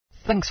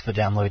Thanks for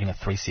downloading a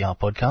 3CR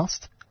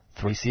podcast.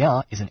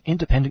 3CR is an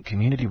independent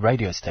community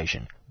radio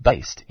station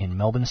based in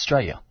Melbourne,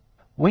 Australia.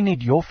 We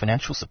need your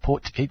financial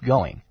support to keep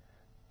going.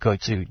 Go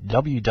to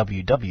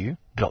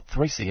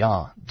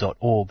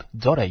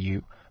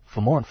www.3cr.org.au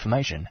for more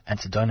information and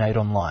to donate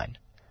online.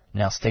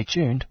 Now stay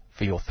tuned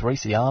for your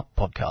 3CR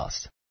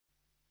podcast.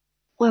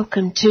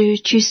 Welcome to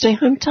Tuesday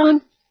Home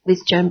Time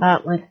with Joan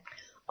Bartlett,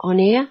 on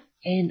air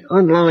and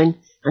online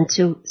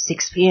until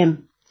 6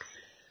 p.m.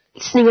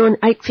 Listening on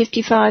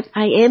 8:55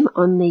 a.m.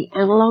 on the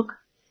analogue,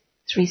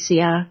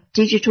 3CR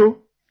digital,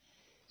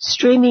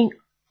 streaming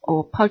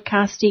or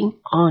podcasting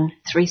on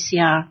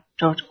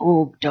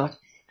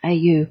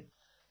 3cr.org.au.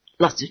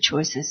 Lots of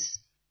choices.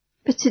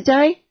 But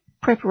today,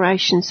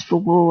 preparations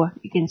for war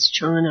against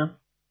China.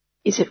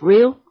 Is it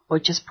real or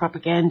just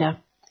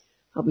propaganda?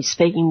 I'll be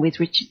speaking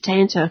with Richard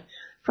Tanter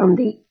from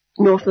the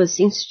Northwest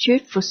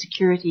Institute for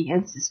Security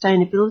and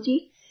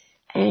Sustainability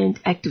and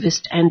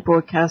activist and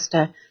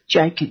broadcaster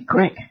Jacob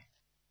Greck.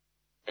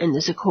 And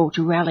there's a call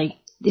to rally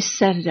this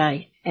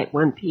Saturday at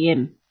 1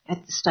 p.m.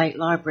 at the State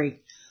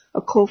Library. A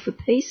call for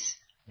peace,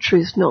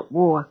 truth not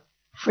war.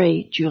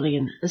 Free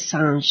Julian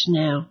Assange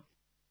now.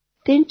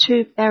 Then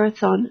to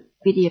Barathon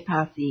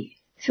Vidyapathy,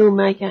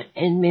 filmmaker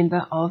and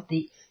member of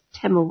the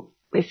Tamil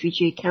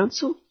Refugee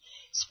Council,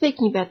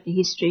 speaking about the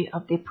history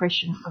of the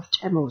oppression of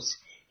Tamils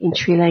in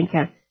Sri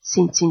Lanka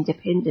since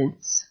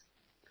independence.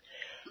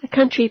 A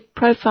country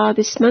profile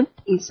this month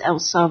is El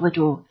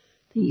Salvador,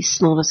 the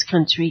smallest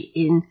country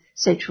in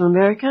Central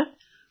America,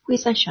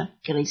 with Asha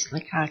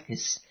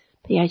Gillies-Lakakis,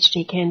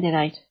 PhD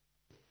candidate.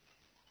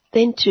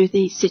 Then to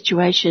the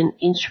situation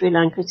in Sri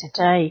Lanka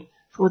today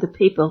for the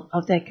people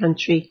of that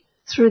country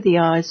through the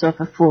eyes of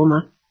a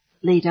former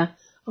leader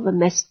of a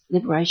mass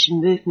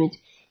liberation movement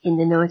in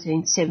the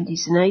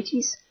 1970s and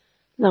 80s,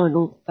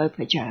 Lionel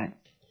Bopajard.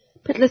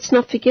 But let's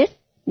not forget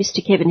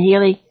Mr. Kevin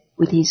Healy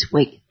with his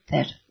week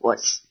that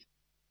was.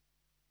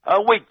 A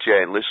week,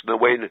 Jan, listener,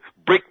 when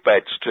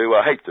brickbats to,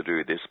 I hate to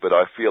do this, but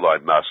I feel I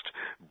must,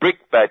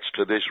 brickbats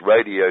to this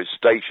radio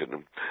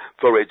station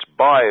for its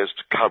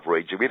biased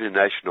coverage of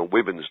International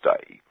Women's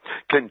Day,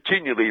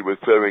 continually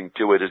referring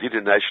to it as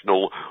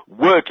International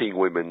Working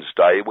Women's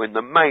Day when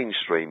the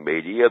mainstream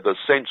media, the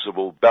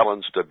sensible,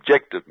 balanced,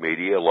 objective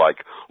media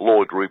like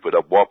Lord Rupert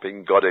of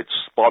Wapping, got it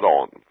spot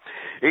on.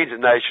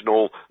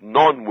 International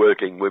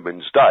Non-Working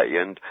Women's Day,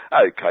 and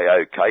okay,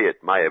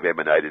 it may have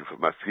emanated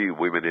from a few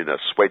women in a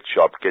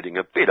sweatshop getting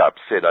a bit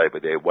upset over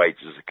their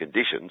wages and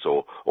conditions,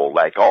 or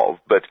lack of,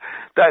 but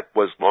that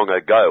was long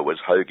ago, as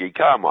Hoagie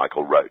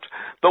Carmichael wrote.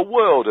 The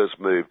world has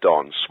moved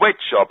on.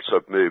 Sweatshops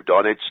have moved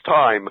on. It's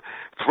time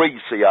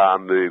 3CR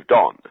moved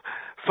on.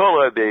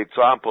 Follow the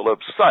example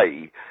of,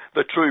 say,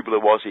 the True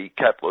Blue Aussie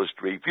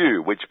Capitalist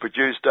Review, which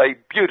produced a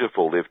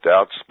beautiful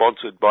lift-out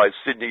sponsored by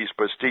Sydney's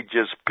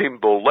prestigious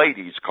Pymble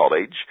Ladies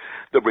College,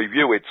 the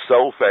review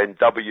itself and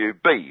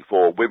WB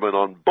for Women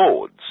on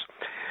Boards.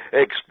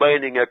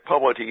 Explaining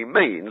equality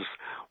means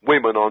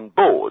women on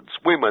boards,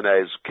 women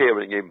as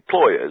caring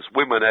employers,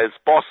 women as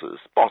bosses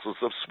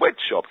of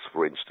sweatshops,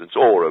 for instance,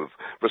 or of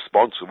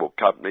responsible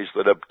companies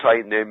that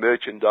obtain their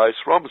merchandise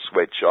from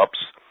sweatshops,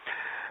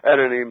 and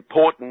an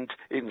important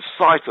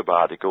incisive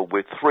article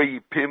with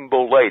 3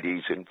 Pymble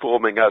ladies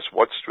informing us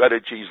what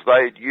strategies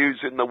they'd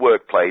use in the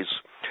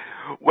workplace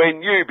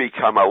when you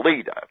become a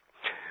leader.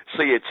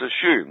 See, it's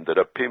assumed that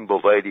a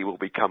Pymble lady will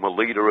become a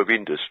leader of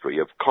industry,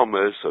 of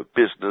commerce, of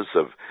business,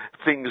 of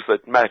things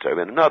that matter.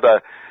 And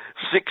another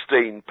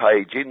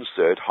 16-page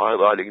insert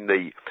highlighting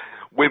the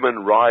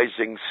women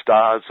rising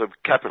stars of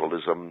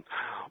capitalism,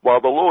 while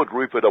the Lord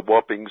Rupert of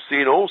Wapping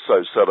Sin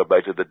also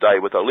celebrated the day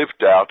with a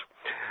lift-out,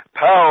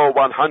 Power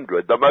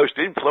 100, the most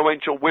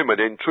influential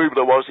women in True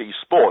Blue Aussie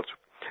sport,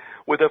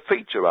 with a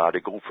feature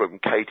article from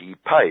Katie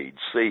Page,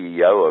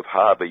 CEO of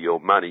Harbour Your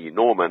Money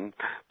Norman,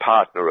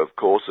 partner, of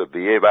course, of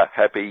the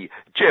ever-happy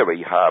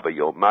Jerry Harbour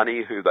Your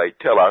Money, who they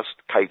tell us,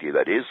 Katie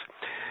that is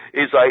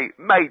a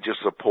major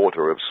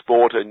supporter of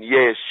sport, and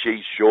yes,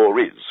 she sure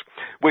is,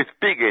 with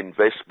big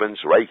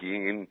investments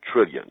raking in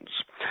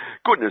trillions.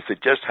 Goodness,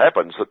 it just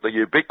happens that the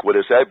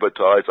ubiquitous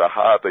advertiser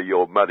Harbour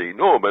Your Money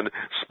Norman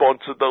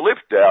sponsored the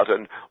lift-out,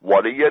 and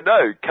what do you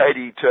know,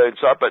 Katie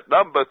turns up at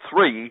number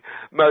 3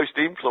 most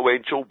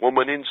influential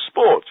woman in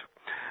sport.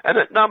 And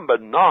at number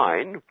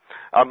 9,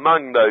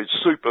 among those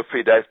super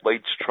fit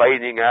athletes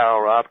training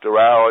hour after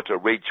hour to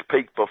reach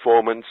peak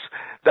performance,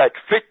 that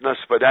fitness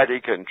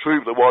fanatic and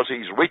True Blue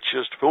Aussie's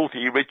richest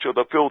filthy rich of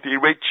the filthy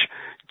rich,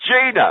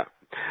 Gina.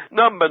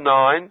 Number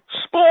 9,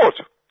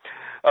 sport.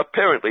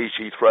 Apparently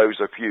she throws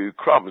a few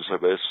crumbs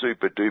of her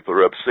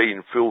super-duper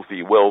obscene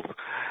filthy wealth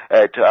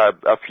at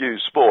a few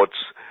sports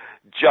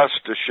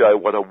just to show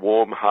what a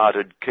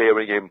warm-hearted,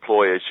 caring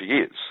employer she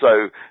is.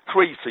 So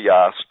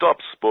 3CR,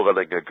 stop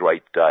spoiling a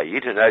great day.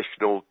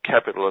 International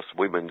Capitalist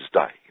Women's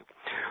Day.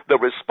 The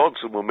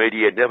responsible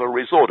media never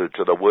resorted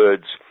to the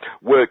words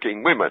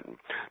working women,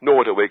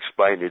 nor to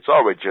explain its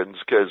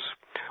origins, because,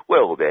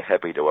 well, they're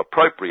happy to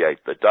appropriate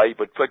the day,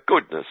 but for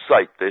goodness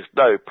sake, there's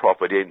no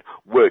profit in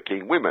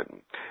working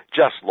women.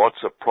 Just lots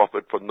of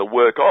profit from the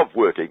work of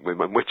working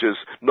women, which is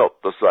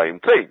not the same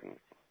thing.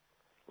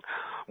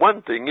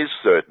 One thing is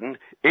certain,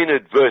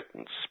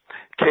 inadvertence.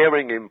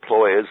 Caring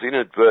employers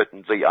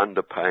inadvertently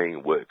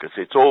underpaying workers.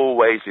 It's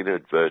always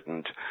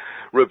inadvertent,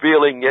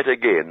 revealing yet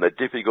again the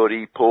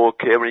difficulty poor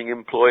caring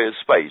employers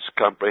face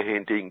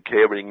comprehending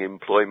caring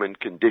employment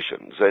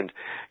conditions, and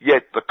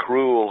yet the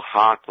cruel,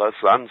 heartless,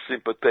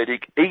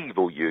 unsympathetic,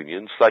 evil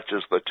unions such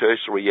as the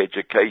Tertiary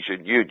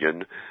Education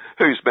Union,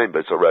 whose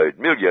members are owed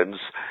millions,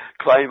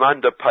 claim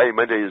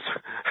underpayment is,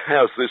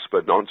 how's this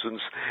for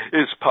nonsense,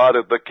 is part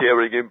of the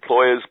caring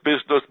employer's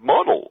business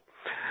model.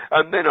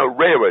 And then a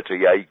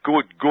rarity, a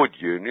good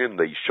union,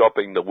 the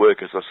Shopping the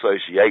Workers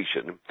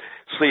Association,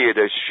 see it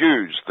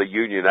eschews the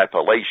union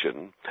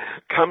appellation,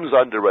 comes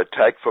under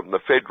attack from the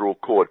federal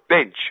court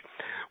bench,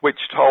 which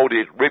told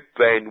it Rip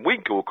Van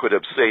Winkle could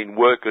have seen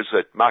workers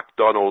at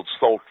McDonald's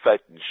Salt, Fat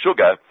and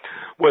Sugar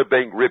were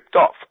being ripped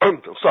off.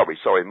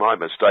 sorry, my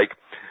mistake.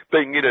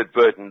 Being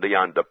inadvertently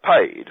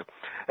underpaid,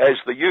 as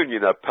the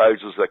union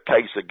opposes a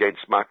case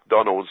against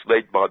McDonald's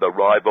led by the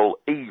rival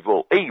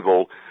evil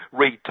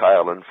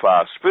retail and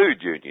fast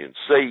food union.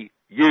 See,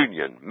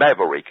 union,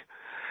 maverick.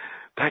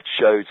 That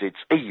shows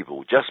it's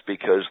evil just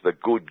because the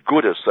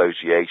Good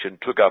Association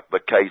took up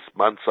the case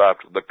months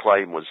after the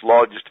claim was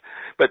lodged,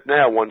 but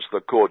now wants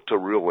the court to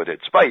rule in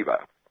its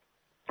favour.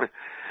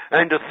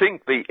 And to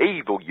think the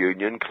evil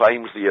union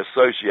claims the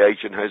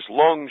association has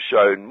long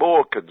shown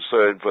more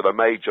concern for the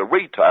major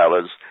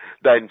retailers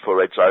than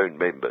for its own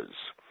members.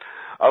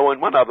 Oh,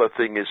 and one other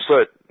thing is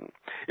certain.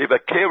 If a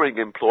caring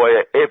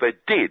employer ever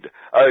did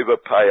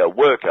overpay a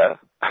worker,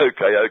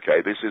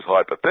 okay, this is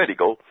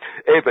hypothetical,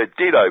 ever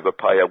did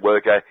overpay a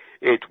worker,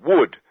 it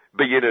would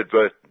be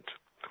inadvertent.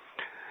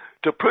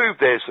 To prove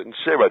their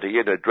sincerity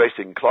in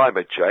addressing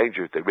climate change,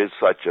 if there is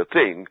such a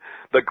thing,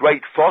 the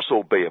great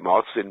fossil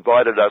behemoths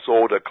invited us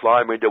all to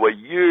climb into a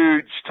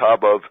huge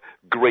tub of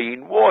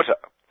green water.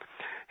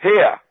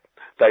 Here,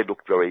 they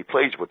looked very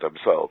pleased with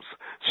themselves.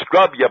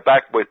 Scrub your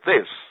back with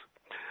this,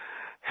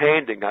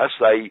 handing us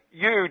a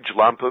huge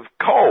lump of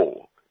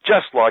coal,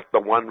 just like the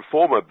one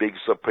former big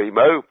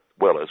supremo,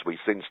 well, as we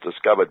since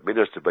discovered,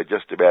 Minister for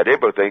just about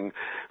everything,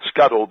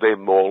 Scuttle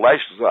them more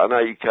Lashon,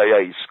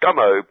 a.k.a.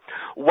 Scummo,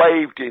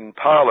 waved in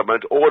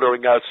Parliament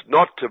ordering us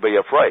not to be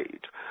afraid.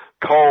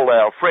 Coal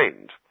our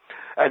friend.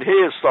 And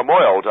here's some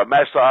oil to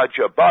massage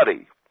your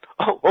body.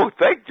 Oh,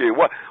 thank you.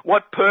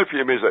 What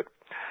perfume is it?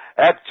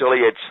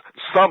 Actually, it's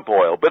sump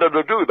oil, but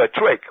it'll do the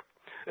trick.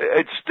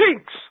 It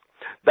stinks.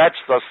 That's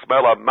the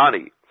smell of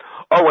money.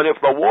 Oh, and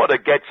if the water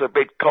gets a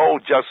bit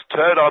cold, just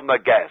turn on the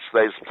gas.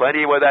 There's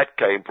plenty where that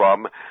came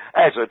from.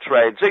 As a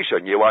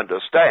transition, you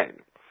understand.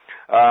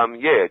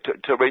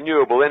 To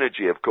renewable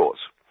energy, of course.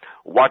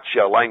 Watch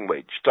your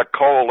language. To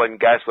coal and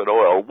gas and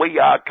oil. We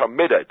are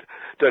committed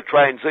to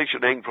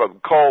transitioning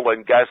from coal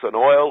and gas and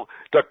oil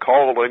to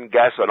coal and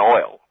gas and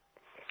oil.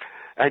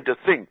 And to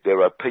think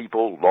there are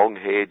people,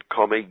 long-haired,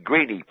 commie,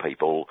 greeny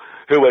people,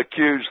 who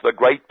accuse the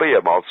great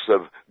behemoths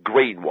of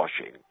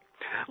greenwashing.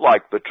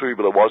 Like the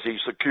Tubular Aussie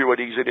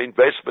Securities and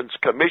Investments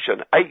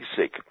Commission,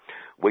 ASIC,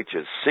 which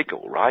is sick,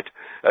 all right,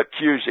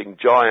 accusing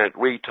giant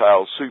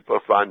retail super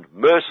fund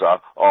Mercer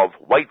of,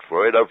 wait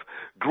for it, of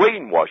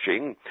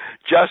greenwashing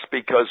just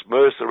because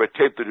Mercer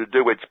attempted to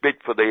do its bit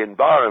for the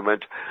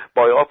environment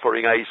by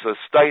offering a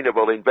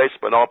sustainable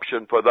investment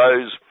option for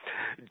those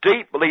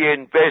deeply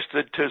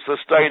invested to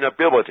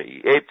sustainability.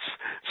 It's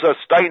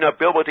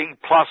Sustainability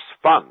Plus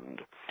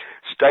Fund,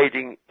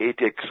 stating it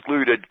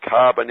excluded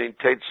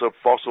carbon-intensive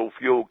fossil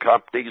fuel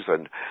companies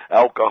and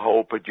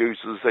alcohol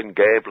producers and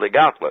gambling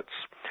outlets.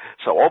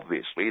 So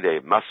obviously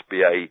there must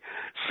be a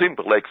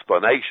simple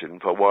explanation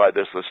for why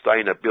the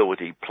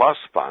Sustainability Plus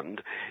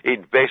Fund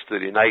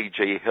invested in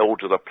AG Hell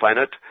to the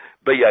Planet,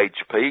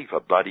 BHP for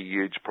bloody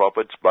huge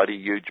profits, bloody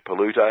huge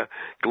polluter,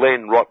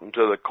 Glen rotten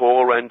to the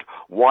core, and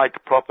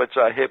white profits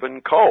are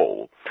heaven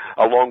coal,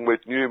 along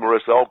with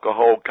numerous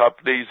alcohol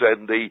companies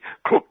and the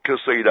Crook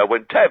Casino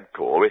and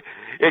Tabcorp.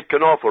 It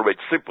can offer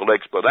its simple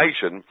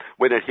explanation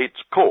when it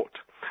hits court,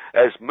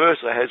 as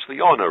Mercer has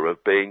the honour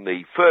of being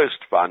the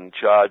first fund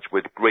charged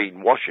with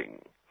greenwashing.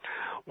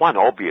 One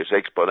obvious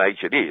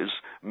explanation is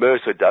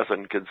Mercer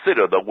doesn't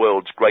consider the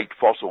world's great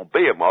fossil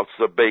behemoths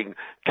of being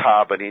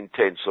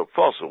carbon-intensive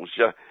fossils,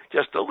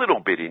 just a little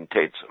bit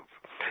intensive.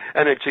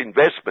 And its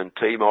investment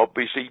team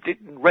obviously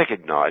didn't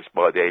recognise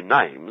by their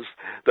names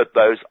that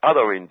those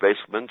other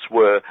investments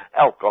were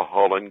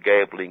alcohol and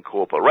gambling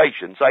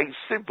corporations, a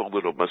simple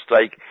little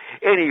mistake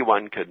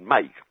anyone can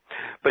make,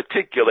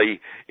 particularly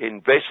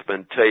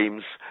investment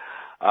teams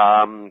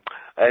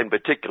and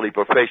particularly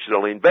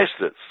professional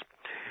investors.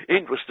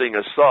 Interesting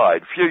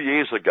aside, a few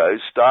years ago,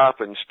 staff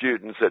and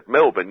students at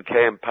Melbourne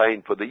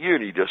campaigned for the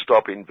uni to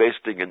stop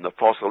investing in the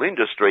fossil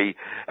industry,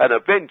 and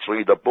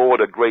eventually the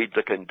board agreed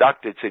to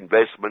conduct its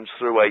investments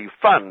through a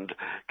fund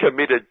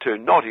committed to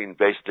not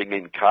investing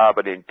in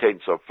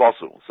carbon-intensive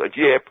fossils. And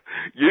yep,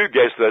 you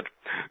guessed it,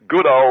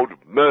 good old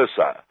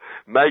Mercer.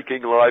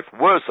 making life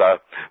worse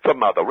for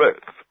Mother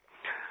Earth.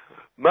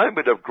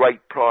 Moment of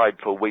great pride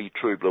for we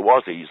true blue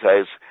Aussies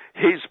as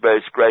His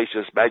Most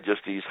Gracious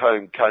Majesty's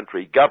home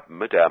country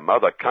government, our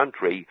mother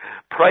country,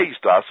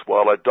 praised us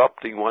while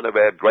adopting one of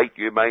our great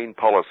humane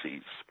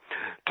policies.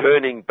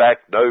 Turning back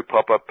no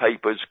proper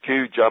papers,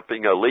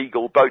 queue-jumping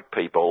illegal boat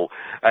people,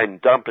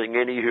 and dumping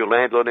any who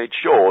land on its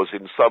shores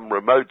in some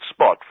remote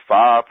spot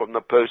far from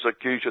the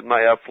persecution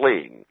they are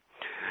fleeing.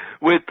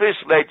 With this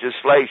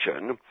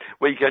legislation,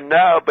 we can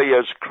now be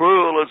as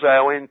cruel as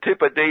our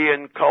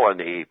Antipodean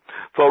colony,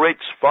 for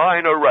its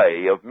fine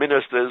array of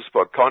ministers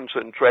for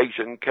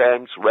concentration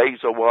camps,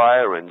 razor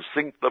wire, and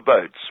sink the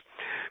boats.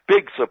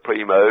 Big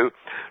Supremo,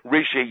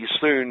 Rishi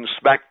soon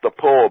smacked the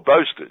poor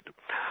boasted.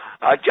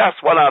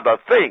 Just one other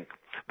thing,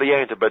 the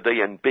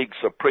Antipodean Big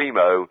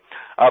Supremo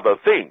other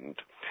thinged.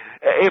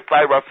 If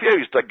they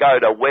refuse to go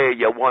to where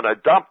you want to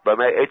dump them,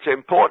 it's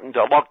important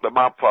to lock them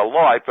up for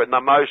life in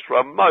the most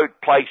remote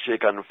place you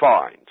can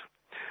find.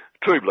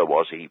 True blue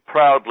Aussie,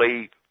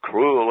 proudly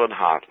cruel and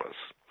heartless.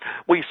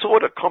 We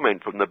sought a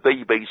comment from the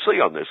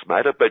BBC on this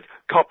matter, but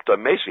copped a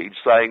message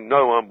saying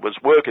no one was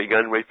working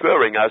and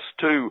referring us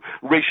to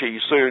Rishi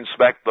Soon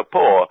Smack the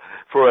Poor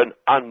for an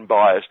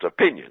unbiased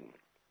opinion.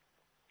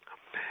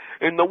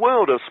 In the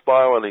world of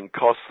spiralling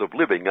costs of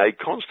living, a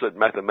constant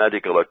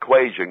mathematical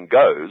equation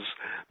goes,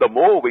 the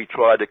more we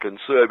try to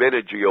conserve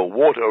energy or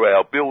water,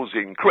 our bills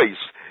increase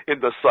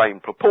in the same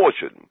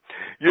proportion.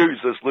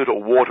 Use as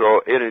little water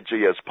or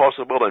energy as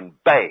possible and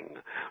bang,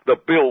 the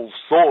bill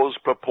soars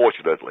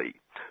proportionately.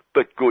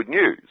 But good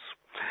news.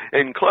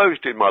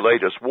 Enclosed in my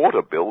latest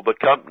water bill, the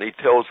company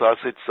tells us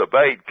it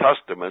surveyed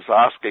customers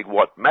asking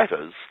what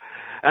matters,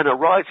 and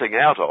arising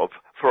out of,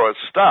 for a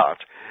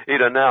start,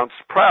 it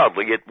announced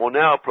proudly it will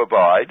now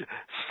provide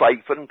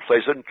safe and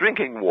pleasant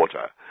drinking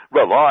water,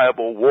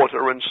 reliable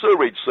water and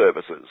sewerage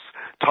services,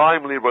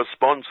 timely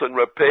response and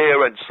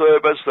repair and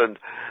service and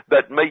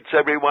that meets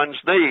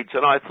everyone's needs.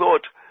 And I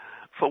thought,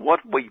 for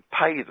what we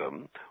pay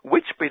them,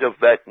 which bit of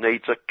that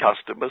needs a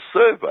customer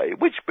survey?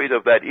 Which bit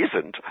of that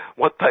isn't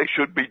what they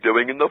should be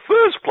doing in the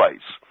first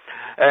place?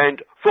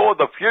 And for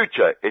the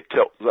future, it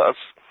tells us,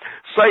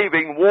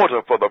 saving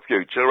water for the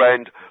future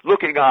and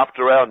looking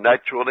after our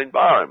natural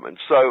environment.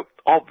 So,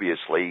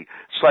 obviously,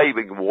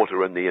 saving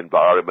water in the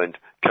environment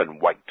can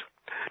wait.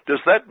 Does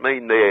that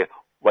mean they're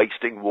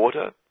wasting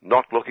water,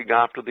 not looking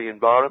after the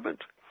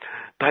environment?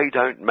 They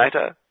don't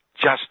matter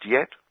just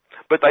yet,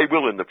 but they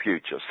will in the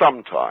future,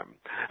 sometime,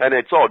 and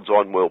it's odds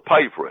on we'll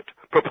pay for it,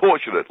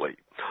 proportionately.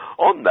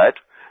 On that,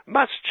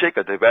 must check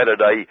it they've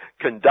added a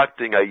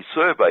conducting a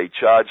survey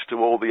charge to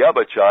all the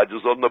other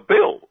charges on the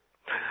bill.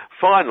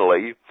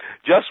 Finally,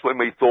 just when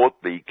we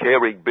thought the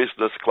caring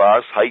business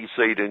class,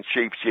 hayseed and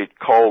sheepshit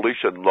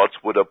coalition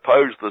lots would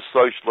oppose the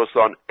socialists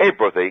on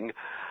everything,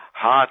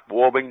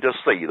 heartwarming to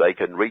see they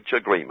can reach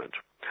agreement.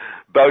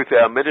 Both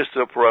our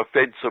Minister for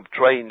Offensive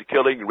Trained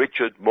Killing,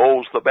 Richard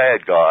Mauls the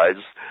Bad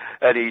Guys,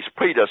 and his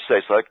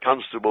predecessor,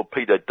 Constable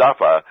Peter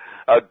Duffer,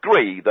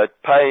 agree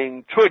that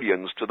paying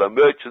trillions to the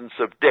merchants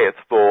of death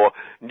for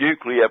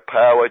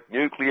nuclear-powered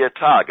nuclear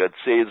targets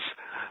is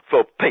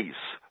for peace,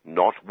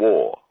 not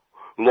war.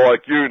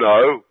 Like you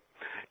know.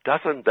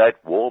 Doesn't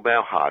that warm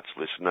our hearts,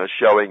 listener,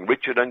 showing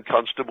Richard and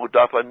Constable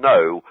Duffer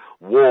know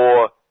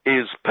war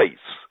is peace.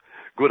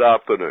 Good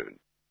afternoon.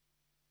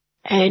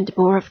 And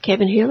more of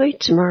Kevin Healy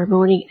tomorrow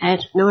morning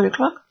at 9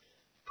 o'clock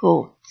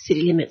for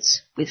City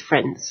Limits with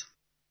Friends.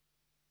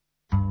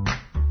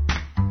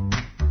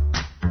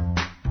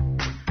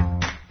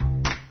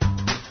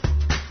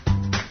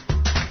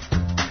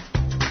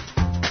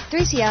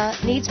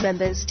 3CR needs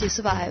members to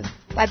survive.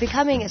 By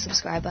becoming a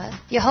subscriber,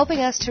 you're helping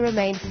us to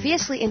remain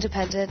fiercely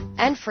independent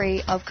and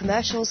free of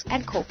commercials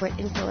and corporate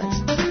influence.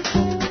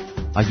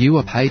 Are you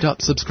a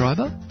paid-up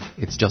subscriber?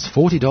 It's just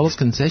 $40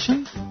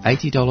 concession,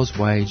 $80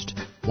 waged,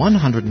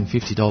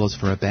 $150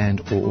 for a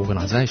band or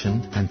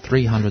organisation, and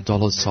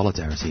 $300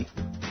 solidarity.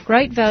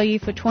 Great value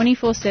for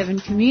 24/7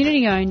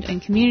 community-owned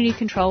and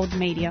community-controlled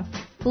media.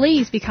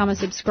 Please become a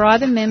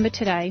subscriber member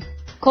today.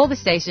 Call the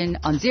station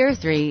on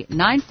 03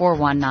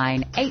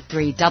 9419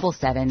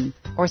 8377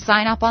 or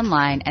sign up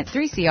online at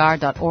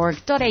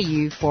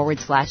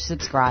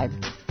 3cr.org.au/subscribe.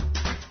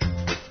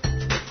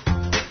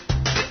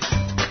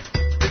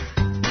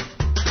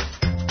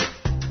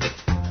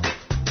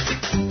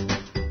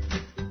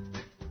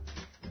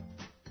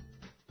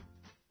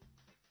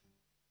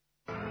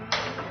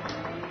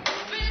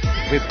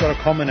 We've got a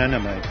common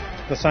enemy.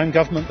 The same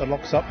government that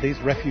locks up these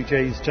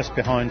refugees just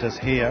behind us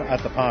here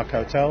at the Park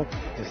Hotel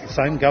is the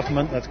same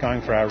government that's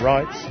going for our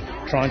rights,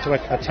 trying to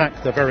attack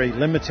the very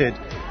limited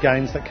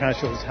gains that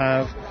casuals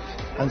have.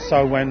 And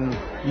so when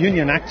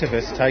union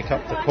activists take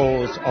up the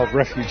cause of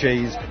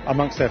refugees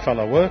amongst their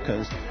fellow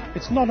workers,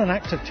 it's not an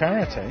act of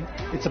charity.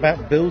 It's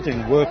about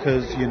building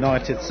workers'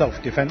 united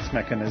self-defence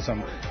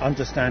mechanism,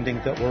 understanding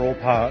that we're all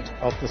part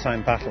of the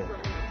same battle.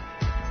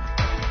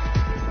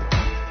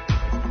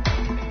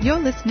 You're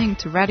listening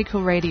to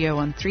Radical Radio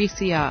on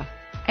 3CR,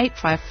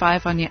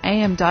 855 on your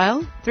AM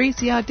dial,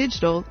 3CR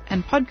digital,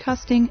 and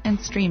podcasting and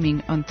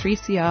streaming on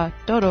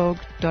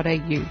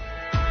 3cr.org.au.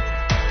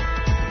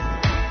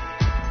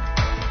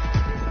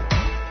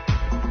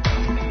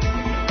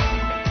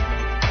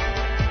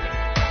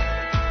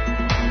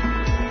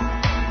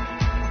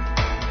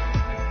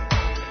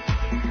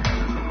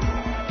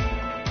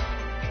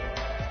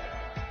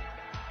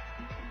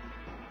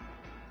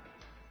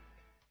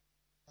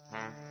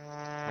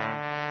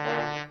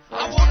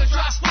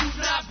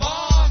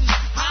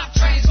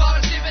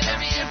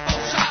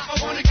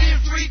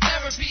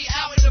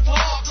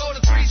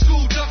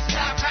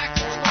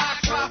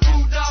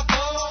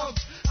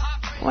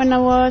 When I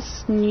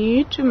was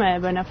new to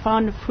Melbourne, I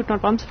found a Food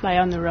Not Bombs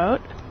flyer on the road.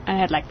 I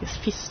had like this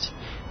fist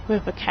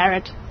with a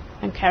carrot,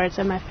 and carrots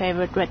are my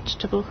favorite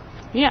vegetable.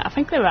 Yeah, I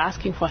think they were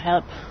asking for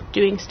help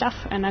doing stuff,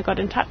 and I got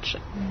in touch.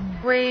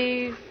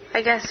 We,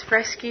 I guess,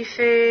 rescue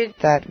food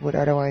that would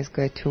otherwise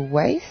go to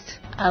waste.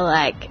 I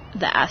like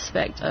the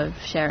aspect of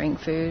sharing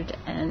food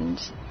and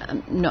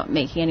not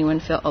making anyone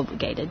feel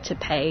obligated to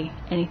pay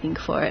anything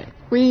for it.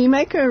 We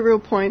make a real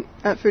point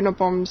at Food Not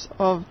Bombs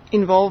of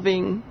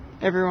involving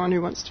everyone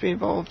who wants to be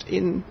involved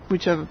in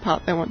whichever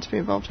part they want to be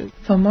involved in.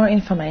 For more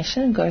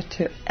information, go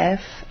to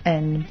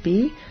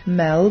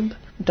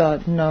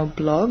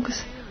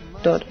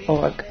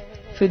fnbmelb.noblogs.org.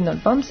 Food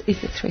Not Bombs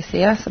is a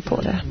 3CR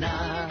supporter.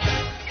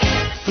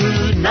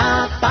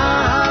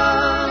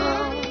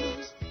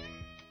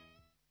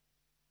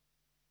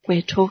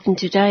 We're talking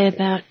today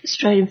about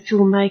Australian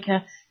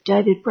filmmaker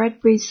David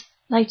Bradbury's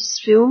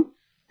latest film,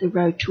 The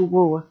Road to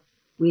War,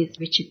 with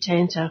Richard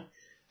Tanter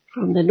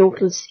from the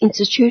Nautilus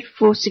Institute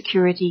for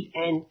Security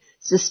and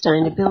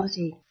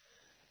Sustainability.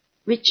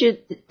 Richard,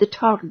 the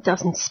title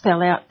doesn't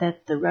spell out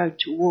that the road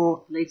to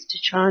war leads to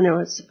China.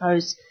 I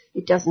suppose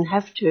it doesn't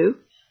have to.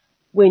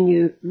 When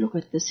you look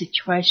at the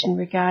situation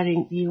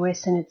regarding the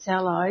US and its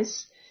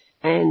allies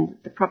and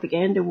the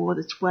propaganda war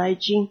that's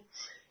waging,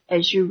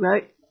 as you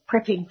wrote,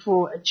 prepping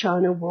for a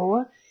China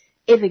war,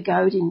 ever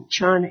goading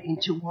China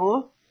into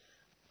war.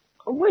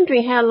 I'm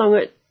wondering how long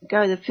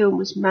ago the film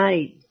was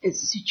made, as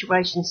the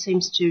situation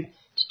seems to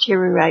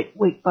deteriorate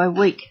week by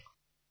week.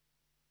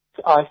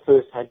 I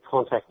first had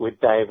contact with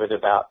David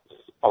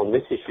on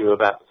this issue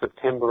about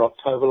September,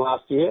 October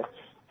last year,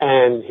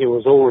 and he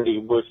was already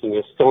working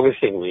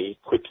astonishingly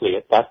quickly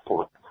at that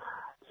point.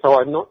 So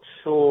I'm not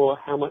sure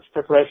how much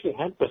preparation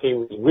he had, but he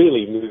was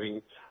really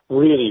moving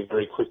really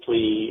very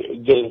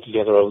quickly, getting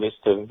together a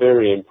list of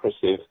very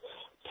impressive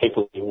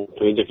people he wanted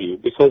to interview,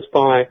 because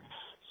by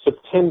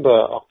September,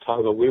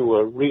 October, we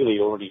were really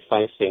already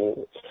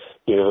facing,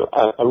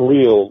 a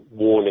real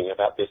warning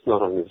about this,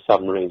 not only the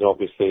submarines,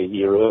 obviously, a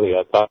year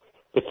earlier, but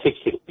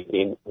particularly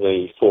in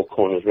the Four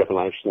Corners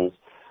revelations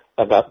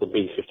about the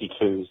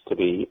B-52s to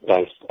be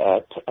based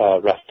at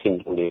RAF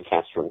Tyndall near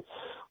Katherine.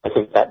 I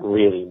think that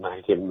really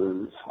made him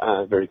move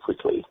very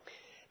quickly.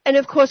 And,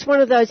 of course, one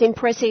of those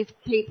impressive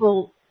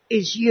people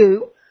is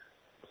you.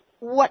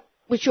 What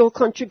was your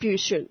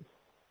contribution?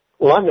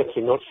 Well, I'm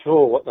actually not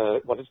sure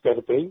what it's going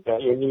to be.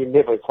 You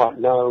never quite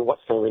know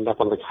what's going to end up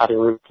on the cutting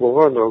room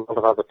floor, and there are a lot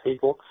of other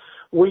people.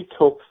 We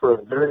talked for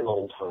a very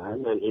long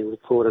time, and he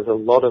recorded a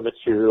lot of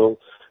material.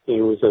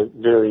 He was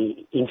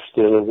very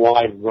interested in a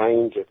wide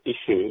range of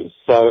issues.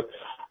 So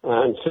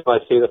until I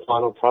see the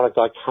final product,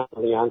 I can't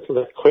really answer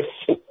that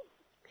question.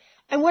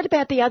 And what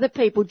about the other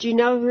people? Do you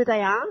know who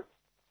they are?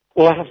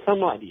 Well, I have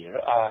some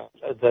idea.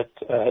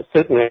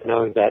 Certainly I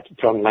know that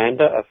John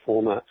Lander, a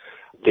former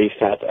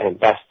DFAT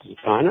ambassador to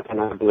China,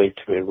 and I believe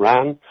to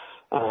Iran,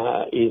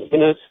 is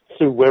in it.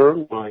 Sue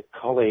Wareham, my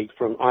colleague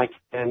from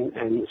ICANN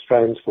and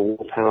Australians for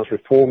War Powers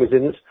Reform, is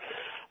in it.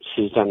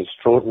 She's done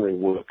extraordinary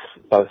work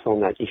both on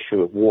that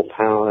issue of war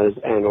powers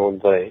and on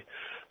the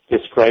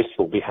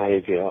disgraceful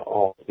behaviour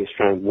of the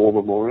Australian War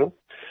Memorial.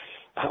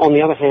 On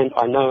the other hand,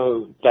 I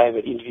know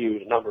David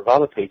interviewed a number of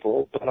other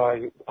people, but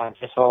I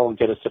guess I'll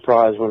get a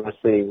surprise when I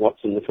see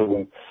what's in the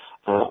film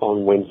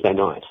on Wednesday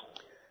night.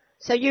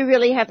 So you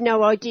really have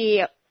no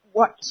idea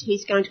what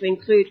he's going to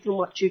include from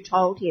what you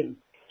told him?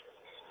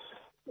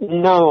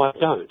 No, I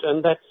don't.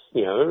 And that's,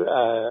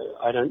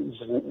 I don't,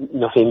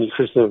 not any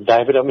criticism of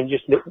David. I mean,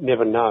 just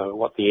never know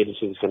what the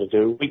editor is going to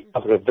do. We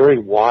covered a very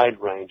wide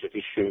range of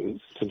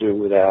issues to do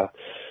with our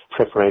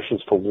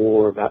preparations for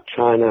war, about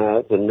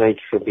China, the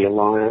nature of the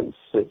alliance,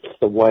 it's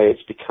the way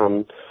it's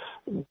become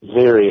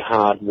very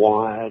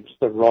hardwired,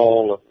 the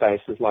role of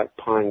bases like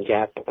Pine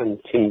Gap and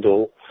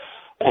Tyndall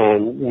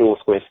and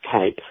Northwest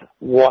Cape.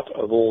 What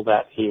of all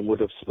that he would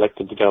have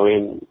selected to go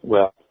in,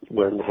 well,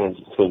 we're in the hands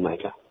of the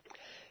filmmaker.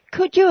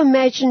 Could you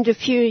imagine a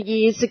few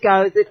years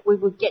ago that we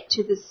would get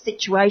to the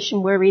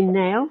situation we're in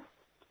now?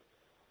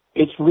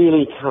 It's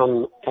really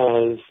come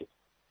as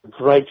a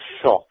great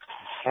shock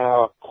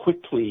how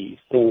quickly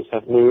things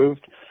have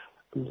moved,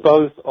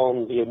 both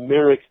on the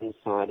American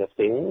side of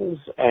things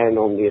and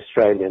on the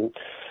Australian.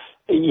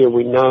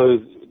 We know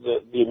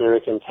that the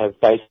Americans have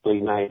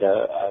basically made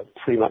a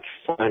pretty much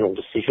final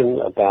decision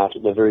about,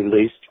 at the very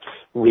least,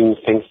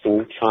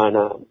 ring-fencing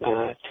China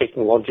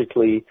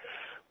technologically,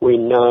 We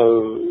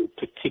know,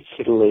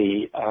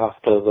 particularly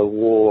after the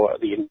war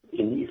in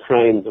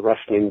Ukraine, the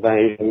Russian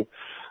invasion,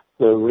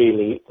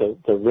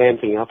 the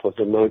ramping up of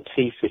the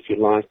motif, if you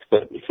like,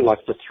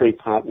 the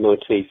three-part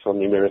motif on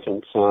the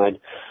American side.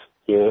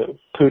 You know,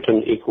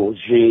 Putin equals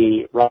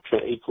Xi, Russia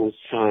equals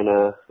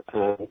China,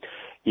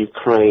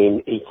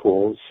 Ukraine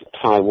equals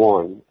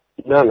Taiwan.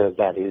 None of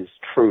that is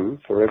true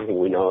for everything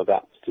we know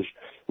about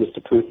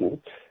Mr. Putin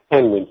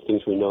and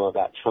things we know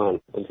about China.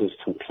 This is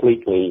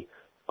completely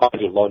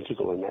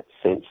ideological in that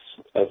sense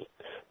of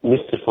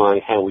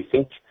mystifying how we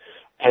think.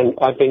 And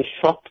I've been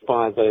shocked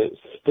by the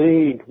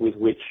speed with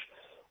which,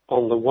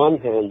 on the one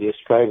hand, the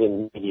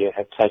Australian media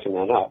have taken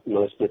that up,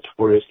 most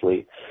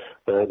notoriously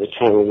the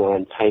Channel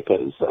 9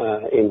 papers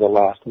in the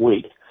last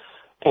week.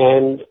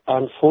 And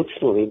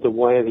unfortunately, the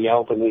way the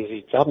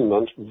Albanese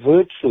government,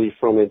 virtually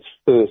from its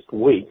first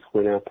week,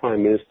 when our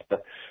Prime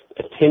Minister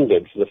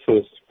attended, for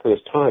the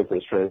first time for an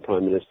Australian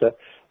Prime Minister,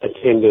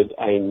 attended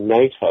a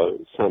NATO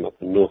summit,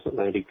 the North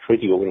Atlantic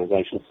Treaty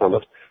Organisation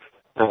summit,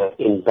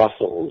 in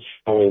Brussels,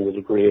 showing the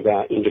degree of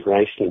our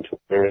integration into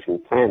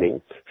American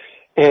planning.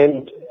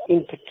 And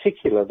in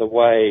particular, the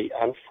way,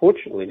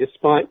 unfortunately,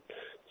 despite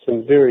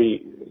some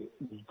very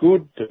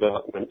good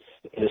developments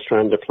in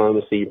Australian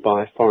diplomacy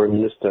by Foreign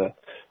Minister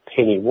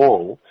Penny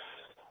Wong,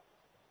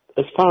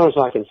 as far as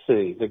I can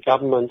see, the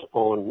government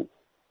on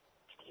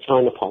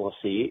China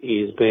policy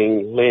is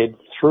being led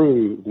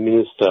through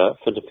Minister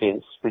for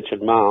Defence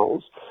Richard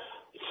Marles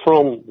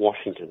from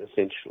Washington,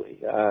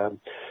 essentially.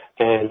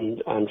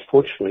 And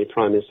unfortunately,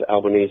 Prime Minister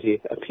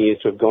Albanese appears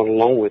to have gone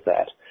along with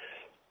that.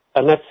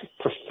 And that's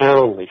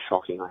profoundly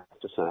shocking, I have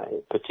to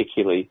say,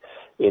 particularly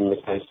in the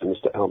case of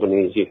Mr.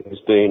 Albanese,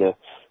 who's been a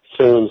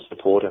firm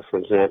supporter, for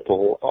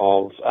example,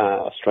 of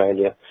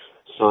Australia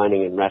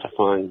signing and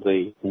ratifying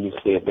the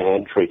nuclear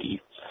ban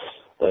treaty.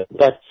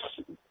 There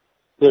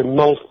are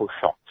multiple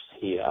shocks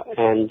here,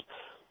 and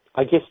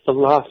I guess the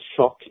last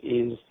shock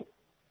is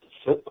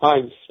that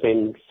I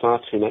spend far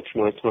too much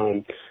of my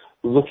time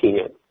looking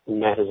at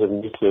matters of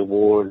nuclear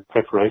war and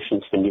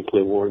preparations for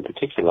nuclear war in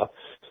particular.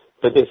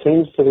 But there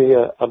seems to be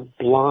a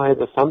blithe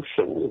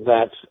assumption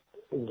that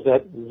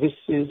this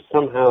is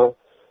somehow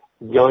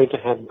going to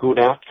have good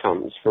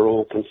outcomes for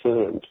all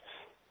concerned,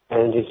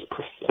 and is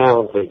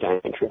profoundly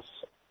dangerous.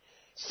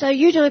 So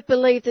you don't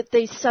believe that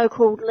these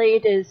so-called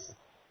leaders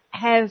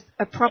have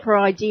a proper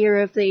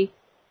idea of the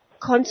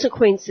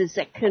consequences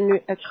that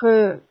can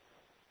occur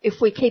if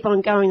we keep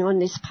on going on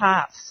this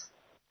path?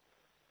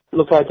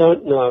 Look, I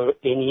don't know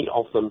any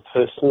of them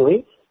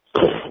personally.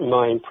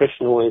 My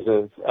impression always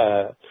of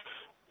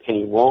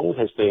Penny Wong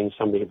has been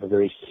somebody of a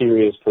very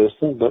serious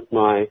person, but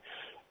my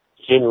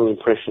general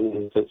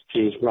impression is that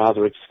she's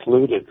rather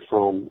excluded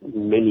from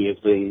many of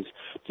these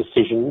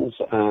decisions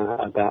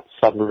about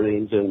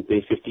submarines and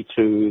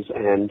B-52s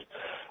and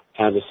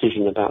our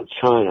decision about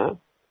China.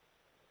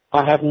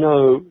 I have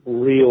no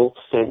real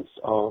sense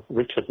of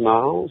Richard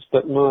Marles,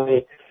 but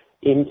my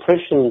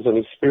impressions and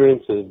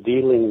experiences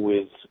dealing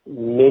with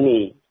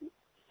many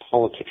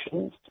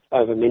politicians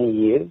over many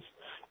years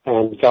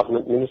and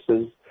government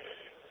ministers,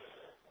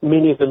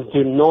 many of them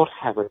do not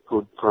have a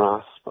good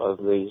grasp of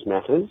these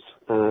matters.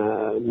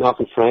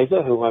 Malcolm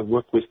Fraser, who I've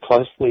worked with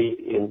closely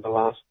in the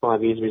last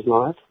 5 years of his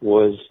life,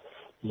 was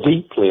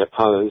deeply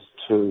opposed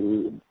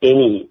to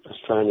any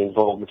Australian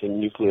involvement in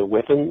nuclear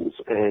weapons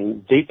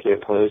and deeply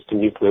opposed to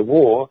nuclear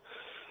war.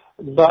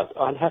 But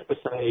I'd have to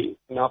say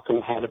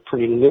Malcolm had a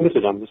pretty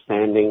limited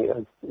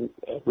understanding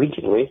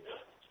originally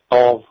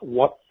of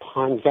what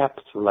Pine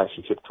Gap's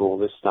relationship to all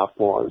this stuff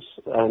was.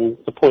 And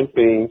the point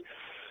being,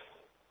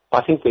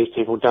 I think these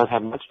people don't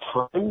have much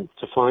time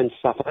to find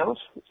stuff out.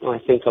 I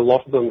think a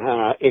lot of them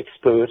are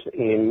expert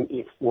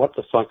in what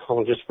the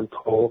psychologists would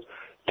call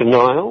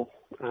denial,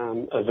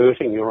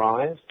 averting your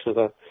eyes to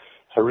the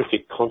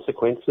horrific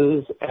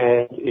consequences,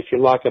 and, if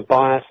you like, a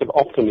bias of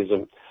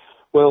optimism.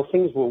 Well,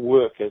 things will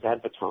work as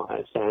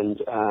advertised, and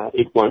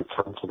it won't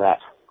come to that,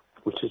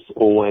 which is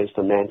always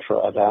the mantra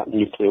about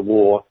nuclear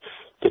war.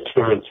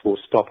 Deterrence will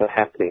stop it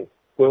happening.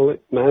 Well,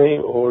 it may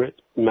or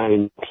it may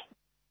not.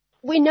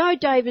 We know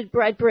David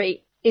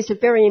Bradbury is a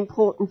very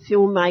important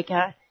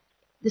filmmaker.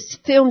 The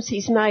films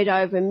he's made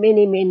over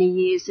many, many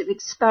years have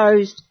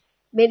exposed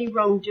many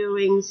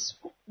wrongdoings,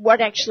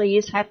 what actually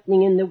is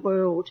happening in the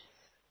world.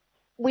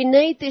 We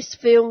need this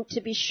film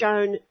to be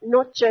shown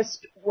not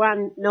just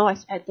one night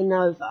at the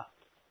Nova.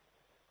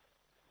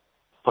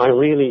 I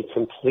really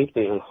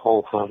completely and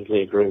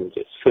wholeheartedly agree with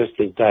this.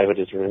 Firstly, David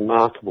is a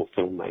remarkable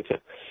filmmaker.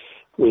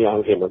 We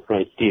owe him a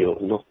great deal,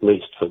 not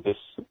least for this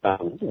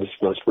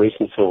most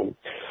recent film.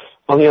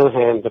 On the other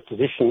hand, the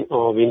position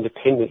of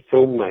independent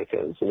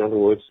filmmakers, in other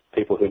words,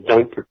 people who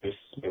don't produce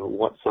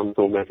what some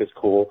filmmakers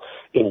call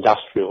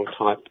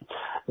industrial-type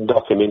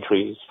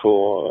documentaries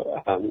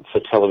for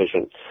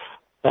television,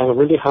 they have a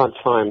really hard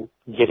time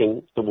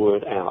getting the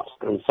word out.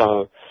 And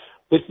so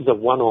this is a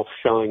one-off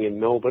showing in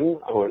Melbourne,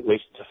 or at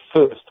least the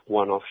first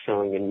one-off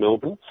showing in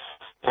Melbourne,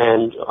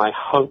 and I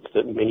hope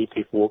that many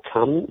people will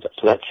come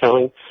to that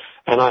showing,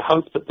 and I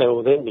hope that there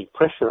will then be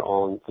pressure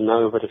on the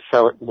Nova to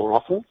show it more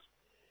often.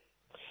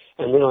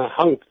 And then I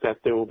hope that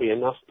there will be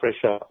enough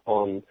pressure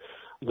on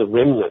the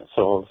remnants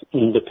of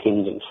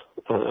independent,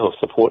 or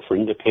support for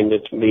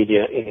independent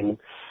media in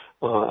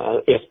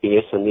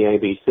SBS and the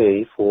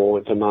ABC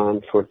for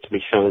demand for it to be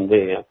shown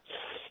there.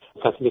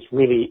 So I think it's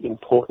really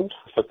important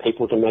for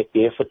people to make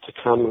the effort to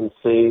come and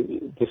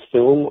see this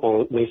film,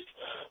 or at least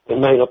there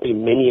may not be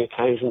many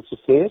occasions to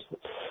see it,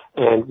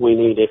 and we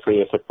need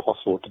every effort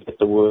possible to get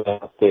the word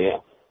out there.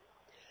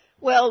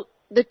 Well,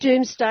 the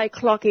doomsday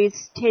clock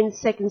is 10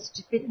 seconds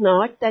to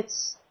midnight.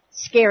 That's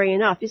scary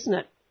enough, isn't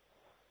it?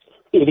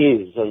 It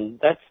is, and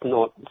that's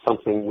not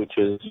something which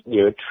is,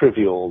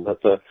 trivial,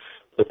 that the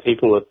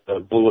people at the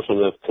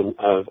Bulletin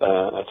of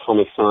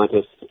Atomic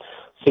Scientists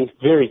think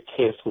very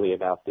carefully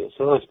about this.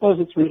 And I suppose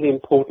it's really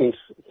important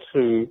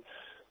to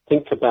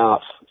think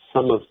about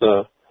some of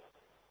the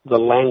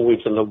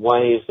language and the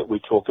ways that we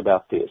talk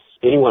about this.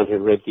 Anyone who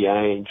read The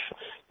Age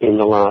in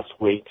the last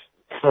week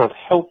can't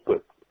help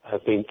but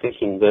have been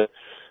thinking that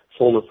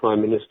former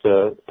Prime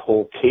Minister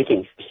Paul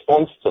Keating's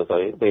response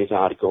to these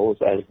articles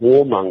as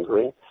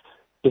warmongering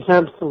is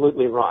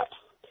absolutely right.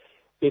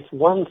 It's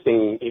one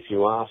thing if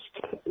you ask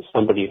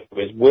somebody who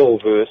is well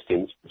versed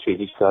in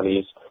strategic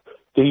studies,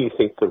 do you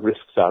think the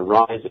risks are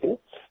rising?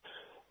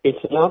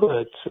 It's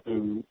another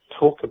to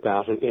talk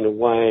about it in a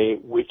way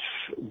which,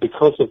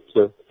 because of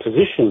the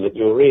position that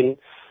you're in,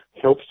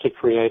 helps to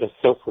create a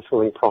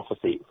self-fulfilling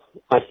prophecy.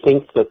 I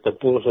think that the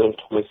Bulletin of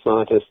Atomic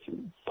Scientists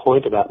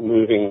point about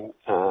moving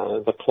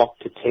the clock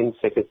to 10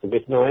 seconds to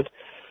midnight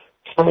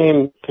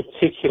came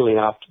particularly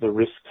after the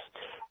risks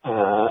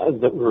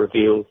that were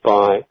revealed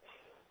by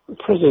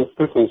President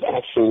Putin's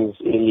actions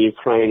in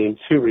Ukraine in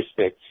two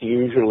respects,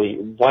 usually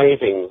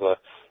waving the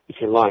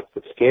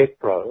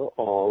scarecrow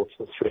of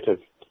the threat of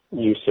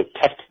use of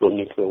tactical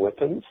nuclear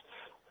weapons.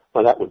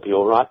 Well, that would be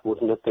all right,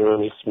 wouldn't it? They're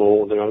only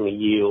small, they're only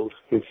yield.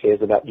 Who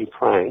cares about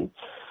Ukraine?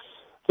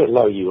 They're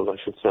low yield, I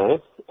should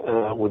say,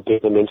 would be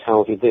the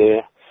mentality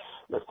there.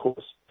 Of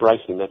course,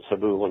 breaking that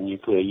taboo on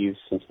nuclear use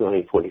since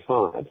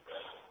 1945.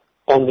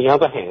 On the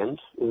other hand,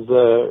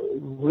 the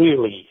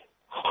really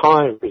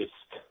high-risk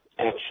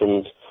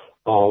actions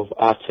of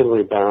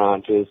artillery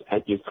barrages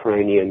at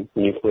Ukrainian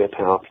nuclear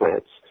power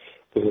plants.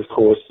 Because, of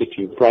course, if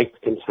you break the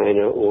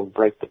container or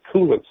break the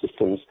coolant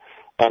systems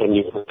at a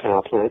nuclear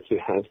power plant, you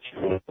have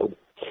Chernobyl.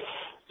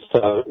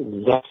 So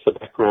that's the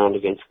background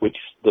against which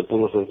the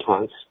Bulletin of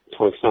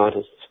Atomic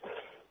Scientists,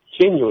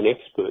 genuine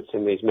experts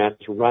in these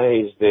matters,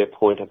 raise their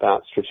point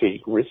about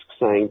strategic risk,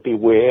 saying,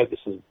 beware, this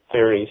is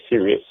very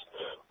serious.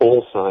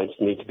 All sides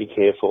need to be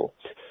careful.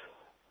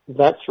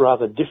 That's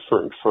rather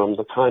different from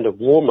the kind of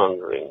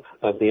warmongering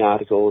of the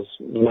articles,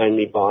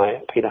 mainly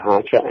by Peter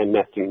Harcher and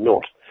Matthew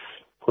Knott,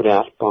 put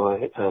out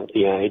by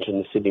The Age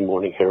and the Sydney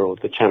Morning Herald,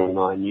 the Channel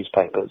 9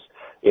 newspapers,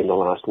 in the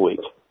last week.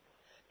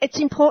 It's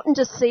important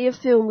to see a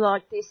film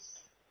like this,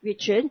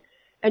 Richard,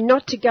 and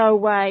not to go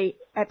away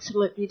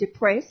absolutely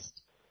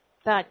depressed,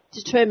 but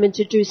determined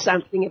to do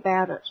something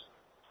about it.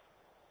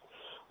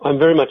 I'm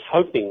very much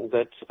hoping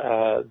that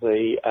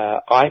the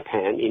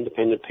IPAN,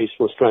 Independent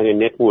Peaceful Australia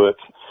Network,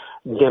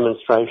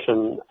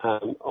 demonstration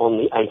on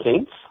the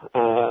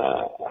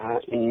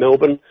 18th in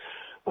Melbourne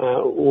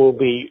will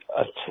be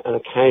an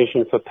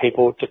occasion for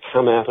people to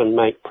come out and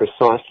make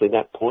precisely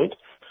that point.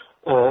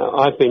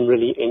 I've been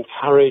really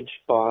encouraged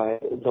by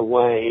the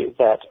way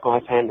that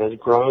IPAN has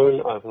grown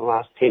over the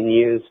last 10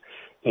 years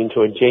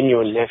into a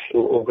genuine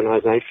national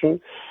organisation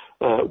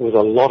with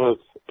a lot of,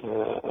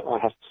 I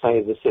have to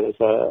say this as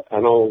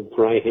an old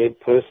grey-haired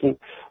person,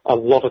 a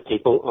lot of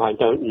people I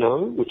don't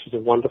know, which is a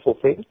wonderful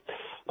thing.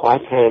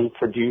 IPAN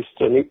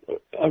produced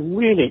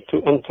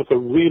undertook a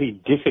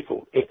really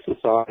difficult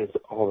exercise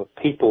of a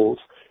people's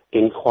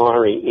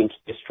inquiry into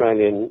the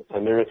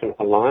Australian-American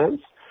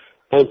alliance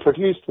and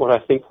produced what I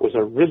think was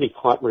a really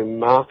quite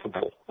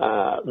remarkable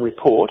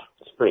report.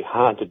 It's very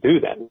hard to do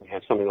that. We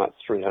have something like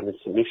 300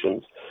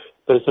 submissions,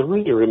 but it's a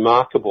really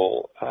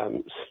remarkable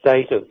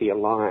state of the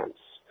alliance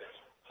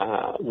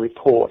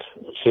report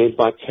chaired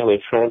by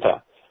Kelly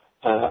Tranter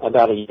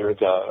about a year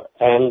ago.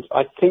 And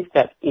I think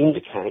that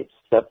indicates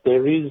that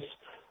there is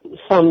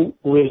some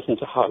reason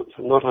to hope,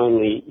 not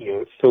only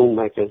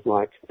filmmakers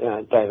like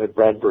David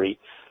Bradbury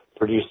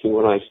producing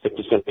what I expect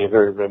is going to be a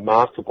very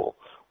remarkable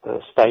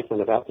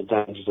statement about the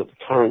dangers of the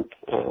current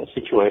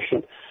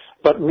situation,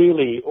 but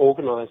really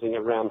organising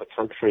around the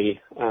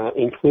country,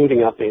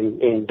 including up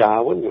in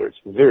Darwin, where it's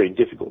very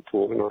difficult to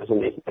organise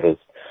in these matters.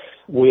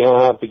 We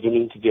are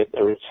beginning to get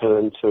a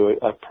return to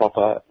a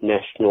proper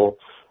national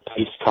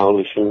peace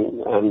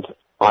coalition, and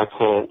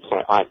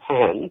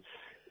IPAN,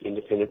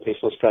 Independent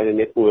Peaceful Australia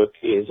Network,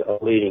 is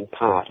a leading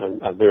part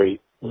and a very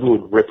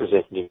good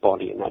representative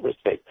body in that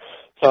respect.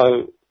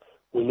 So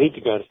we need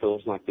to go to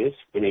films like this.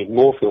 We need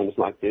more films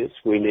like this.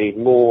 We need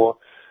more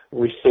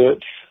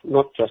research,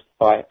 not just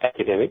by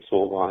academics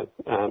or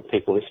by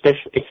people,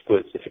 especially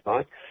experts, if you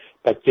like,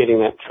 but getting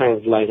that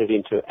translated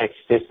into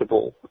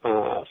accessible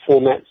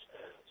formats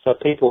so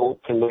people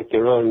can make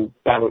their own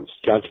balanced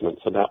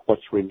judgments about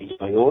what's really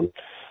going on.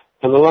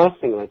 And the last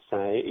thing I'd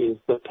say is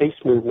the peace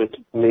movement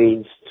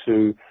needs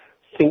to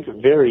think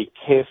very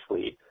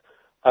carefully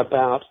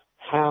about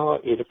how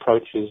it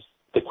approaches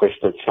the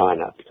question of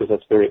China, because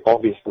that's very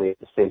obviously at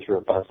the centre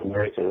of both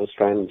American and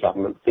Australian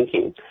government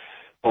thinking.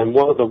 And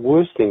one of the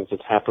worst things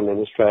that's happened in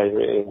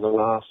Australia in the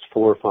last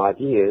 4 or 5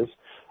 years,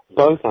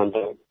 both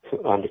under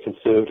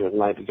Conservative and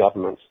Labor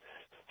governments,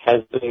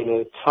 has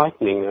been a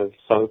tightening of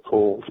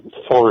so-called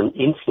foreign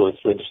influence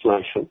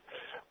legislation,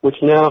 which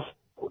now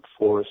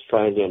for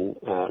Australian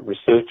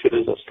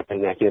researchers,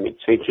 Australian academic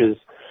teachers,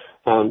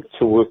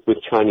 to work with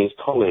Chinese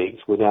colleagues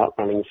without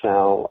running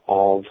foul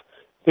of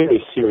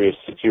very serious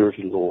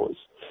security laws.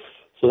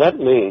 So that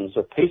means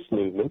a peace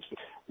movement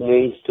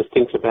needs to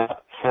think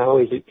about how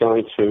is it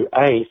going to,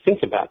 A,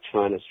 think about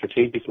China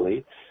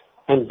strategically,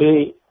 and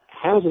B,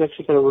 how is it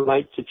actually going to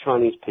relate to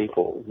Chinese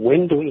people?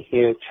 When do we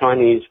hear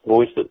Chinese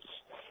voices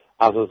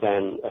other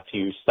than a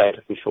few state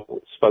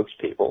official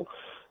spokespeople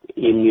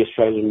in the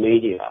Australian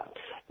media?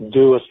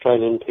 Do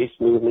Australian peace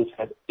movements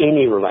have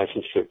any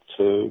relationship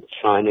to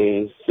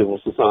Chinese civil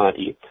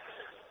society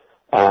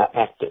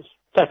actors?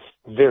 That's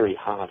very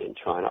hard in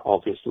China,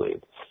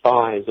 obviously.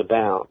 Spies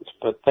abound,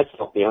 but that's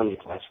not the only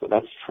place where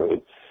that's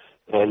true.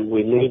 And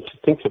we need to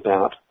think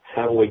about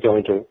how we're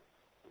going to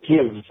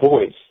give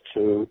voice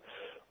to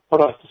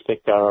what I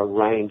suspect are a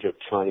range of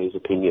Chinese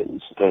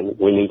opinions, and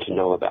we need to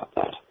know about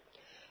that.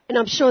 And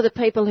I'm sure the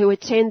people who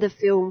attend the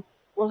film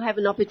will have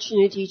an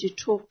opportunity to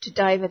talk to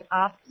David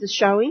after the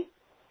showing.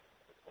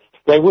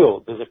 They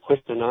will. There's a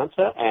question and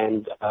answer,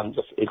 and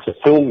it's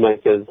a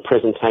filmmaker's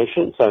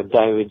presentation, so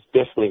David's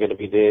definitely going to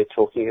be there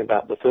talking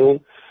about the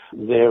film.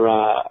 There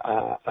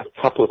are a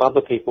couple of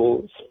other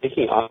people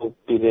speaking. I'll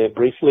be there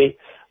briefly.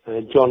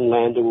 John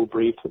Lander will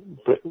be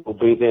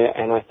there,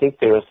 and I think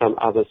there are some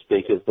other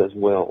speakers as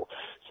well.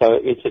 So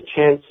it's a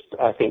chance,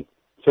 I think,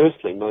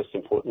 firstly, most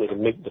importantly, to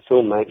meet the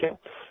filmmaker,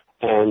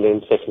 and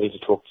then secondly, to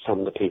talk to some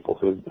of the people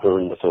who are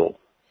in the film.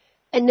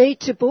 A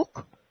need to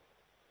book?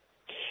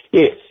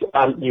 Yes,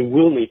 you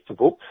will need to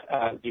book.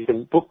 You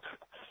can book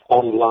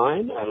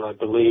online, and I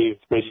believe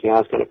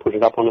 3CR is going to put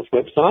it up on its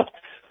website,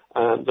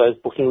 those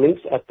booking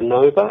links at the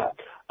Nova.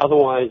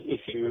 Otherwise,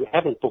 if you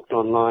haven't booked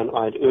online,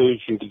 I'd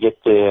urge you to get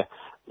there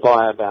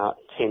by about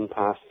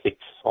 6:10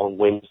 on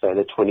Wednesday,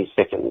 the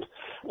 22nd.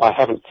 I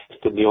haven't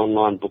tested the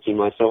online booking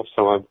myself,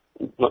 so I'm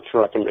not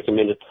sure I can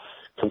recommend it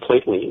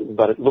completely,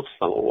 but it looks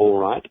all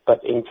right.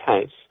 But in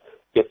case,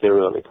 get there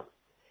early.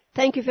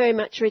 Thank you very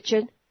much,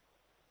 Richard.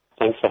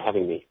 Thanks for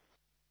having me.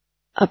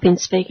 I've been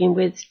speaking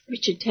with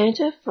Richard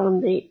Tanter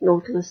from the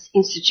Nautilus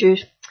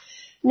Institute.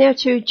 Now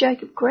to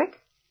Jacob Grech,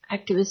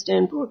 activist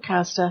and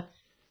broadcaster,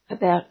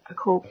 about a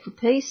call for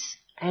peace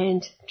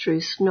and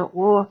truce, not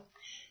war.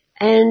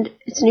 And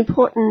it's an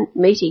important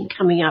meeting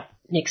coming up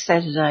next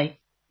Saturday.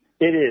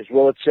 It is.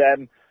 Well,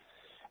 it's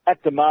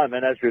at the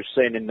moment, as we've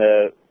seen in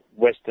the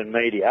Western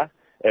media,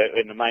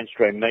 in the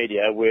mainstream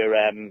media, we're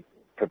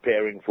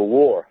preparing for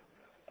war.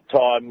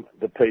 Time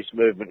the peace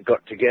movement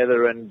got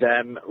together and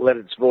let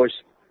its voice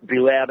be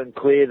loud and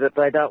clear that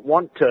they don't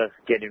want to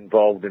get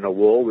involved in a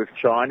war with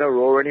China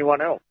or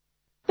anyone else.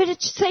 But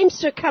it seems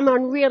to come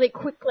on really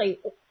quickly.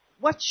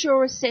 What's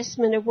your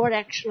assessment of what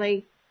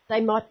actually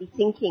they might be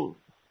thinking?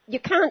 You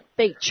can't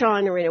beat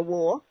China in a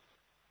war.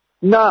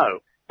 No,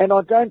 and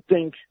I don't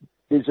think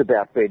it's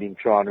about beating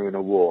China in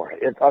a war.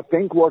 I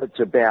think what it's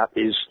about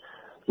is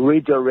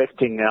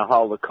redirecting our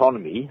whole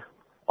economy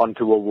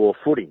onto a war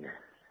footing.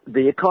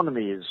 The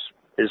economy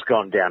has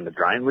gone down the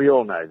drain. We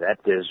all know that.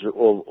 There's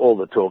all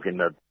the talk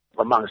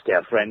amongst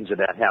our friends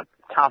about how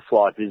tough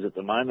life is at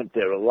the moment.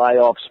 There are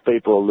layoffs.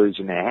 People are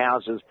losing their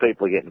houses.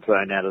 People are getting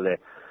thrown out of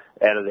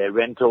their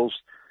rentals.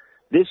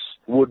 This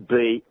would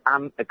be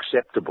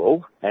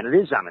unacceptable, and it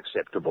is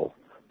unacceptable.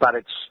 But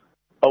it's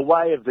a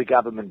way of the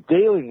government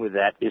dealing with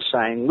that is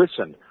saying,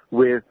 listen,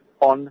 we're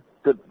on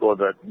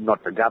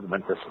not the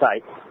government, the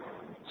state,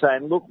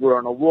 saying, look, we're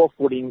on a war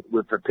footing.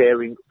 We're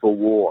preparing for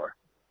war.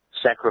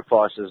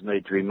 Sacrifices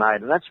need to be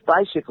made. And that's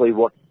basically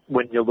what,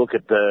 when you look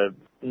at the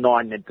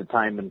Nine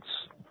Entertainment's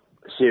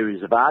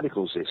series of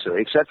articles this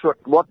week, that's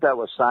what they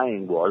were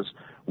saying was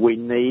we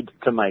need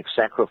to make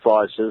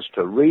sacrifices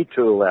to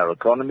retool our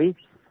economy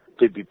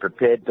to be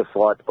prepared to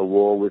fight a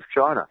war with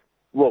China.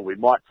 Well, we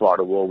might fight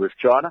a war with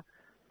China,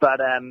 but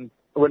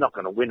we're not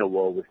going to win a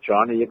war with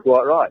China, you're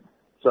quite right.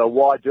 So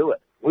why do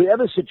it? We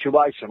have a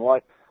situation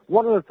like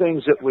one of the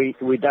things that we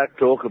don't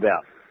talk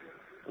about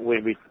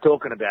when we're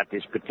talking about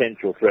this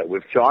potential threat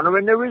with China,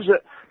 and there is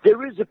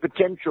a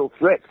potential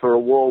threat for a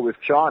war with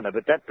China,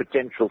 but that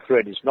potential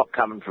threat is not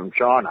coming from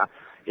China.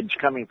 It's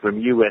coming from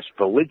US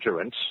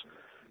belligerence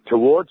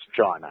towards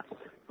China.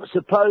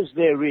 Suppose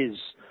there is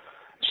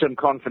some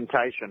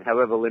confrontation,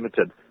 however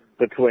limited,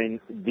 between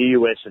the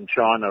US and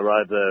China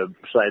over,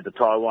 say, the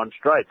Taiwan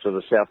Straits or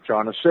the South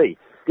China Sea.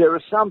 There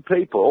are some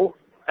people,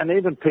 and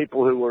even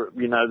people who were,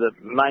 the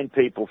main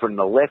people from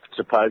the left,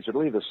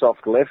 supposedly, the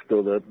soft left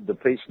or the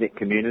peacenik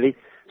community,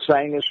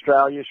 saying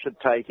Australia should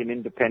take an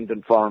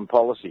independent foreign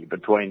policy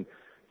between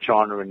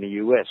China and the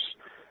US.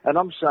 And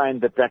I'm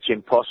saying that that's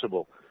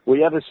impossible.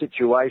 We have a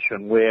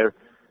situation where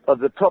of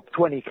the top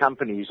 20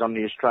 companies on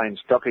the Australian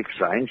Stock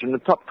Exchange, and the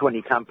top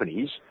 20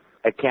 companies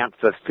account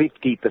for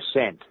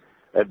 50%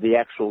 of the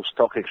actual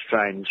stock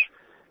exchange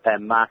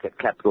market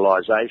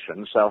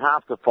capitalisation. So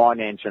half the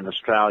finance in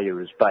Australia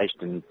is based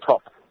in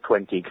top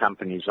 20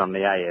 companies on the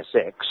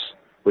ASX,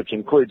 which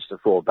includes the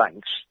 4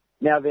 banks.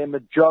 Now, they're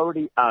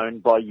majority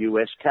owned by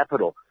US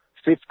capital.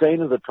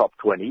 15 of the top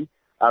 20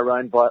 are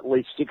owned by at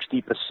least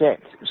 60%.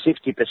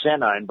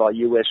 60% owned by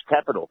US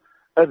capital.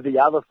 Of the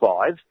other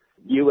 5,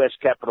 US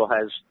capital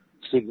has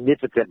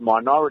significant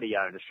minority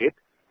ownership,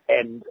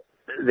 and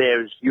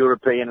there's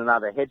European and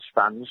other hedge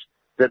funds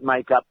that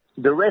make up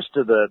the rest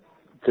of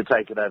to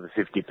take it over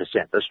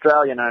 50%.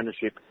 Australian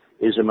ownership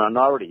is a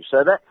minority.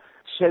 So that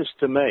says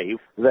to me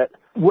that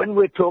when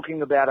we're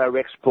talking about our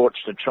exports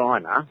to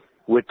China,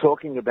 we're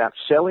talking about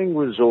selling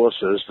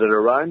resources that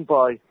are owned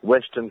by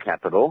Western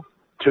capital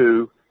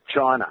to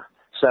China.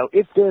 So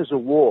if there's a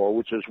war,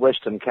 which is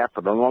Western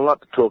capital, and I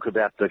like to talk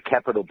about the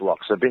capital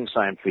blocks. I've been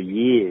saying for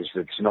years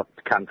that it's not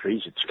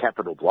countries, it's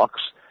capital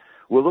blocks.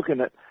 We're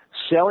looking at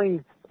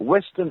selling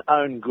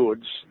Western-owned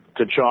goods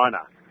to China.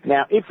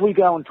 Now, if we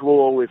go into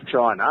war with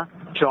China,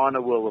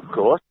 China will, of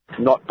course,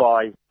 not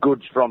buy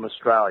goods from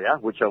Australia,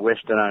 which are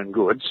Western-owned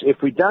goods. If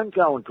we don't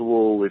go into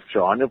war with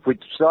China, if we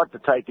decide to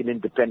take an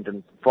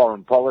independent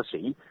foreign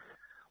policy,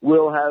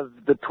 we'll have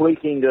the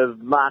tweaking of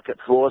market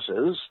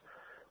forces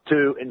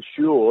to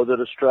ensure that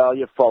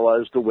Australia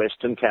follows the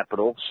Western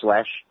capital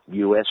 /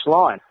 US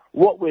line.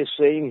 What we're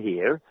seeing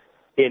here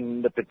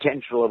in the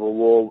potential of a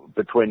war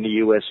between the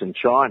US and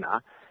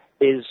China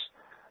is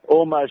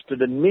almost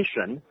an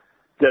admission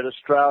that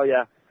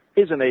Australia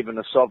isn't even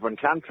a sovereign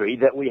country,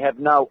 that we have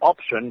no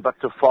option but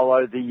to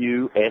follow the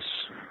US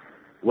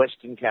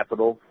Western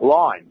capital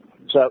line.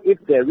 So if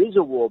there is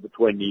a war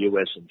between the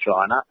US and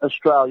China,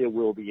 Australia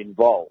will be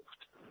involved.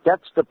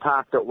 That's the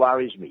part that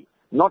worries me.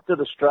 Not that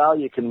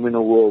Australia can win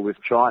a war with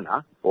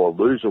China, or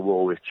lose a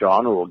war with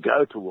China, or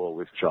go to war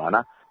with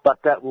China, but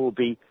that will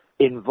be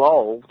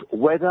involved,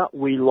 whether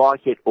we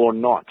like it or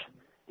not,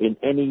 in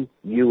any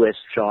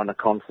US-China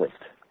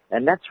conflict.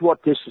 And that's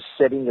what this is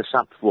setting us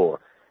up for.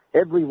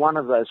 Every one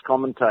of those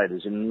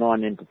commentators in the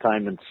Nine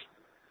Entertainment's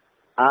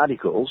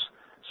articles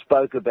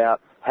spoke about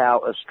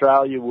how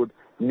Australia would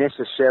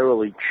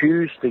necessarily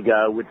choose to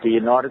go with the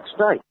United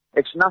States.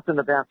 It's nothing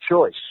about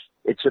choice.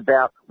 It's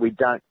about we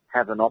don't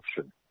have an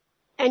option.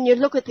 And you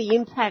look at the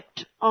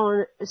impact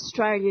on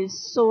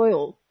Australia's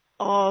soil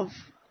of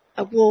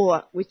a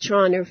war with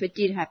China if it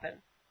did happen.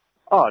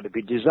 Oh, it'd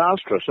be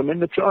disastrous. I mean,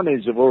 the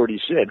Chinese have already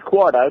said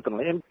quite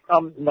openly, and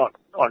I'm not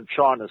on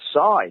China's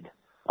side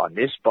on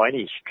this by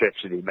any stretch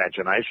of the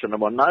imagination.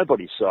 I'm on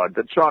nobody's side,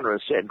 but China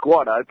has said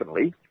quite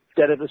openly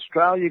that if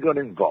Australia got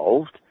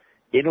involved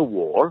in a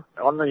war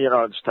on the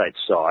United States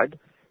side,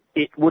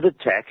 it would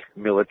attack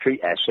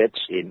military assets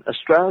in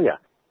Australia.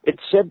 It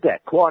said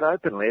that quite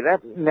openly.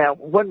 Now,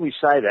 when we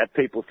say that,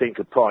 people think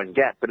of Pine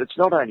Gap, but it's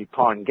not only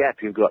Pine Gap.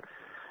 You've got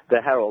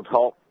the Harold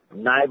Holt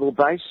Naval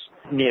Base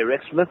near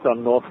Exmouth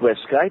on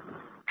Northwest Cape,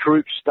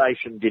 troops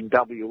stationed in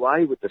WA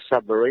with the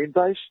submarine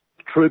base,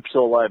 troops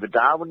all over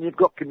Darwin. You've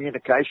got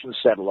communications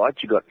satellites,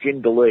 you've got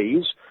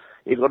Jindalees,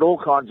 you've got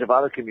all kinds of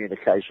other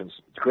communications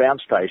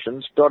ground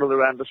stations dotted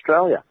around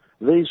Australia.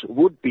 These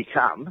would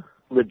become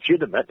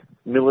legitimate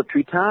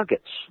military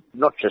targets,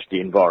 not just the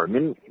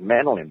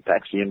environmental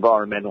impacts, the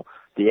environmental,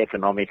 the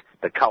economic,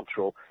 the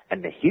cultural,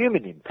 and the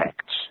human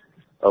impacts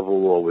of a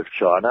war with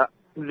China.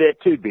 They're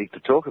too big to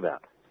talk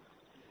about.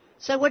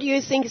 So what do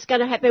you think is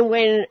going to happen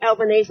when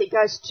Albanese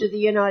goes to the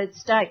United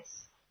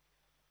States?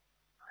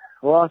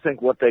 Well, I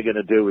think what they're going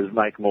to do is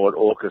make more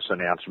AUKUS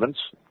announcements.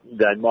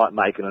 They might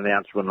make an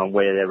announcement on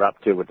where they're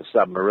up to with the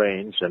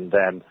submarines, and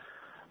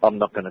I'm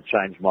not going to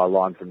change my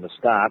line from the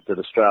start that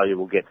Australia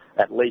will get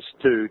at least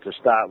 2 to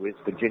start with,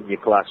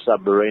 Virginia-class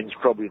submarines,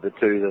 probably the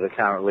 2 that are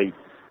currently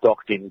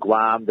docked in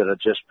Guam that are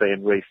just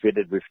being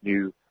refitted with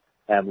new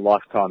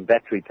lifetime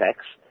battery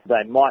packs.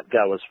 They might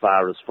go as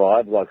far as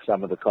 5, like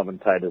some of the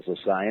commentators are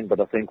saying, but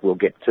I think we'll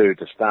get 2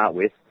 to start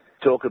with.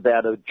 Talk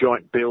about a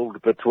joint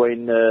build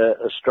between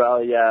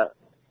Australia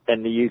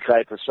and the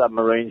UK for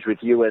submarines with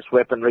US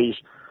weaponries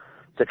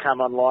to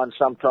come online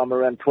sometime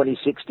around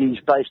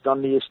 2060s based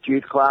on the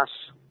Astute class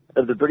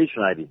of the British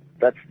Navy.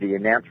 That's the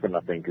announcement I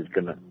think that's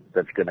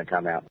going to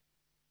come out.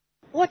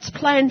 What's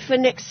planned for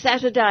next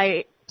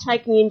Saturday,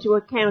 taking into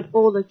account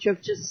all that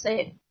you've just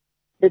said?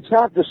 It's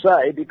hard to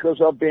say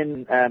because I've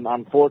been,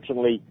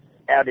 unfortunately,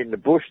 out in the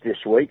bush this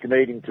week,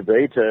 needing to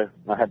be.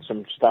 I had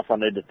some stuff I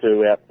needed to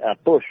do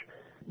out bush.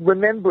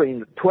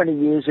 Remembering 20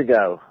 years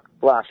ago,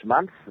 last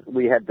month,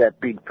 we had that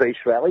big peace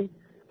rally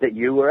that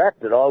you were at,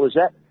 that I was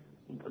at,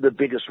 the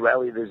biggest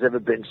rally there's ever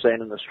been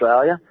seen in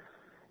Australia.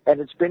 And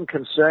it's been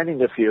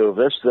concerning a few of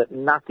us that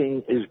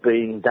nothing is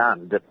being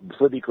done, that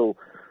the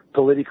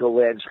political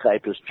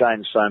landscape has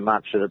changed so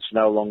much that it's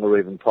no longer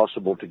even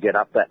possible to get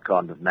up that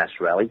kind of mass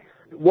rally.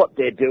 What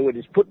they're doing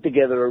is put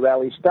together a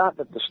rally, start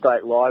at the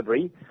State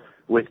Library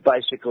with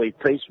basically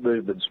peace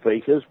movement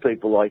speakers,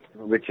 people like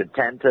Richard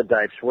Tanter,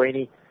 Dave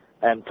Sweeney,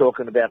 and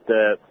talking about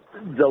the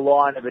the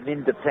line of an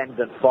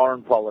independent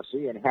foreign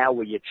policy and how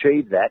we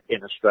achieve that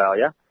in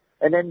Australia,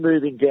 and then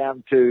moving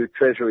down to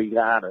Treasury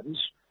Gardens,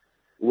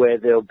 where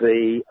there'll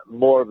be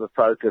more of a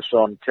focus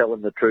on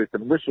telling the truth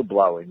and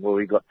whistleblowing, where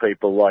we've got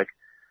people like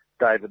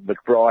David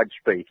McBride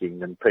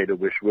speaking and Peter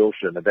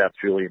Wish-Wilson about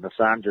Julian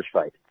Assange's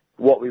fate.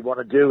 What we want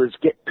to do is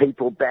get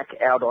people back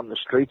out on the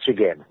streets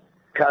again.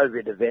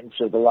 COVID events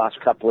of the last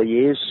couple of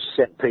years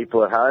sent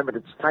people at home, and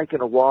it's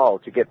taken a while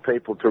to get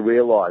people to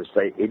realise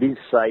that it is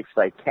safe,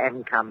 they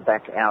can come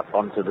back out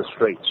onto the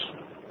streets.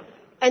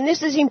 And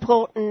this is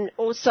important,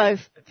 also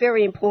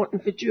very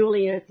important for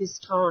Julian at this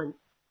time.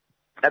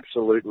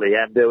 Absolutely,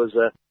 and there was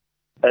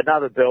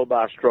another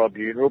Belmarsh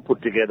tribunal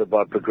put together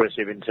by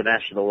Progressive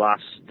International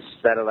last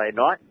Saturday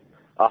night.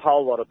 A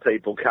whole lot of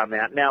people come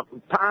out. Now,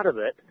 part of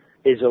it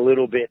is a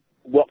little bit,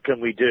 what can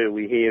we do?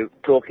 We hear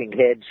talking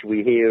heads,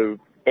 we hear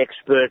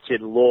experts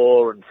in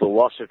law and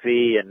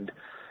philosophy and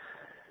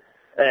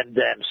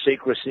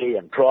secrecy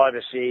and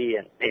privacy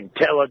and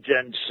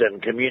intelligence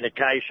and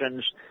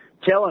communications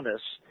telling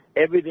us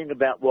everything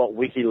about what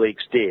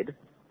WikiLeaks did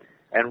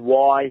and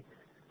why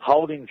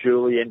holding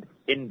Julian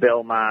in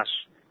Belmarsh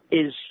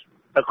is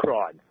a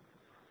crime.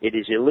 It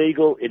is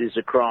illegal, it is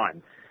a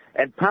crime.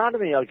 And part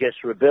of me, I guess,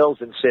 rebels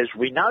and says,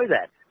 we know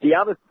that. The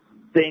other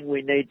thing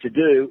we need to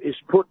do is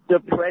put the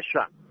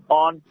pressure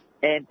on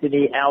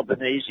Anthony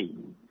Albanese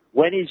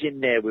when he's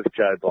in there with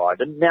Joe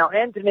Biden. Now,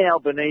 Anthony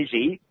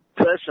Albanese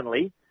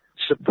personally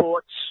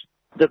supports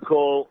the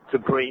call to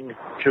bring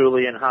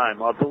Julian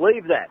home. I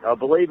believe that. I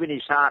believe in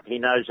his heart he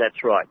knows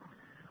that's right.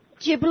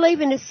 Do you believe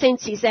in a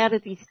sense he's out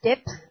of his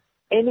depth?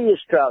 Any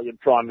Australian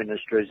Prime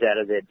Minister is out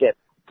of their depth.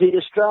 The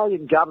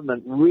Australian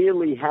government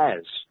really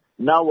has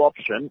no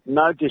option,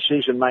 no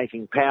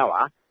decision-making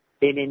power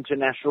in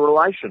international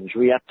relations.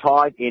 We are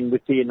tied in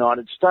with the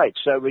United States.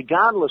 So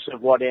regardless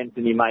of what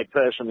Anthony may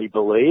personally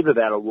believe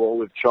about a war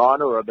with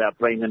China or about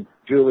bringing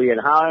Julian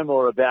home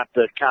or about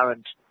the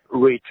current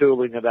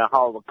retooling of our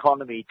whole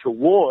economy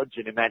towards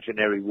an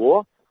imaginary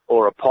war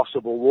or a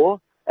possible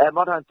war, I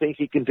don't think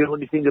he can do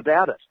anything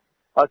about it.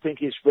 I think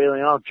he's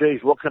feeling, oh,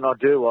 geez, what can I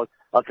do?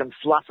 I can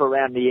fluff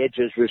around the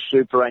edges with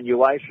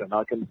superannuation.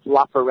 I can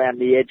fluff around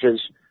the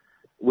edges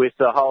with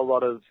a whole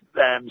lot of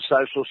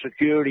social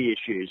security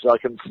issues. I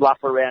can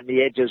fluff around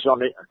the edges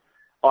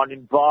on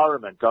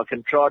environment. I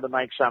can try to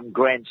make some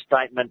grand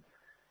statement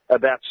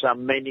about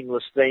some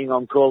meaningless thing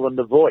I'm calling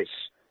The Voice.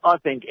 I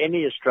think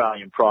any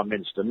Australian Prime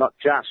Minister, not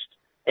just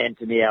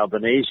Anthony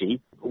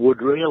Albanese,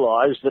 would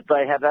realise that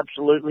they have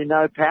absolutely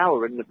no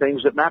power in the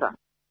things that matter.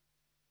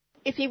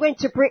 If he went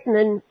to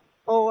Britain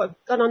or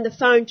got on the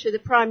phone to the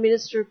Prime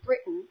Minister of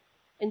Britain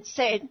and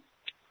said,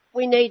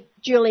 we need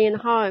Julian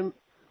home.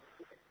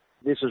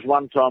 This is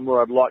one time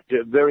where I'd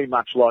very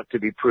much like to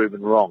be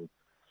proven wrong.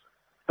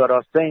 But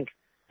I think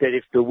that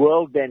if the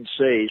world then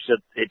sees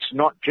that it's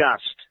not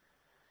just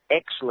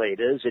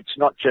ex-leaders, it's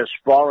not just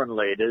foreign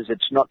leaders,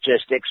 it's not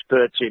just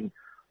experts in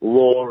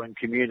law and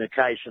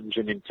communications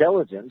and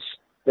intelligence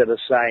that are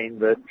saying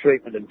the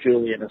treatment of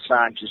Julian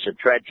Assange is a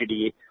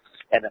tragedy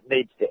and it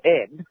needs to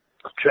end,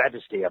 a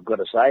travesty, I've got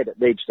to say, that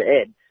needs to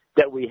end,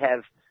 that we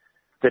have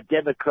the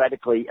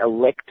democratically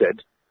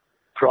elected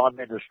Prime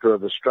Minister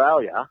of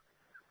Australia,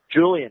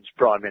 Julian's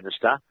Prime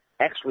Minister,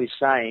 actually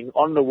saying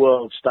on the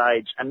world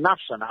stage, enough's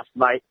enough,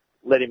 mate,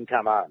 let him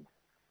come home.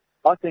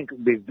 I think it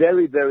would be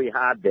very, very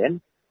hard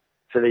then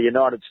for the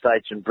United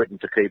States and Britain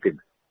to keep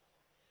him.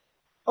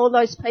 All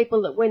those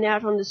people that went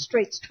out on the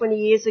streets 20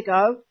 years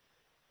ago,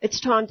 it's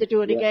time to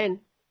do it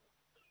again.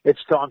 It's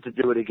time to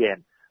do it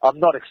again. I'm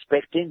not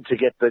expecting to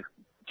get the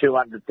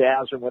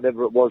 200,000,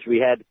 whatever it was we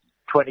had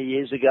 20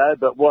 years ago,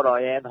 but what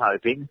I am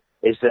hoping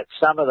is that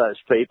some of those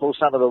people,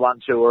 some of the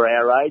ones who are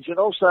our age, and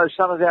also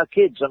some of our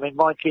kids. I mean,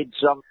 my kids,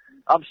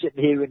 I'm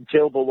sitting here in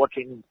Tilba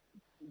watching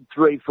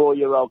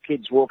 3-4-year-old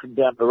kids walking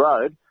down the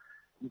road.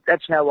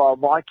 That's how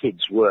old my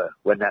kids were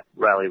when that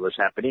rally was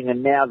happening,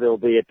 and now they'll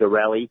be at the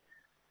rally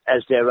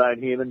as their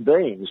own human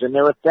beings. And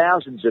there are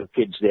thousands of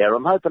kids there.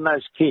 I'm hoping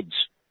those kids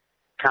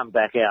come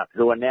back out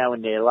who are now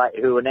in their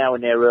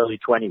early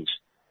 20s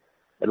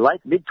and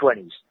late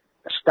mid-20s.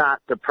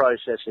 Start the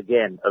process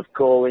again of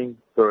calling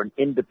for an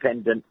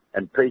independent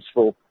and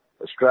peaceful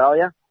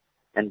Australia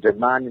and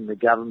demanding the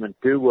government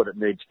do what it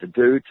needs to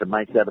do to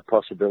make that a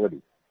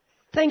possibility.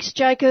 Thanks,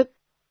 Jacob.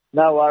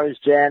 No worries,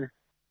 Jan.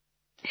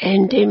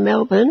 And in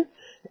Melbourne,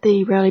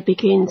 the rally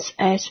begins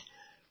at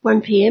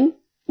 1 p.m.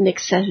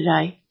 next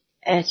Saturday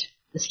at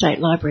the State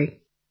Library.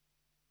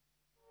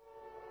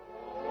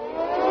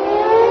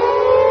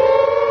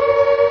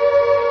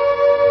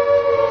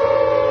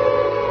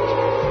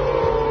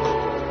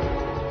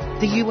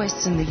 The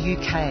US and the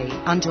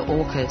UK, under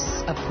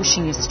AUKUS, are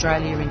pushing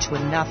Australia into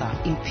another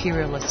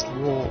imperialist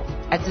war.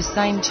 At the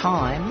same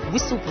time,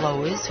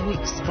 whistleblowers who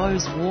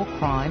expose war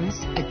crimes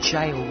are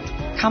jailed.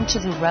 Come to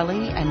the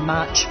rally and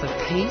march for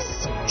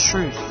peace,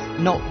 truth,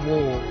 not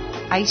war.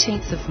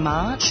 18th of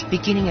March,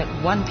 beginning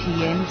at 1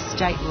 p.m,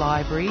 State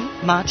Library,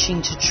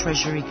 marching to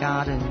Treasury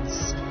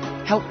Gardens.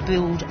 Help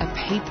build a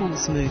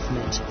people's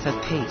movement for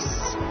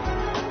peace.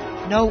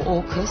 No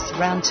AUKUS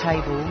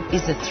Roundtable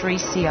is a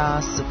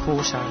 3CR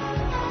supporter.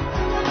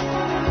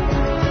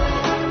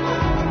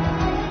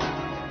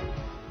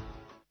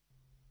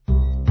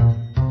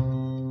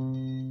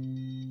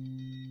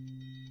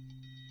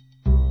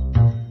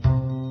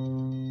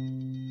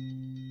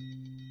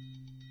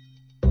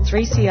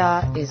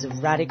 .3CR is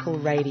radical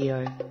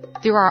radio.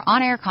 Through our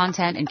on-air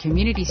content and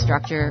community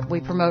structure, we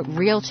promote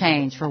real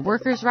change for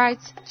workers'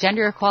 rights,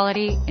 gender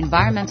equality,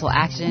 environmental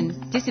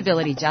action,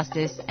 disability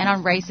justice, and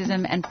on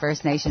racism and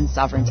First Nations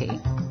sovereignty.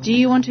 Do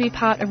you want to be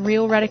part of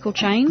real radical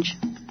change?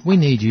 We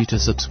need you to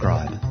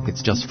subscribe.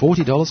 It's just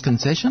 $40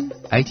 concession,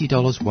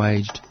 $80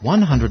 waged,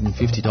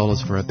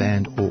 $150 for a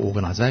band or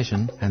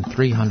organisation, and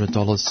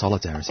 $300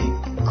 solidarity.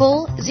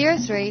 Call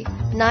 03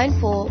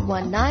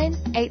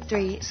 9419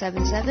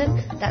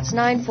 8377, that's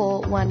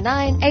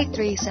 9419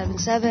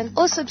 8377,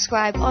 or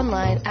subscribe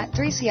online at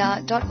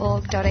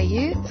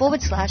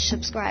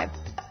 3cr.org.au/subscribe.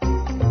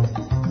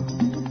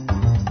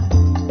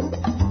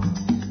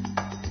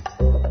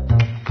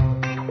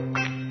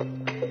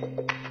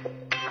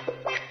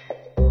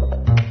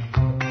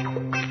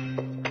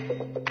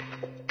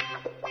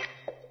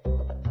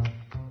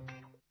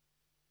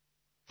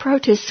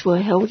 Protests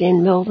were held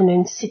in Melbourne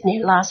and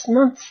Sydney last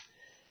month,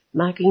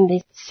 marking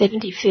the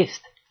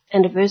 75th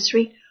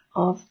anniversary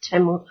of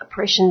Tamil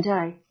Oppression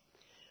Day,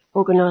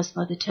 organised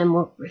by the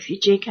Tamil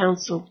Refugee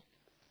Council.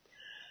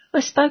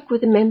 I spoke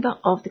with a member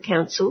of the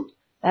council,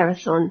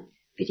 Barathon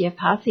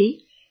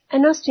Vidyapathy,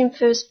 and asked him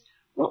first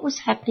what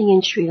was happening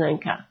in Sri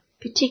Lanka,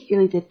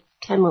 particularly the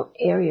Tamil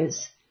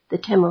areas, the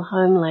Tamil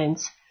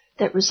homelands,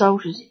 that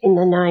resulted in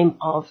the name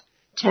of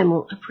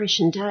Tamil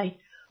Oppression Day,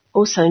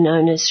 also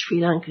known as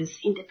Sri Lanka's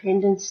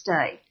Independence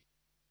Day.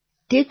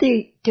 Did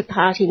the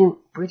departing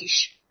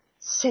British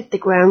set the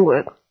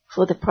groundwork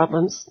for the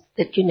problems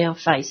that you now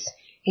face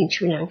in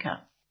Sri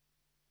Lanka?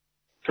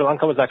 Sri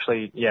Lanka was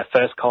actually,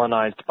 first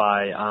colonised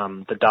by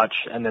the Dutch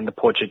and then the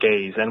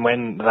Portuguese. And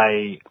when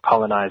they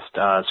colonised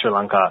Sri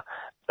Lanka,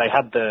 they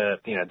had the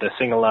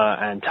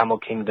Sinhala and Tamil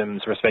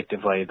kingdoms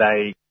respectively.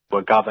 They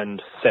were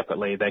governed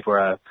separately. They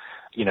were,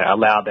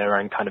 allowed their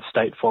own kind of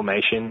state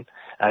formation,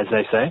 as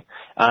they say.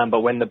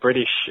 But when the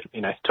British,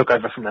 took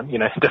over from them,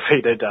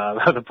 defeated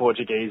the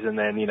Portuguese and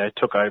then,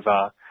 took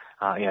over,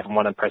 from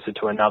one oppressor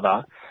to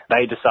another,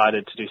 they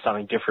decided to do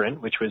something different,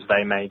 which was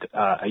they made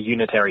a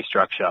unitary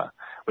structure,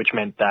 which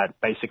meant that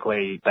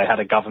basically they had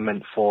a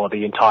government for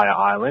the entire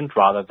island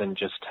rather than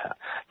just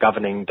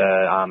governing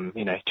the,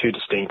 two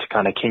distinct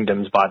kind of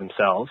kingdoms by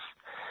themselves.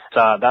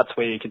 So that's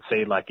where you could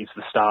see, is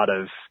the start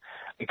of,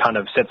 it kind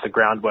of sets the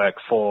groundwork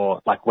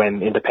for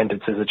when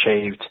independence is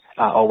achieved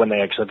or when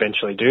they actually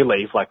eventually do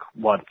leave,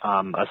 what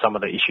are some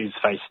of the issues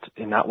faced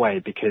in that way,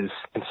 because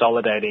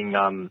consolidating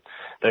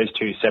those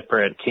two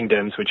separate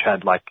kingdoms, which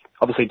had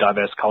obviously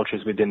diverse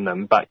cultures within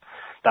them, but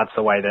that's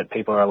the way that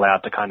people are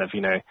allowed to kind of,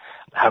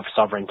 have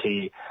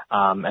sovereignty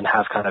and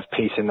have kind of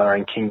peace in their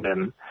own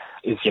kingdom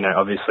is,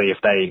 obviously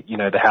if they,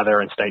 they have their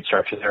own state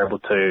structures, they're able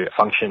to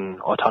function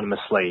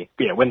autonomously.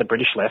 When the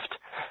British left,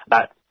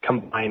 that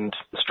combined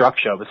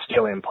structure was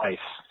still in place.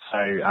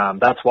 So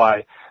that's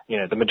why,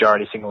 the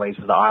majority Sinhalese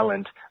of the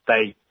island,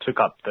 they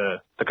took up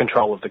the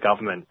control of the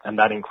government, and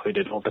that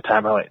included all the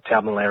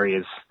Tamil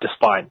areas,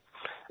 despite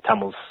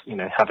Tamils,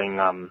 having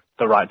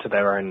the right to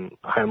their own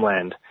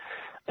homeland.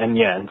 And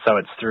so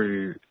it's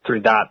through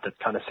that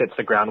kind of sets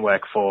the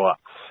groundwork for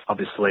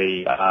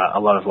obviously a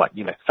lot of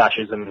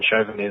fascism and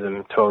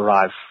chauvinism to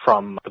arrive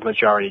from the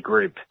majority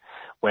group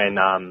when,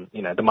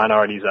 the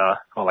minorities are,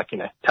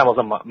 Tamils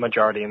are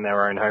majority in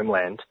their own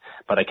homeland,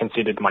 but are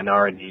considered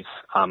minorities,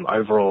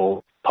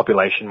 overall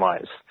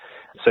population-wise.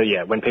 So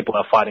when people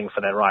are fighting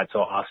for their rights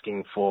or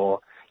asking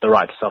for the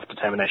right to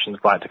self-determination, the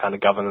right to kind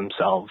of govern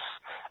themselves,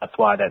 that's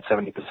why that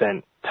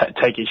 70%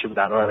 take issue with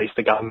that, or at least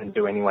the government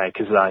do anyway,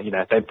 because,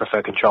 they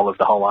prefer control of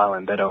the whole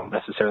island. They don't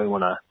necessarily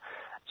want to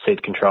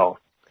cede control.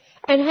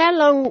 And how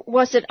long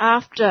was it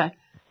after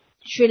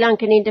Sri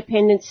Lankan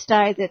Independence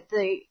Day that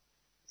the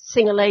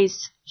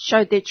Sinhalese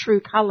showed their true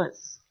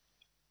colours?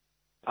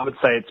 I would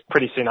say it's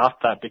pretty soon after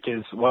that,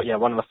 because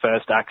one of the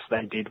first acts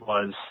they did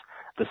was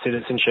the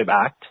Citizenship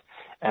Act,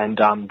 and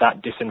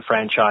that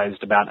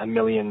disenfranchised about 1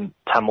 million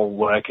Tamil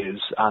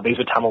workers. These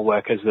were Tamil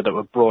workers that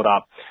were brought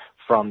up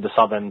from the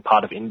southern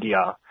part of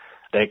India.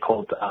 They're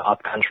called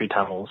upcountry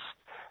Tamils.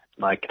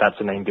 That's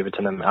the name given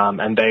to them.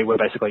 And they were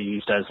basically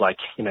used as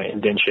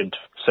indentured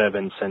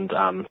servants and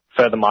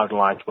further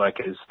marginalised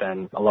workers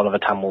than a lot of the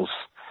Tamils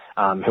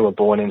who were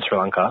born in Sri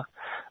Lanka.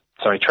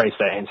 Trace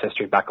their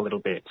ancestry back a little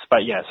bit.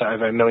 But so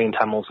over 1 million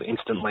Tamils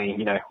instantly,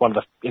 in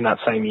that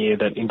same year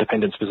that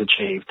independence was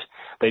achieved,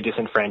 they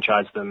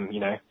disenfranchised them,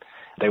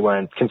 they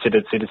weren't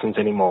considered citizens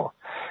anymore.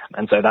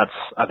 And so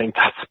I think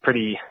that's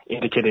pretty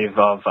indicative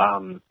of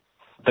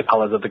the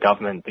colours of the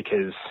government,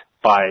 because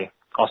by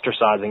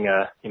ostracising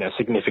a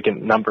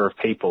significant number of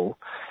people,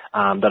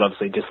 that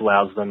obviously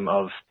disallows them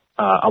of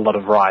a lot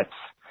of rights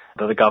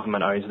that the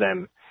government owes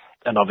them,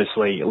 and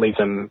obviously leaves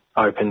them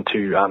open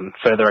to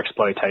further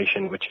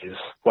exploitation, which is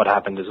what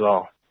happened as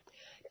well.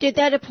 Did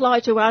that apply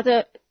to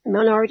other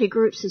minority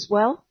groups as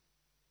well?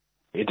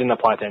 It didn't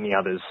apply to any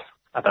others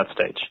at that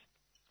stage.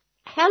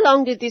 How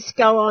long did this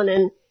go on,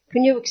 and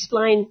can you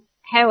explain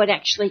how it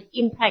actually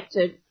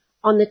impacted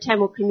on the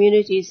Tamil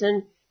communities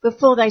and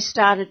before they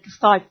started to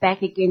fight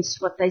back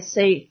against what they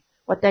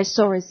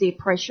saw as the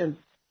oppression?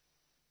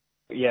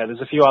 Yeah,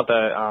 there's a few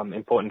other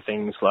important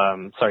things,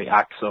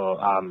 acts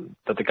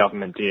that the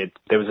government did.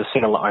 There was a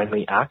Sinhala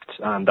Only Act,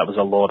 that was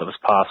a law that was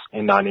passed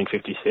in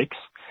 1956.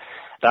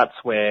 That's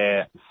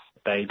where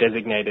they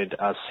designated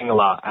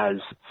Sinhala as,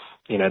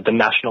 the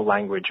national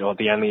language or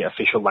the only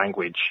official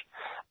language.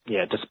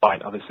 Yeah,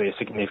 despite obviously a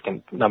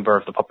significant number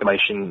of the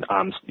population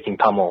speaking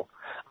Tamil.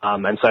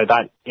 And so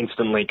that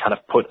instantly kind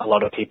of put a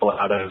lot of people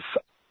out of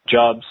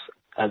jobs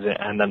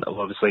and then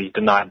obviously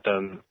denied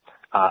them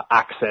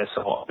access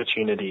or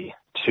opportunity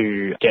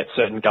to get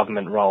certain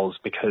government roles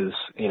because,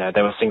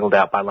 they were singled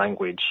out by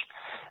language.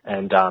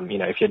 And,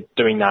 if you're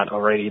doing that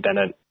already, then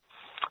it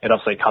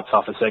obviously cuts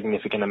off a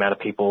significant amount of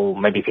people,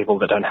 maybe people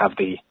that don't have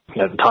the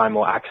time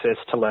or access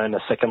to learn a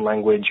second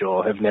language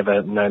or have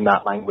never known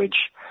that language.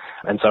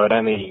 And so it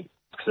only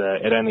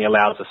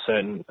allows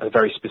a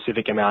very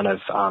specific amount of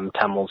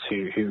Tamils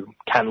who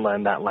can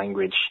learn that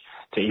language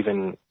to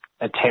even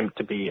attempt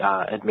to be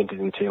admitted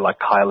into like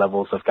higher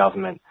levels of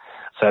government.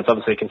 So it's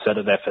obviously a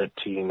concerted effort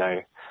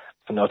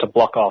to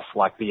block off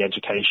like the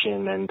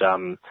education and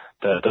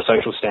the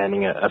social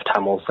standing of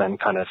Tamils and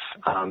kind of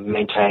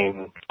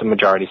maintain the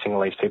majority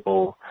Sinhalese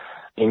people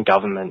in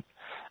government.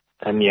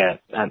 And yes,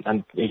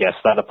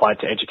 that applied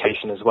to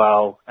education as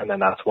well. And then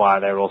that's why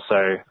they're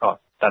also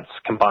that's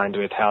combined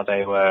with how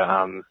they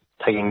were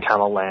taking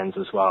Tamil lands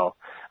as well,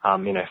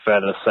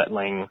 further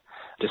settling,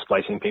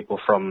 displacing people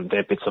from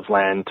their bits of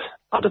land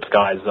under the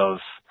guise of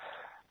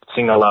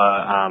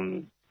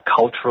Sinhala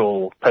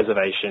cultural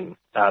preservation.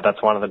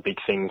 That's one of the big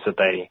things that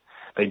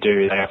they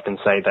do. They often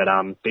say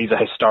that these are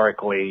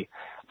historically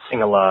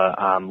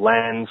Sinhala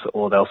lands,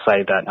 or they'll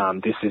say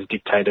that this is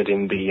dictated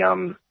in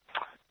the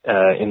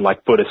in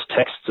like Buddhist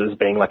texts as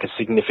being like a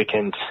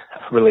significant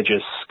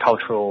religious,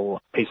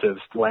 cultural piece of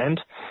land.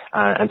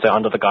 And so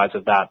under the guise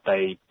of that,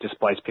 they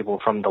displace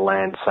people from the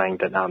land saying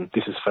that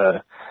this is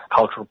for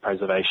cultural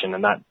preservation.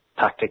 And that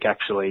tactic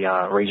actually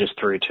reaches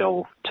through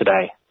till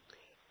today.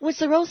 Was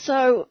there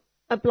also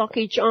a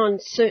blockage on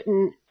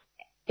certain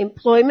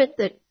employment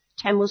that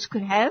Tamils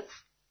could have?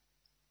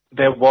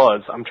 There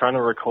was. I'm trying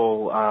to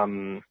recall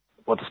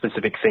what the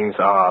specific things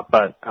are,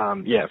 but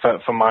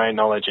for my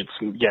knowledge, it's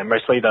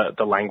mostly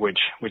the language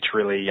which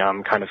really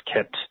kind of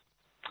kept,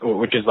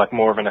 which is like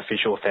more of an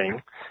official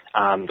thing,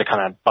 that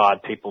kind of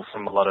barred people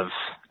from a lot of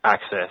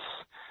access.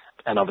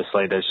 And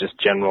obviously there's just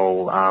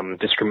general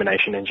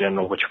discrimination in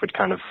general, which would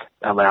kind of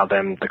allow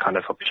them the kind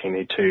of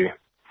opportunity to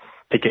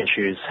pick and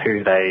choose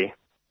who they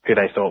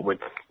thought would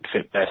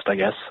fit best, I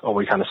guess, or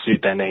would kind of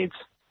suit their needs.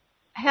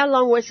 How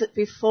long was it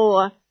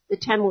before the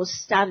Tamils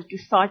started to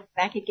fight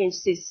back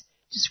against this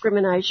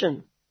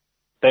discrimination?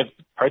 The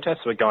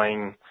protests were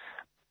going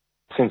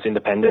since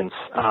independence,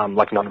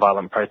 like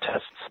non-violent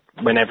protests.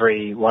 When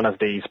every one of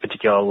these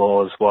particular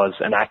laws was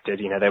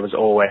enacted, there was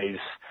always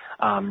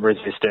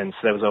resistance.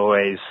 There was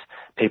always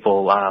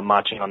people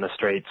marching on the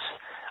streets,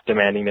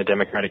 demanding the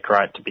democratic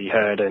right to be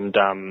heard and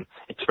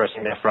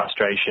expressing their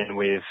frustration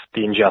with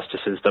the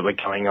injustices that were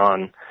going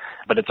on.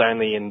 But it's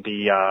only in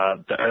the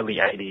early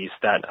 80s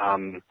that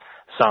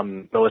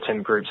some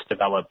militant groups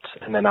developed,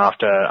 and then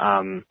after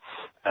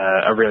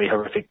a really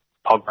horrific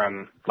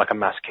pogrom, like a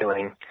mass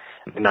killing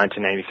in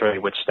 1983,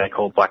 which they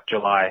called Black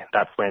July,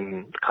 that's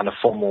when the kind of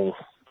formal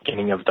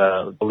beginning of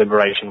the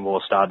Liberation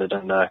War started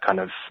and kind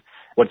of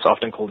what's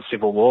often called a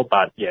civil war,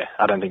 but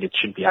I don't think it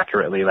should be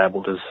accurately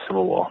labelled as a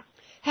civil war.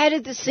 How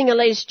did the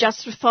Sinhalese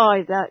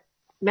justify the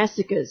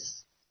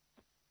massacres?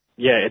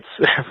 Yeah,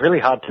 it's really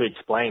hard to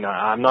explain.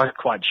 I'm not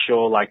quite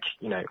sure,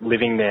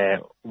 living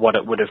there, what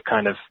it would have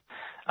kind of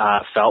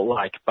felt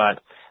like,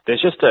 but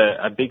there's just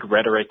a big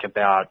rhetoric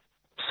about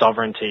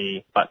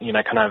sovereignty, but,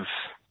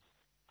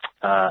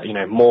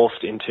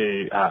 morphed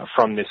into,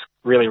 from this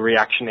really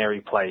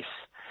reactionary place.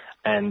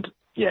 And,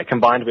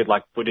 combined with,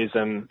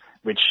 Buddhism,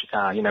 which,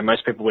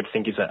 most people would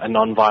think is a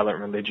non-violent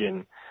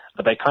religion,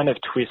 but they kind of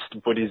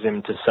twist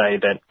Buddhism to say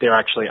that there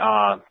actually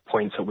are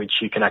points at which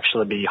you can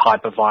actually be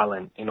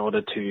hyper-violent in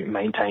order to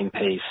maintain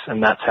peace.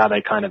 And that's how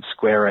they kind of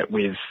square it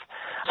with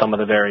some of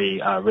the very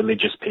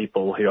religious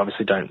people who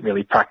obviously don't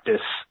really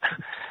practice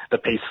the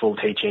peaceful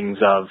teachings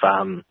of,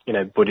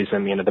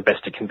 Buddhism. The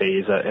best it can be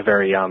is a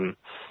very,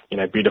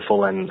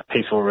 beautiful and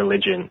peaceful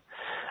religion.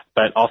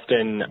 But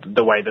often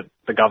the way that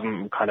the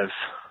government kind of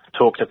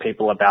talk to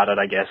people about it,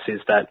 I guess, is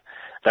that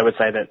they would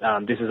say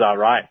that this is our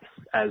right,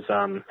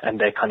 and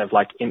they're kind of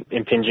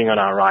impinging on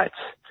our rights.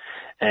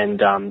 And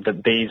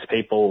that these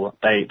people,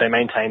 they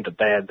maintain that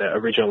they are the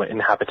original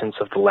inhabitants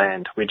of the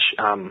land, which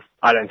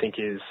I don't think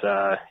is,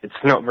 it's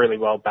not really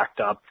well backed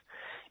up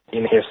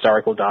in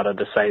historical data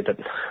to say that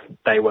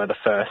they were the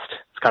first.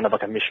 It's kind of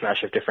like a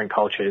mishmash of different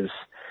cultures,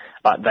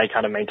 but they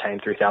kind of maintain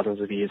through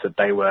thousands of years that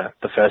they were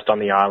the first on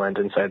the island,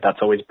 and so that's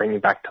always bringing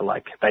back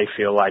to they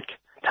feel like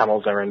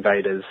Tamils are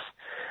invaders,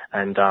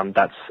 And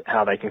that's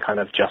how they can kind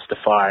of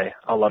justify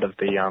a lot of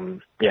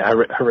the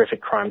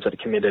horrific crimes that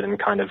are committed, and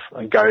kind of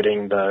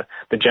goading the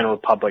general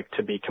public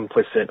to be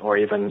complicit or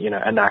even,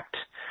 enact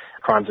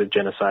crimes of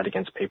genocide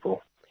against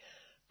people.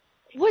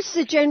 Was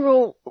the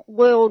general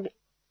world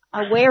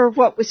aware of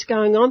what was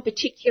going on,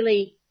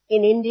 particularly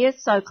in India,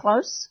 so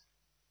close?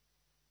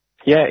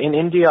 Yeah, in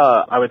India,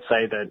 I would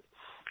say that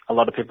a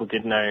lot of people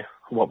did know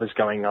what was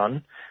going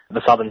on.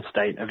 The southern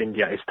state of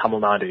India is Tamil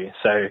Nadu,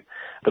 so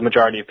the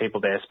majority of people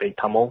there speak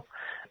Tamil.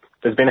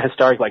 There's been a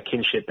historic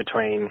kinship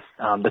between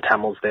the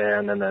Tamils there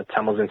and then the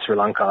Tamils in Sri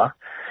Lanka,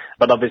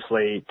 but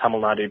obviously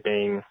Tamil Nadu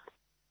being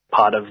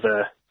part of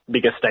the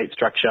bigger state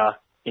structure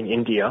in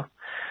India,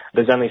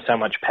 there's only so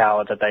much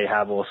power that they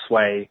have or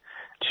sway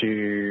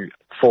to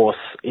force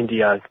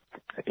India's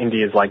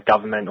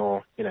government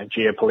or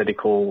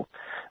geopolitical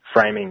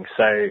framing.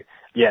 So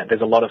yeah,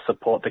 there's a lot of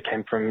support that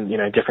came from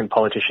different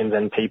politicians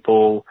and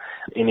people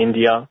in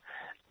India,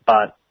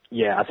 but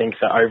yeah, I think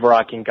the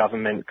overarching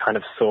government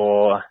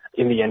saw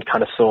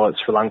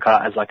Sri Lanka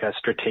as a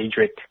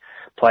strategic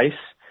place,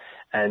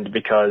 and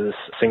because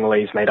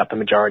Sinhalese made up the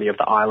majority of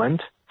the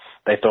island,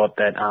 they thought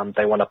that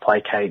they want to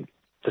placate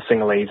the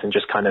Sinhalese and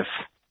just kind of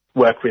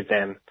work with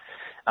them.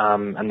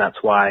 And that's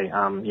why,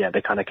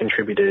 they kind of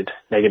contributed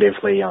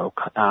negatively or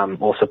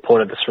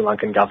supported the Sri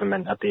Lankan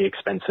government at the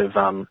expense of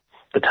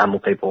the Tamil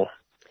people.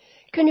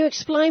 Can you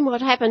explain what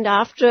happened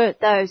after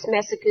those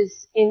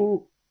massacres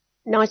in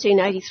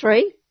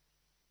 1983?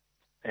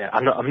 Yeah,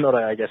 I'm not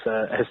a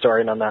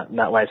historian on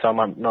that way, so I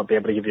might not be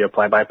able to give you a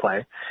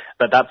play-by-play.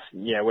 But that's,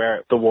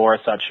 where the war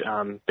as such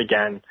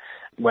began.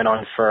 Went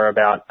on for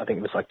about, I think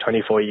it was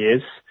 24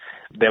 years.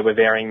 There were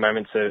varying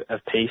moments of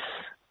peace,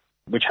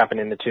 which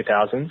happened in the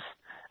 2000s.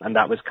 And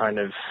that was kind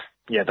of,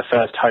 the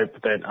first hope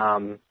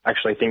that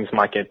actually things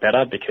might get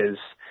better, because,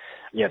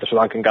 the Sri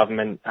Lankan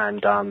government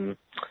and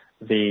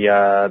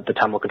the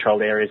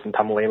Tamil-controlled areas in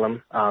Tamil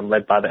Eelam,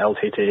 led by the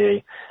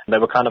LTTE, they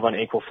were kind of on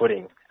equal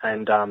footing.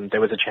 And there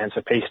was a chance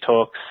of peace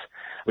talks,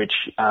 which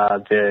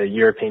the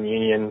European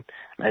Union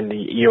and the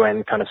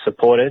UN kind of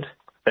supported.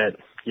 But,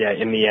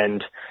 in the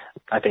end,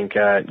 I think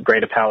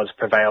greater powers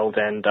prevailed,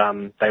 and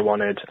they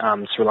wanted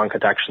Sri Lanka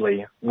to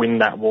actually win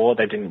that war.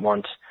 They didn't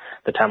want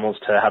the Tamils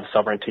to have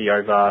sovereignty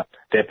over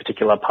their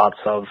particular parts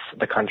of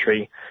the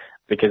country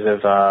because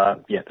of,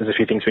 there's a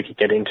few things we could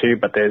get into,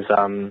 but there's,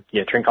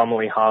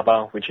 Trincomalee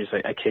Harbour, which is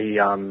a key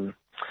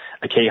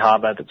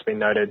harbour that's been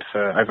noted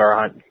for over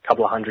a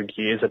couple of hundred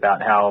years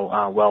about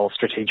how well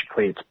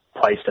strategically it's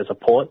placed as a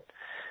port.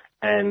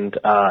 And,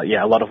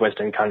 a lot of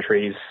Western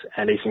countries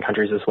and Eastern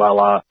countries as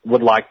well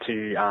would like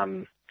to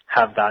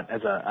have that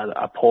as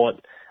a port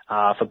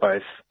for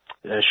both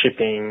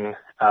shipping,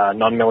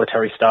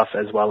 non-military stuff,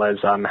 as well as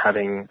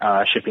having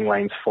shipping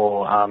lanes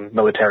for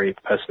military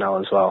personnel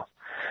as well.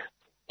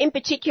 In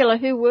particular,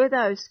 who were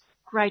those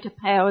greater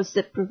powers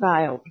that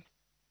prevailed?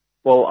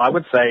 Well, I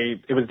would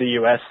say it was the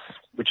US,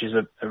 which is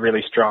a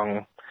really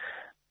strong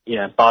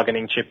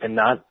bargaining chip in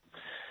that.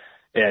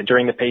 Yeah,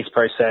 during the peace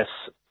process,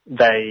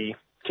 they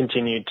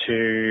continued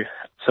to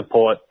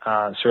support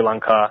Sri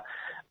Lanka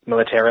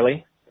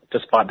militarily,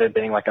 despite there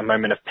being a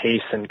moment of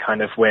peace, and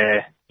kind of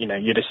where,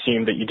 you'd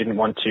assume that you didn't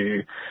want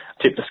to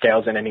tip the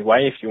scales in any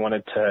way if you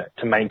wanted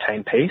to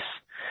maintain peace.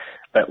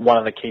 But one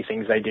of the key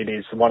things they did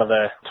is one of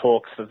the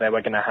talks that they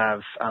were going to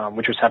have,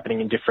 which was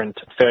happening in different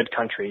third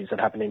countries,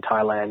 that happened in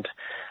Thailand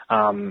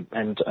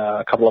and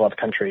a couple of other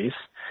countries,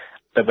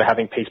 that were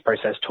having peace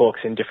process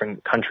talks in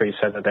different countries,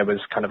 so that there was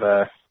kind of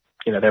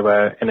they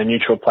were in a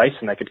neutral place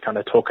and they could kind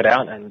of talk it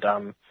out and,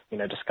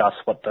 discuss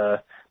what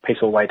the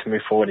peaceful way to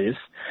move forward is.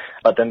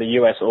 But then the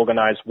US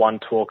organized one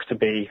talk to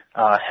be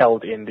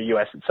held in the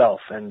US itself,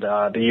 and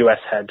the US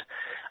had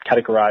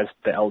categorized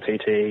the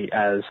LTT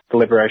as the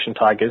Liberation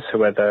Tigers, who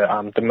were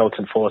the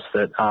militant force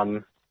that,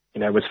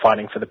 was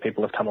fighting for the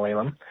people of Tamil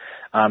Eelam.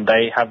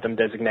 They have them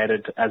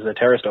designated as a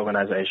terrorist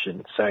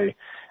organization. So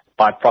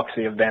by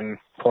proxy of them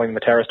calling them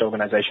a terrorist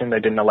organization, they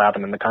didn't allow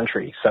them in the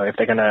country. So if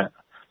they're going to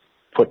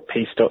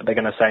they're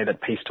going to say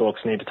that peace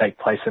talks need to take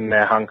place in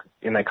their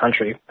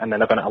country, and they're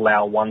not going to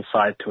allow one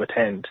side to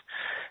attend,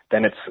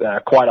 then it's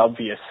quite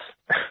obvious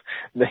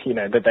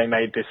that they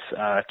made this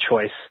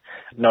choice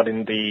not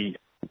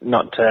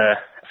to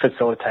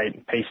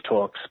facilitate peace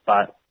talks,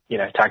 but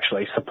to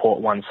actually support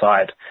one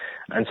side.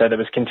 And so there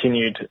was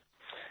continued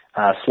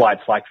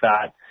slights like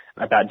that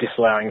about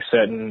disallowing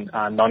certain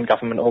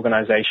non-government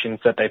organizations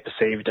that they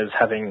perceived as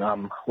having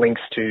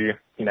links to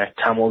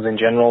Tamils in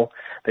general.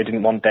 They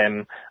didn't want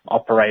them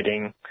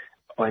operating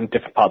in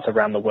different parts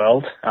around the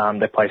world.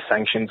 They placed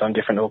sanctions on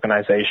different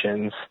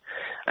organizations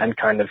and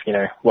kind of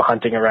were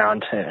hunting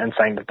around and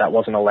saying that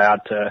wasn't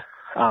allowed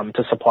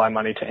to supply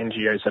money to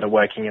NGOs that are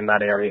working in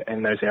that area,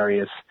 in those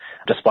areas,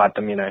 despite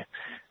them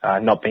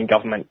not being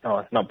government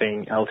or not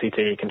being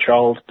LTTE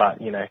controlled, but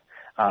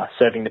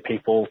serving the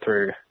people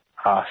through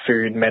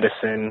food,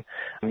 medicine,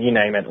 you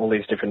name it, all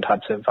these different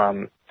types of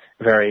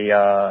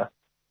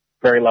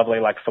very lovely,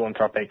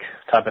 philanthropic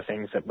type of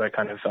things that were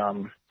kind of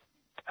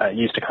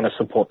used to kind of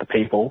support the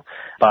people,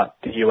 but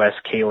the US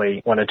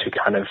Keeley wanted to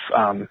kind of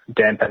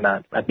dampen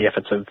that at the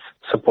efforts of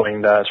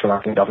supporting the Sri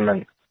Lankan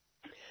government.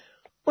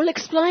 Well,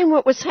 explain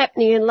what was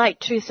happening in late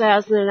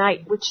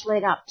 2008, which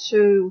led up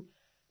to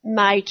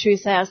May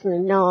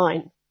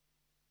 2009.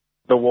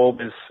 The war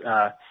was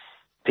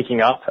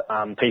picking up.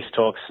 Peace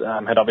talks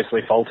had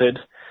obviously faltered,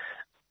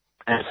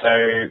 and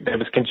so there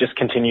was just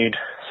continued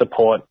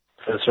support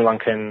for the Sri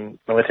Lankan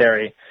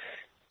military.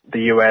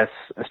 The US,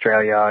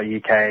 Australia,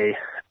 UK,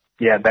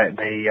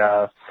 they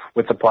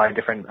would supply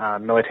different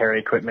military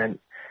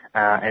equipment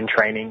and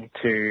training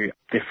to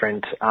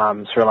different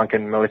Sri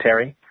Lankan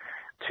military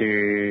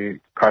to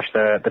crush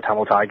the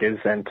Tamil Tigers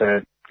and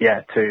to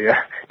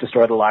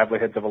destroy the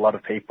livelihoods of a lot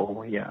of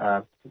people.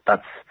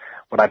 That's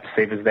what I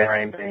perceive as their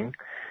aim being.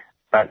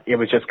 But it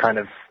was just kind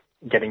of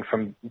getting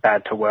from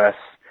bad to worse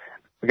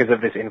because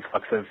of this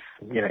influx of,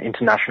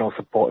 international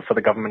support for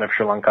the government of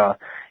Sri Lanka.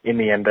 In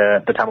the end,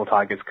 the Tamil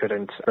Tigers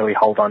couldn't really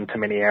hold on to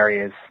many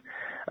areas,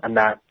 and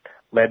that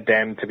led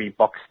them to be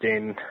boxed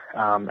in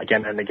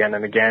again and again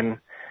and again.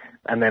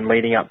 And then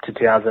leading up to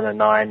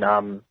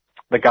 2009,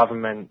 the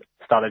government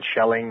started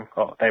shelling.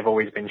 Well, they've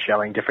always been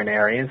shelling different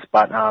areas,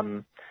 but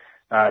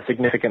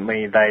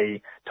significantly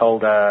they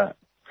told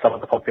some of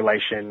the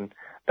population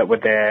that were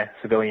there,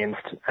 civilians,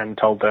 and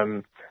told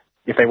them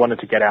if they wanted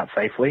to get out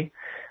safely,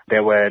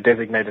 there were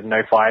designated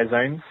no-fire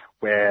zones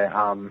where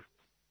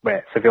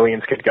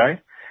civilians could go,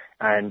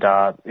 and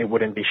it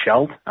wouldn't be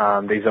shelled.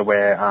 These are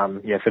where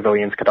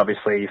civilians could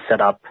obviously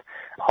set up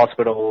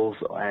hospitals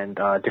and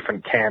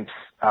different camps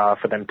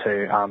for them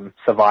to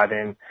survive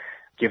in.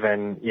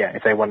 Given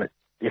if they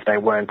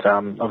weren't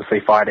obviously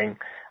fighting,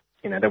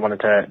 they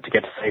wanted to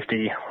get to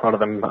safety. A lot of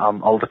them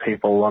older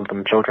people, a lot of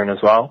them children as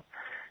well.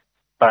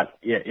 But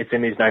it's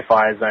in these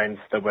no-fire zones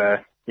that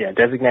were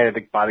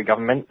designated by the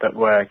government that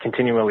were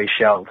continually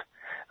shelled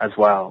as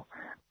well.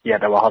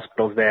 There were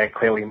hospitals there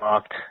clearly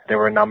marked. There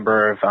were a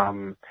number of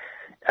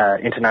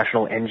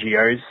international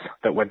NGOs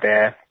that were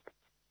there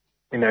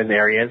in those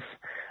areas.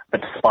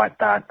 But despite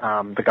that,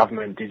 the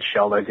government did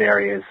shell those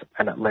areas,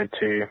 and it led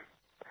to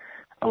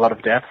a lot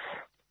of deaths.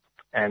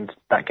 And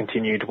that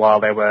continued while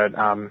they were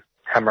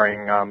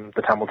hammering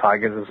the Tamil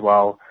Tigers as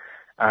well.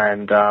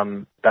 And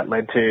that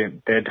led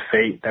to their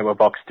defeat. They were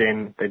boxed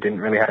in. They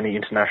didn't really have any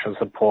international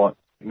support.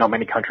 Not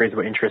many countries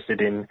were interested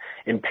in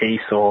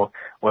peace or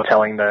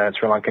telling the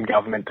Sri Lankan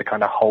government to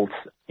kind of halt,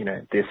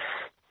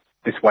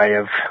 this way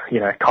of,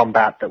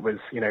 combat that was,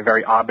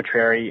 very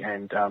arbitrary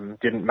and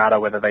didn't matter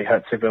whether they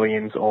hurt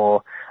civilians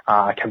or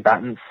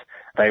combatants.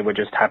 They were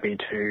just happy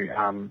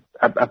to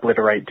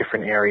obliterate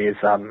different areas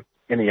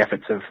in the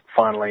efforts of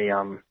finally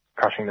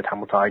crushing the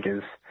Tamil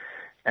Tigers.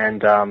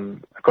 And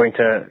according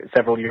to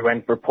several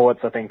UN reports,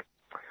 I think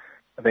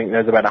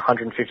there's about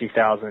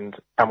 150,000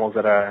 Tamils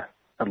that are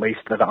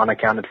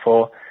unaccounted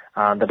for,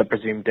 that are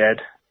presumed dead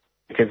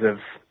because of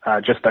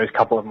just those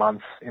couple of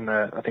months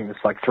I think it's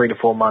like 3 to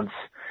 4 months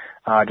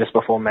just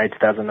before May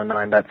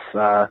 2009. That's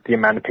the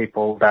amount of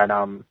people that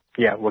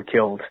were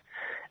killed,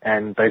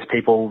 and those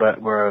people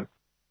that were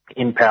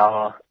in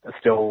power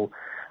still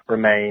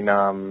remain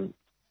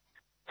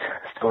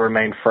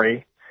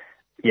free.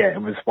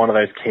 It was one of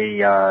those key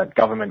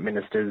government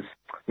ministers,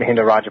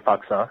 Mahinda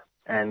Rajapaksa,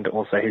 and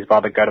also his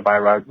brother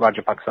Gotabaya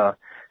Rajapaksa.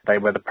 They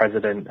were the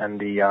president and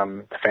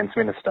the defense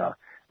minister.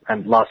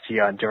 And last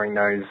year, during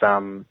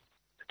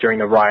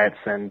the riots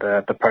and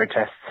the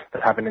protests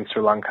that happened in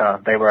Sri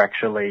Lanka, they were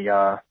actually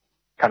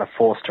kind of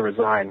forced to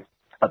resign,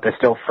 but they're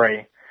still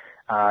free,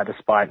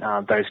 despite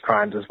those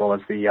crimes as well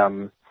as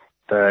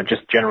the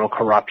just general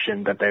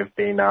corruption that they've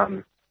been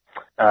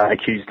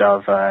accused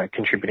of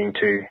contributing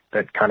to,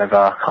 that kind of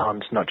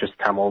harmed not just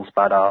Tamils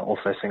but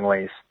also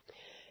Sinhalese.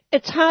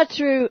 It's hard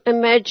to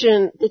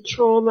imagine the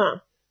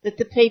trauma that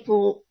the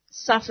people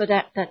suffered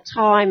at that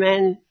time,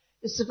 and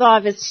the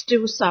survivors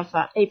still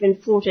suffer even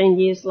 14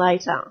 years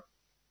later.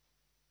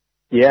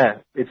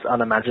 It's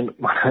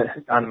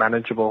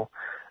unmanageable.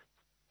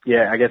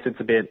 I guess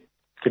could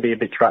be a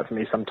bit trite for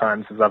me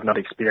sometimes, as I've not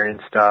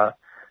experienced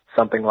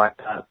something like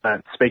that.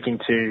 But speaking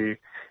to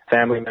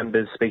family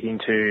members, speaking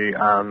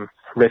to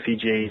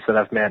refugees that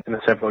I've met in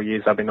the several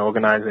years I've been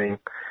organising,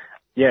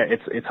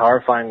 it's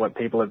horrifying what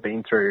people have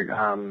been through.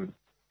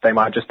 They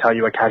might just tell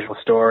you a casual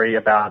story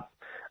about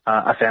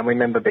a family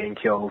member being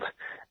killed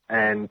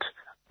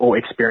or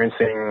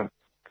experiencing,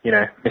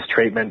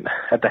 mistreatment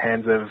at the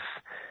hands of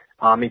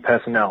army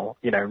personnel,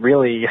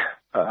 really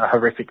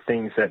horrific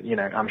things that,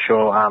 I'm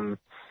sure,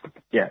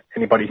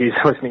 anybody who's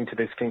listening to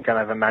this can kind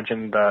of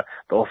imagine the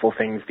awful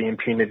things, the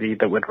impunity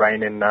that would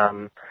reign in,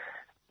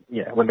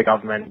 when the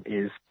government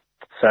is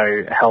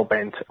so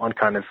hell-bent on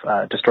kind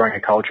of destroying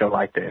a culture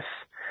like this.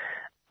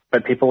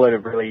 But people that are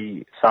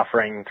really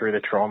suffering through the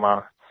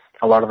trauma,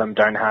 a lot of them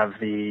don't have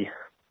the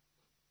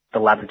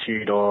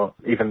latitude or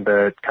even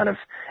the kind of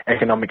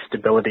economic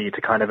stability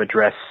to kind of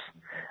address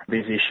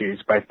these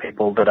issues, both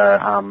people that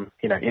are,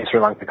 in Sri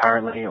Lanka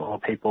currently, or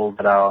people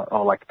that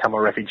are like Tamil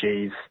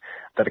refugees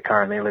that are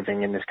currently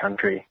living in this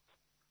country.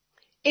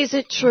 Is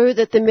it true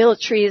that the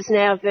military is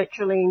now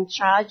virtually in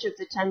charge of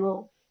the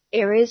Tamil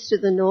areas to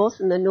the north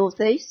and the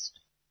northeast?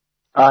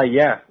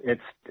 Yeah,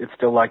 it's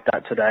still like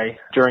that today.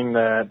 During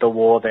the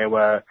war, there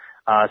were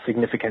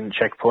significant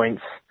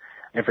checkpoints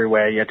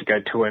everywhere. You had to go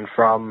to and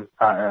from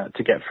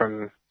to get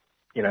from,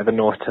 the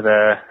north to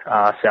the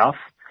south,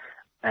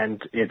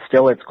 and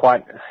it's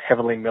quite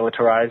heavily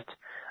militarized.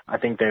 I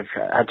think they've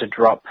had to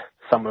drop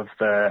some of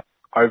the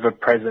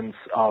over-presence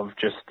of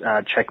just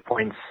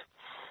checkpoints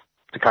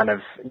to kind of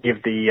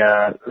give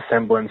the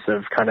semblance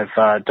of kind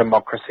of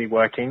democracy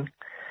working.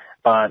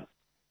 But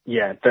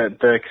yeah,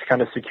 the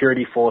kind of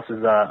security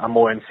forces are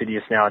more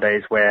insidious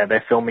nowadays, where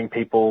they're filming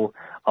people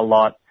a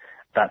lot.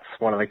 That's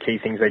one of the key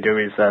things they do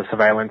is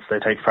surveillance. They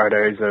take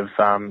photos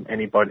of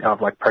anybody,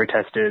 of like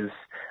protesters,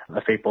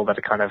 the people that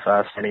are kind of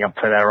standing up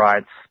for their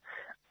rights.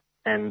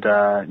 And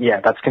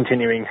that's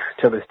continuing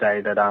to this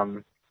day. That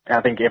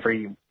I think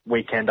every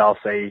weekend I'll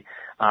see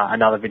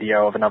another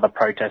video of another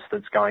protest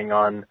that's going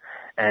on.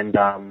 And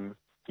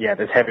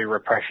there's heavy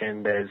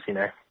repression. There's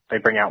they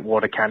bring out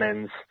water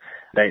cannons.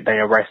 They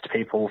arrest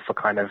people for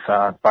kind of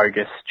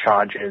bogus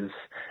charges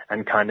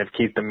and kind of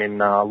keep them in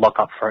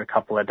lockup for a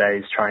couple of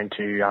days, trying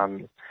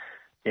to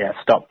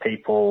stop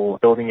people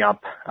building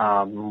up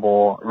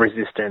more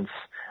resistance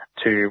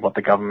to what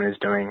the government is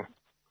doing.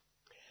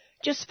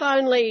 Just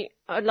finally,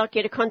 I'd like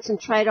you to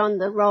concentrate on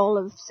the role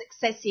of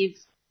successive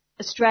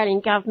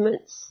Australian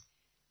governments,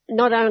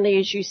 not only,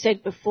 as you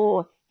said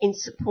before, in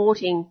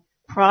supporting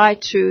prior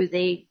to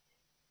the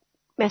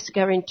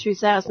massacre in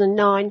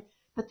 2009,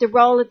 but the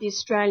role of the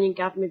Australian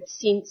government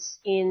since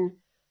in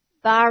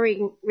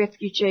barring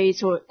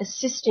refugees or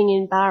assisting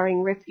in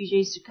barring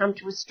refugees to come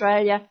to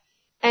Australia,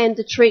 and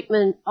the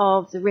treatment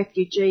of the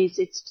refugees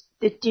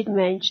that did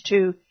manage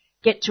to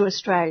get to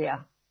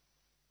Australia.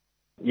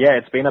 Yeah,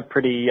 it's been a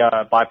pretty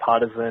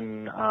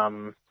bipartisan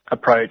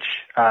approach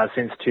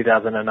since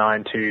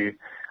 2009 to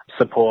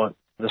support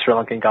the Sri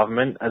Lankan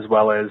government, as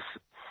well as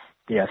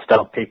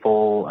stop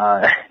people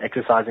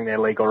exercising their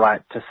legal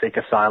right to seek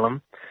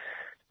asylum.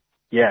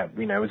 Yeah,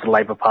 it was the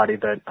Labor Party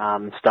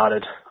that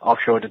started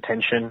offshore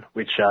detention,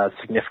 which a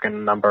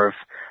significant number of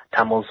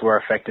Tamils were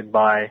affected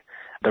by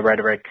the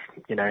rhetoric,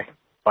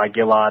 by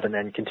Gillard, and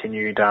then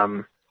continued,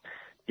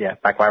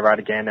 back by Rudd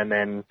again, and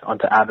then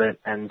onto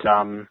Abbott, and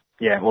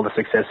all the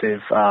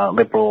successive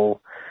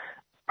Liberal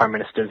prime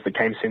ministers that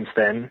came since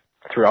then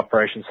through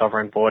Operation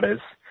Sovereign Borders.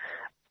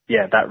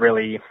 Yeah, that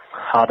really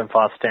hard and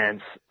fast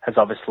stance has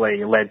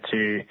obviously led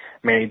to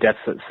many deaths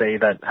at sea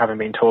that haven't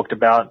been talked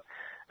about,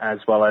 as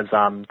well as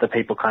the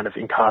people kind of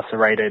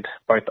incarcerated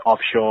both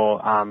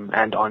offshore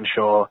and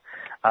onshore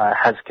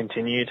has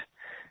continued.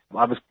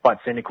 I was quite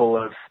cynical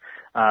of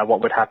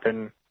what would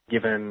happen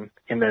given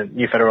in the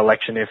new federal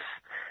election if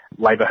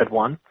Labor had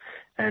won.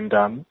 And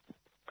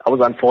I was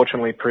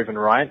unfortunately proven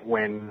right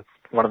when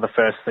one of the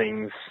first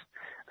things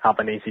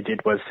Albanese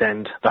did was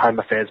send the Home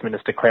Affairs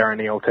Minister Claire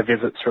O'Neill to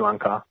visit Sri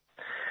Lanka.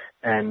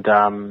 And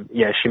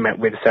she met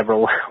with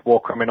several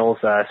war criminals,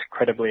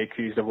 credibly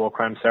accused of war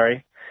crimes,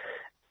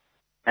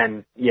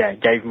 and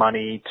gave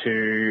money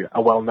to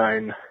a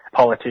well-known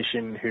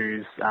politician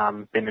who's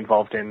been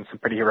involved in some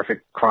pretty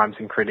horrific crimes,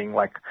 including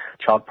like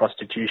child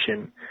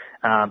prostitution.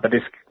 But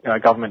this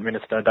government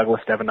minister,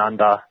 Douglas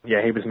Devananda,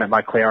 he was met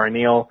by Claire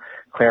O'Neill.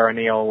 Claire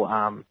O'Neill,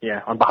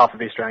 on behalf of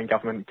the Australian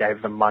government,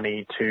 gave them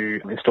money to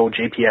install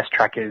GPS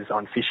trackers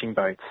on fishing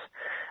boats.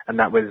 And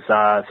that was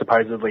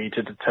supposedly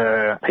to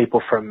deter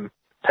people from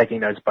taking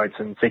those boats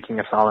and seeking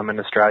asylum in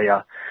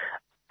Australia.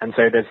 And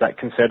so there's that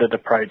concerted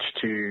approach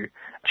to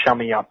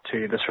chummy up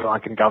to the Sri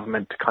Lankan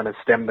government to kind of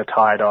stem the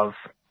tide of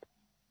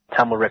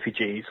Tamil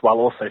refugees, while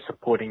also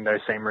supporting those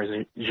same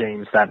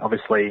regimes that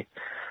obviously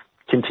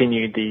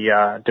continued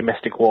the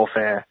domestic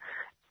warfare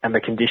and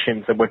the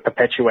conditions that would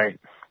perpetuate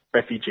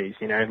refugees,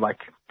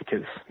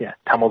 because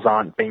Tamils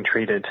aren't being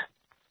treated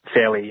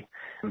fairly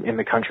in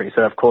the country.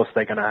 So of course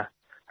they're gonna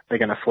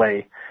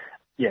flee.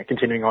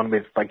 Continuing on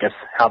with, I guess,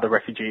 how the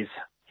refugees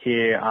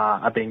here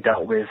are being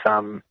dealt with.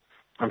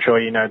 I'm sure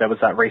there was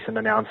that recent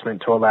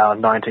announcement to allow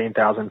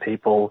 19,000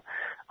 people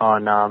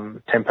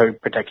on temporary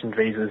protection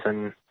visas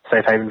and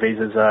safe haven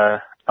visas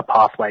a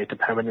pathway to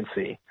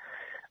permanency.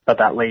 But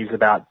that leaves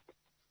about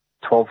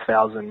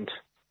 12,000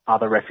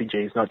 other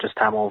refugees, not just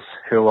Tamils,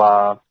 who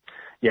are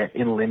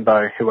in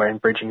limbo, who are in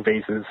bridging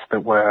visas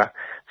that were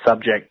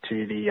subject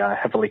to the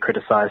heavily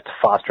criticised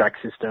fast-track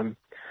system.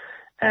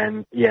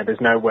 And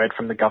there's no word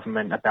from the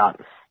government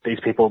about these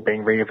people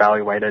being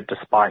reevaluated,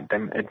 despite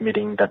them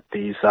admitting that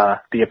these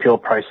the appeal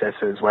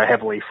processes were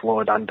heavily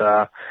flawed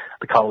under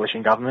the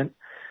coalition government.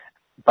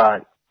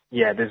 But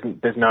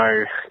there's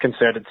no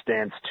concerted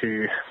stance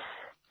to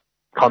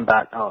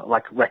combat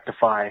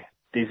rectify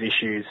these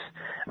issues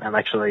and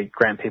actually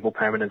grant people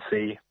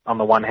permanency. On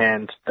the one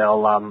hand,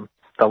 they'll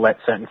let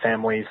certain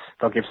families,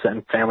 they'll give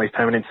certain families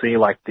permanency,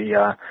 like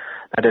the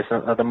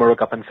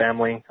Murugapan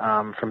family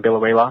from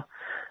Biloela.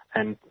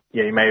 And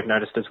you may have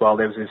noticed as well,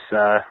 there was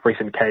this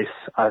recent case,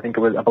 I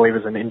believe it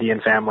was an Indian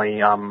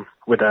family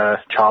with a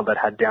child that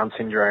had Down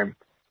syndrome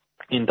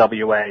in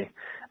WA,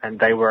 and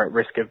they were at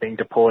risk of being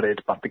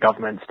deported, but the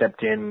government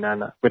stepped in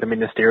and with a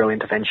ministerial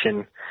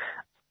intervention.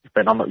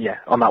 But on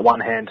that one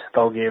hand,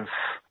 they'll give,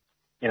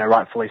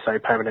 rightfully so,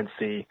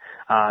 permanency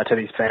to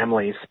these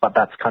families, but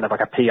that's kind of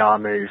like a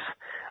PR move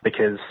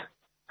because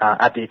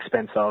at the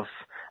expense of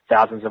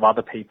thousands of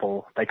other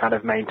people, they kind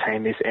of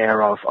maintain this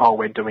air of, oh,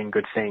 we're doing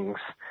good things,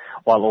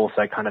 while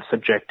also kind of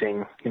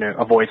subjecting,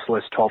 a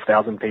voiceless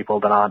 12,000 people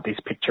that aren't these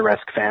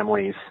picturesque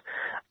families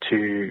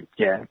to,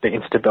 the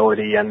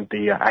instability and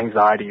the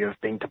anxiety of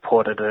being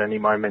deported at any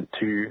moment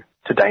to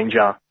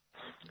danger,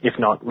 if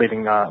not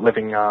living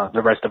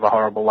the rest of a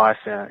horrible life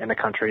in a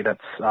country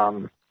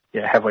that's,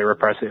 heavily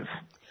repressive.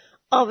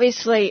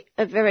 Obviously,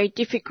 a very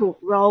difficult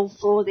role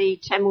for the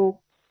Tamil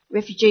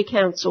Refugee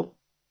Council.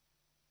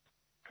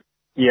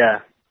 Yeah.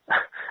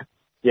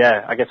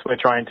 Yeah, I guess we're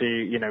trying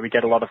to, we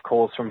get a lot of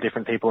calls from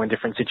different people in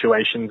different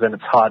situations, and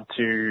it's hard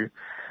to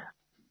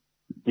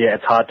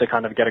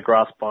kind of get a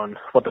grasp on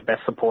what the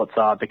best supports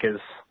are because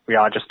we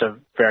are just a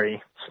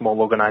very small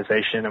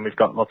organisation and we've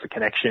got lots of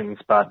connections,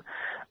 but,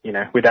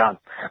 without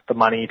the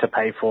money to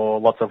pay for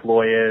lots of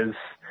lawyers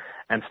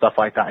and stuff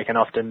like that, it can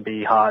often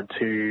be hard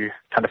to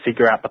kind of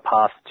figure out the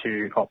path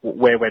to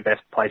where we're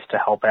best placed to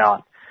help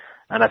out.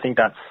 And I think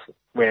that's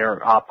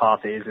where our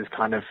path is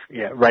kind of,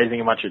 raising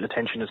as much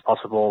attention as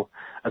possible,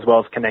 as well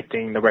as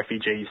connecting the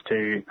refugees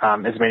to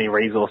as many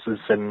resources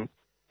and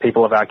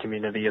people of our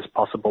community as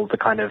possible to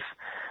kind of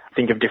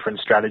think of different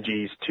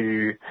strategies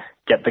to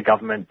get the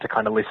government to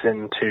kind of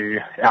listen to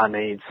our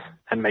needs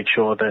and make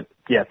sure that,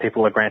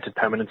 people are granted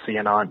permanency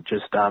and aren't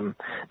just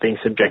being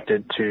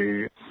subjected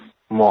to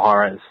more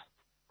horrors.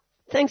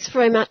 Thanks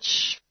very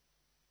much.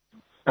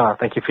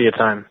 Thank you for your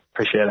time.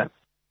 Appreciate it.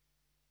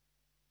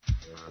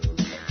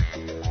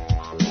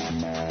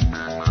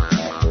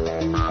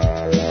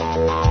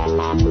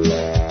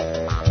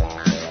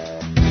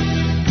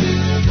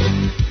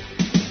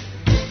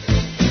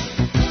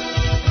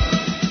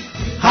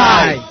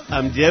 Hi,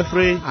 I'm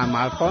Jeffrey. I'm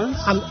Alphonse.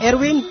 I'm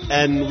Erwin.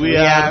 And we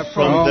are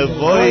from the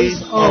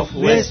Voice of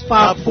West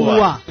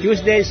Papua.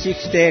 Tuesday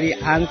 6:30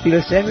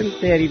 until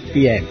 7:30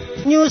 p.m.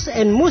 News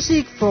and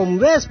music from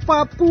West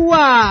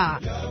Papua.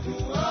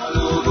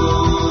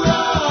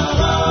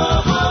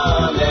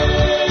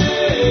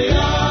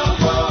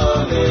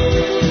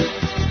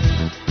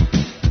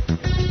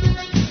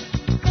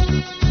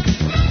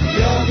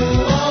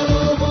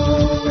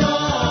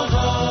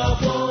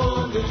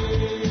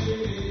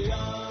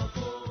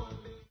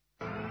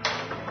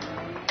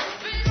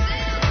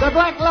 The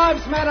Black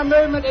Lives Matter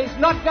movement is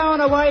not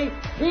going away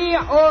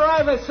here or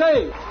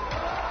overseas.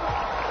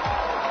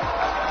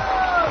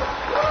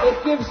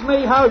 It gives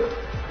me hope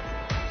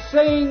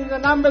seeing the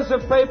numbers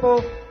of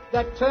people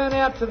that turn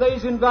out to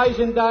these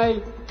Invasion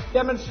Day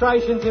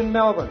demonstrations in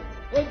Melbourne.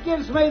 It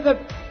gives me the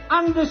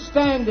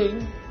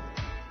understanding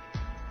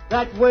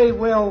that we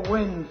will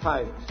win,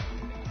 folks.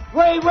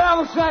 We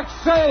will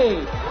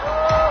succeed.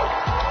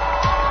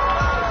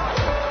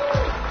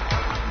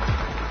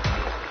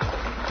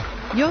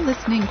 You're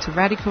listening to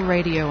Radical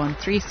Radio on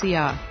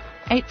 3CR,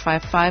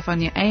 855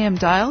 on your AM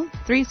dial,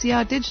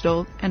 3CR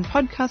digital, and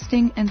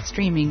podcasting and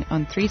streaming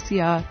on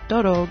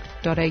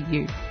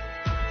 3cr.org.au.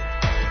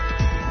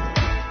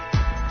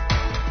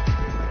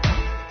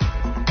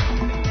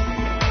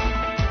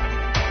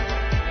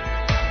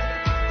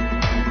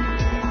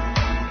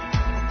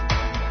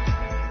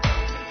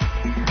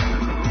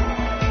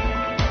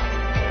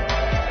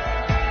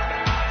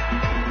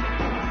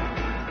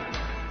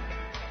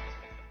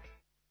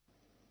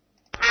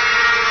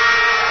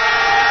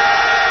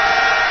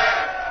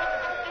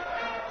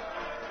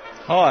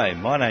 Hi,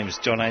 my name's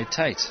John A.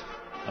 Tate,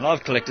 and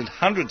I've collected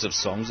hundreds of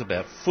songs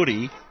about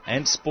footy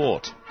and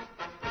sport.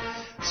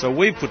 So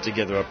we've put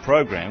together a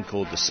program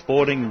called The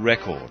Sporting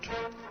Record.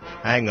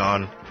 Hang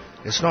on,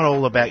 it's not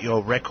all about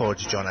your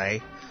records, John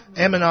A.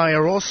 Em and I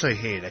are also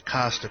here to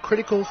cast a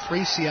critical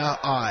 3CR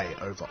eye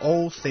over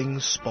all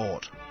things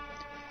sport.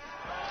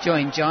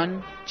 Join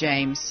John,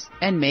 James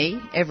and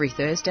me every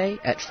Thursday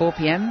at 4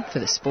 p.m. for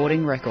The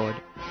Sporting Record,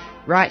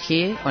 right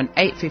here on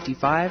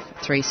 855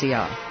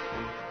 3CR.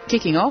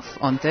 Kicking off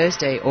on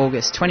Thursday,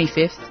 August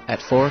 25th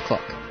at 4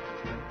 o'clock.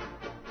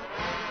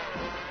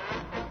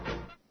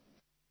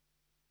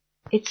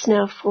 It's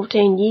now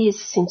 14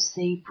 years since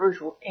the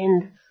brutal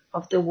end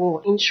of the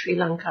war in Sri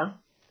Lanka,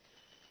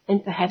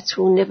 and perhaps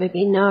will never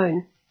be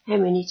known how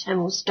many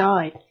Tamils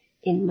died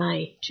in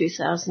May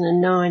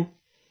 2009.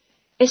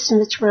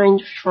 Estimates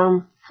range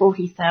from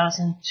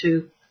 40,000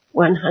 to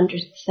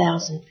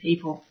 100,000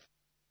 people.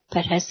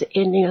 But has the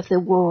ending of the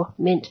war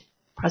meant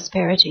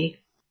prosperity,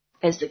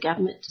 as the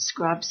government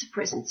describes the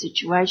present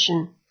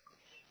situation,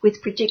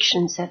 with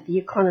predictions that the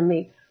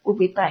economy will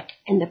be back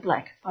in the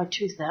black by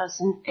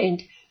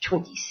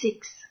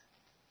 2026.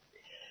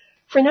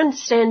 For an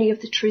understanding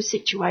of the true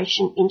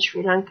situation in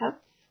Sri Lanka,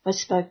 I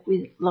spoke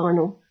with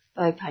Lionel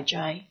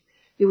Bopajay,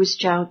 who was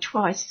jailed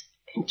twice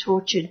and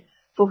tortured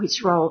for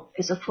his role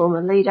as a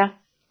former leader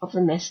of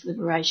the mass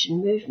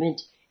liberation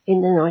movement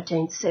in the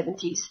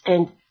 1970s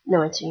and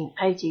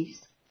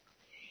 1980s.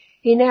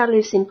 He now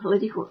lives in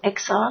political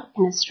exile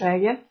in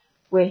Australia,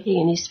 where he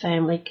and his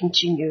family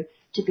continue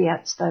to be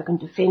outspoken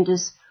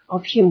defenders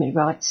of human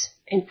rights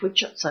and for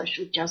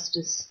social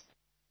justice.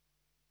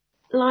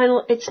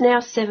 Lionel, it's now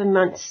 7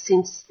 months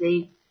since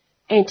the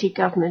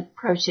anti-government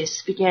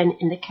protests began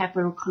in the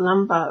capital,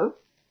 Colombo.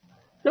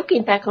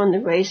 Looking back on the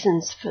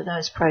reasons for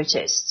those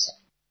protests.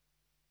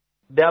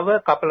 There were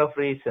a couple of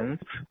reasons.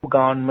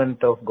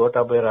 Government of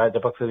Gotabaya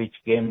Rajapaksa, which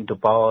came to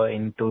power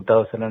in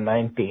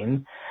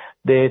 2019,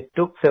 they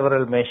took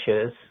several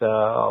measures.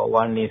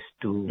 One is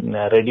to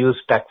reduce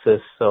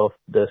taxes of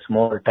the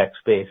small tax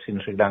base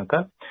in Sri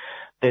Lanka.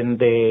 Then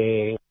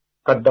they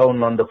cut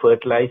down on the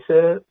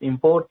fertilizer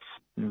imports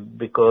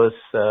because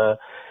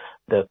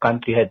the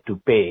country had to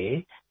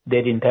pay.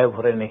 They didn't have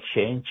foreign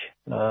exchange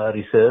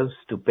reserves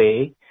to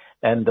pay.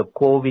 And the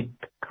COVID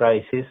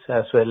crisis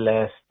as well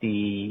as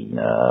the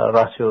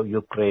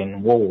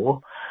Russia-Ukraine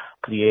war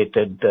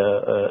created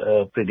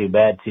a pretty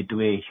bad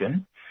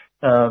situation,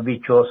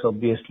 which was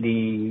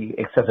obviously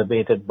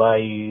exacerbated by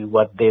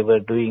what they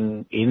were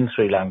doing in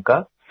Sri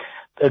Lanka.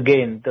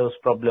 Again, those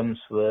problems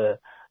were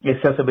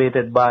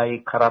exacerbated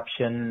by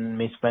corruption,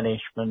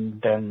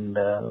 mismanagement, and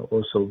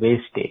also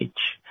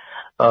wastage.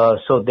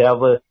 So there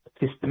were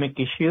systemic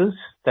issues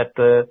that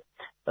were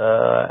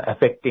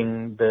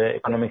affecting the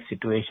economic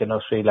situation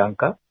of Sri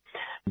Lanka.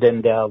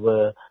 Then there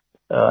were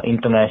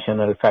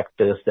international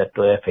factors that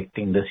were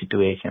affecting the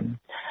situation.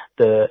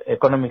 The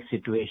economic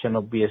situation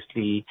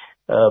obviously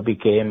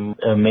became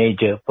a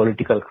major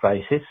political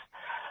crisis.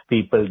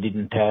 People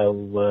didn't have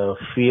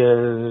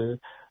fuel,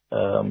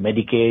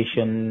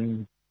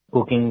 medication,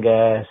 cooking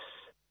gas,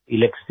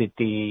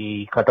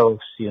 electricity cutoffs,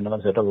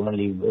 sort of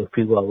only a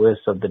few hours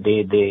of the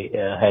day they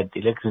had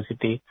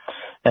electricity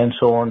and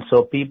so on.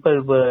 So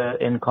people were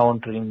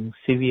encountering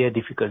severe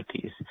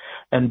difficulties.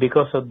 And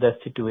because of that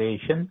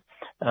situation,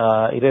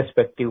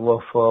 irrespective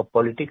of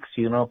politics,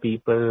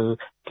 people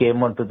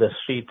came onto the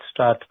street,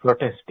 start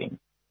protesting.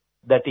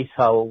 That is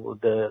how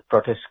the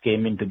protests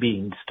came into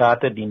being. It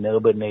started in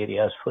urban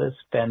areas first,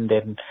 and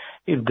then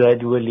it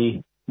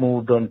gradually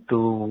moved on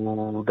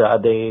to the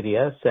other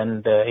areas,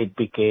 and it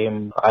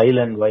became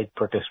island-wide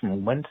protest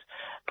movements.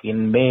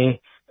 In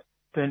May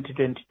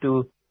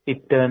 2022,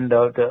 it turned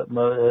out,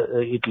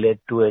 it led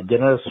to a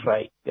general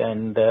strike,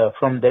 and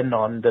from then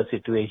on, the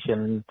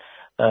situation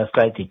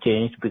slightly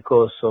changed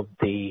because of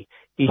the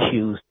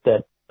issues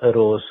that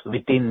arose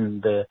within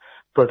the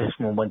protest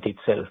movement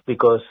itself,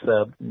 because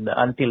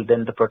until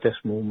then, the protest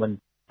movement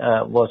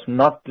was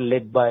not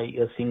led by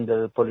a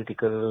single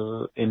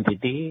political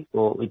entity,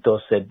 or it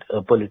was said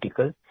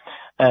political.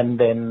 And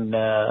then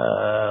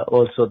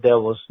also there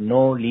was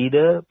no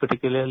leader,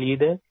 particular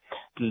leader,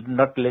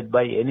 not led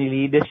by any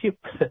leadership.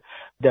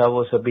 There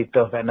was a bit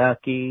of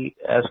anarchy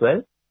as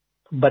well.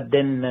 But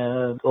then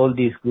all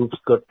these groups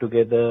got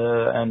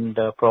together and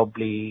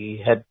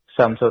probably had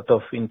some sort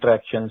of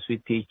interactions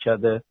with each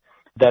other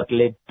that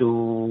led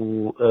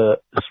to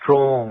a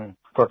strong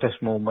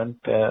protest movement,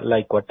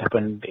 like what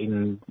happened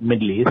in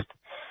Middle East.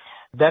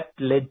 That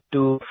led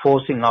to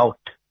forcing out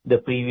the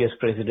previous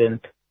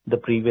president, the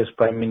previous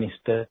prime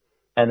minister,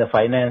 and the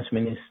finance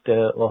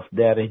minister of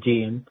their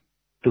regime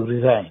to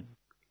resign.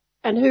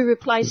 And who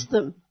replaced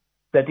them?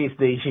 That is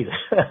the issue.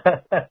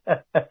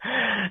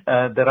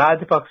 The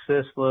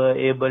Rajapaksas were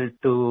able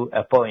to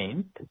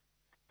appoint,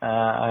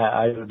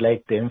 I would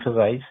like to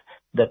emphasize,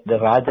 that the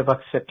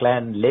Rajapaksa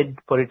clan-led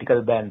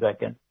political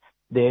bandwagon.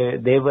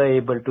 They were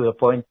able to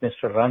appoint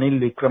Mr. Ranil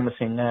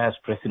Wickremesinghe as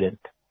president.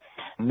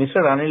 Mr.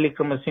 Ranil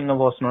Wickremesinghe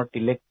was not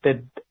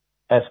elected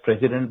as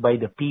president by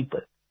the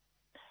people.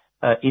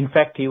 In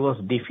fact, he was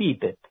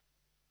defeated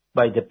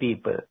by the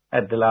people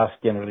at the last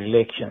general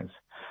elections.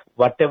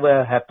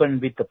 Whatever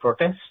happened with the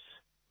protests,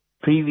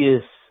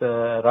 previous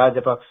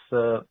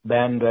Rajapaksa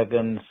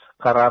bandwagon's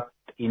corrupt,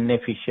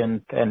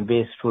 inefficient and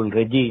wasteful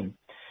regime,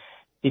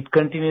 it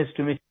continues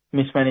to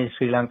mismanage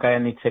Sri Lanka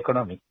and its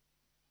economy.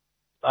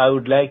 I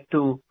would like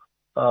to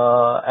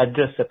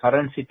address the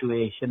current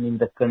situation in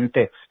the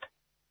context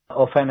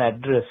of an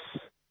address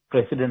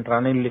President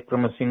Ranil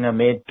Wickremesinghe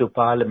made to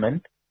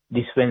Parliament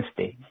this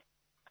Wednesday.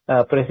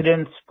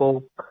 President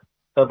spoke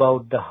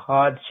about the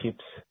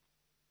hardships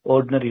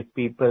ordinary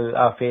people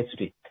are faced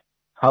with.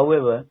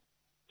 However,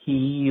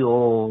 he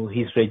or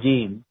his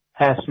regime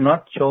has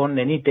not shown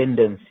any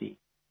tendency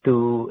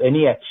to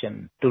any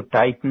action to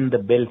tighten the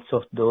belts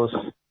of those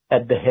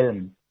at the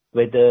helm,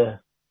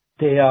 whether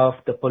they are of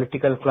the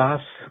political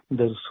class,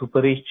 the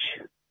super rich,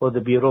 or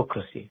the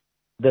bureaucracy.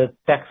 The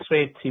tax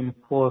rates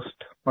imposed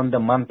on the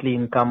monthly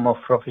income of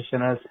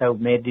professionals have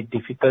made it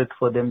difficult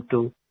for them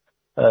to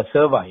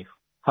survive.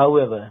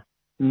 However,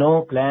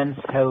 no plans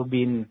have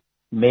been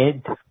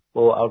made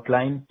or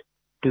outlined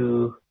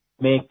to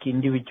make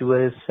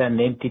individuals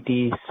and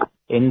entities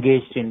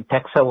engaged in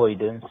tax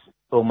avoidance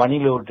or money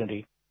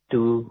laundering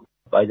to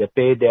either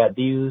pay their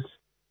dues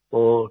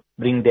or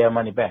bring their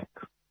money back.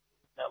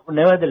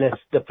 Nevertheless,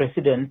 the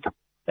president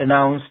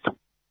announced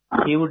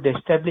he would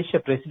establish a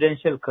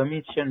presidential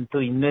commission to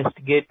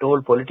investigate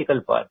all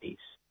political parties.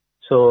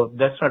 So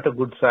that's not a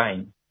good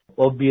sign.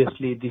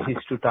 Obviously, this is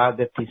to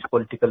target his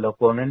political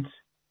opponents,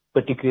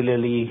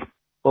 particularly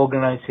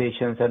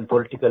organizations and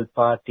political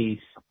parties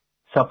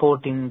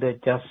supporting the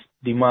just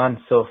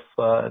demands of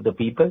the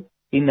people.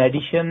 In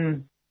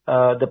addition,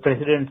 the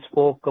president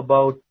spoke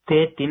about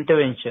state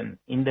intervention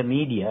in the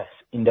media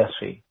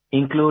industry,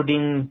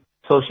 including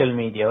social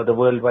media or the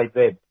World Wide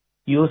Web,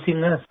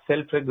 using a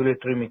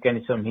self-regulatory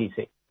mechanism, he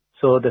said.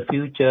 So the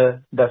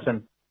future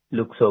doesn't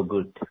look so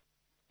good.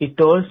 It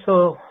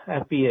also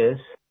appears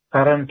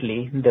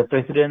currently the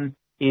president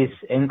is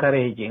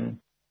encouraging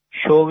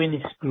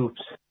chauvinist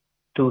groups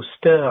to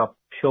stir up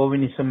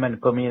chauvinism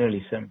and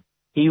communalism.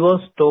 He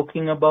was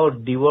talking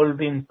about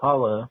devolving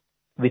power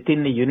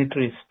within a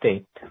unitary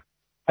state.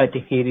 I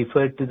think he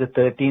referred to the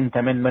 13th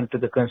Amendment to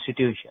the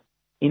Constitution.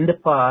 In the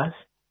past,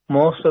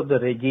 most of the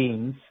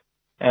regimes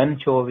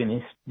and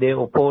chauvinists, they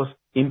opposed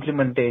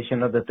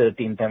implementation of the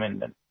 13th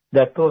Amendment.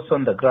 That was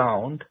on the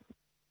ground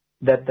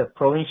that the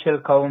provincial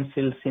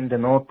councils in the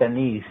north and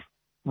east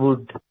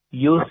would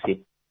use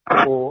it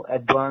for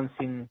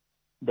advancing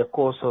the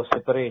cause of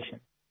separation.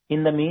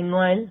 In the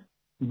meanwhile,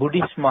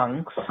 Buddhist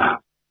monks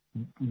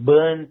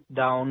burned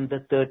down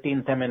the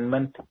 13th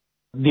Amendment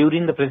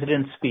during the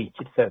president's speech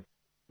itself.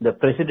 The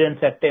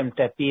president's attempt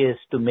appears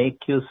to make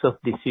use of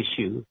this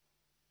issue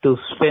to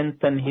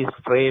strengthen his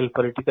frail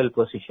political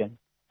position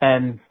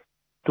and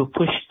to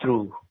push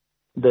through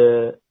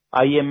the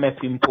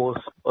IMF-imposed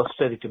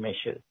austerity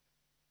measures.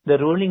 The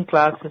ruling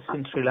classes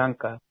in Sri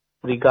Lanka,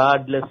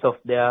 regardless of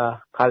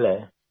their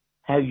color,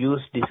 have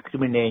used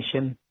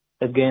discrimination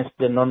against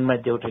the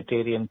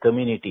non-majoritarian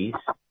communities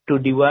to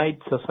divide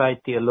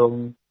society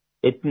along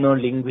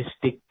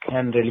ethno-linguistic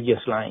and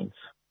religious lines.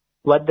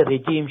 What the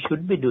regime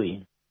should be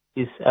doing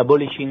is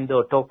abolishing the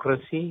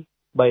autocracy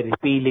by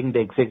repealing the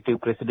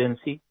executive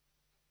presidency,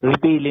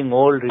 repealing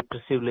all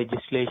repressive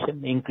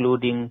legislation,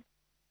 including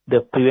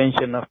the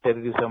Prevention of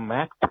Terrorism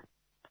Act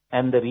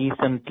and the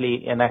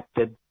recently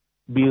enacted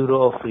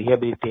Bureau of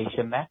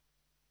Rehabilitation Act,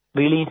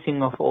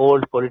 releasing of all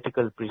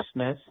political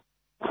prisoners,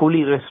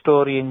 fully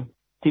restoring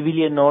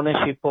civilian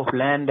ownership of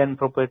land and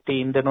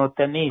property in the north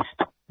and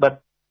east.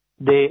 But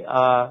they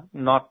are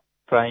not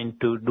trying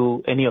to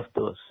do any of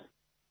those.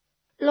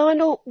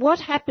 Lionel, what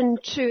happened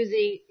to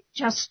the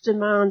just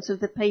demands of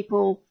the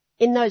people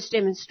in those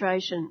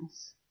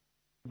demonstrations?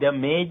 Their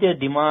major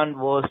demand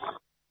was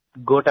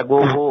go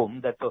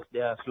home, that was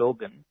their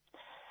slogan.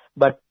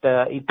 But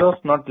it was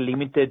not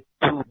limited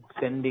to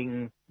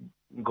sending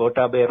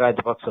Gotabaya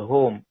Rajapaksa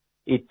home.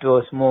 It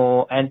was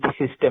more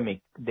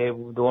anti-systemic. They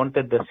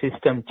wanted the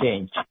system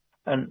change.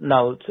 And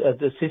now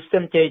the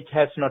system change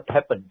has not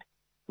happened.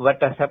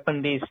 What has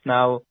happened is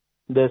now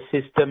the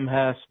system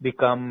has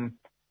become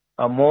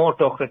more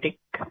autocratic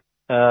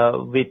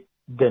with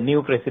the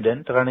new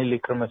president, Ranil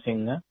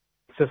Wickremesinghe,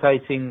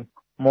 exercising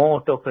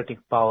more autocratic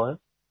power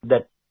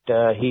that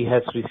he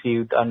has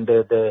received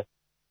under the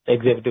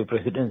executive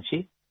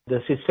presidency. The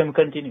system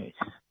continues.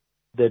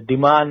 The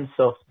demands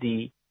of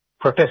the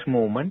protest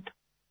movement,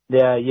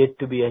 they are yet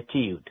to be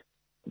achieved.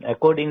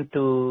 According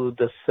to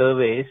the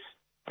surveys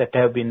that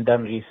have been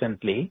done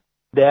recently,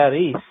 there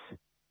is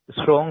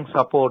strong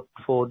support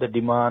for the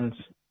demands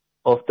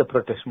of the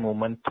protest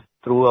movement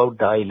throughout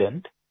the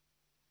island,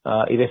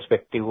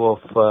 irrespective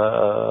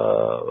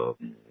of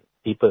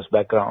people's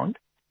background.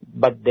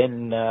 But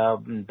then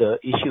the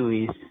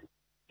issue is,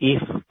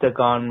 if the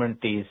government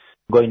is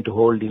going to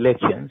hold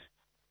elections,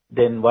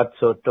 then what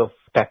sort of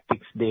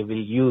tactics they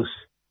will use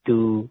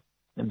to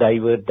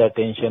divert the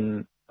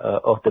attention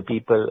of the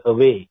people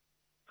away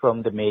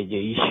from the major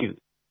issue.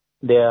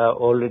 They are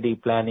already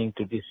planning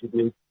to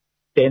distribute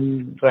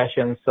 10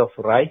 rations of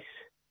rice,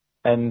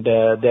 and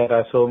there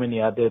are so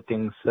many other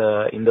things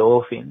in the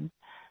offing.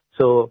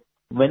 So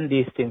when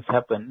these things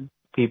happen,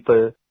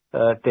 people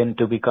tend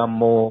to become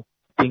more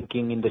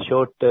thinking in the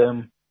short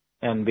term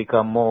and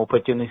become more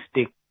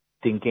opportunistic,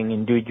 thinking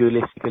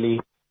individualistically.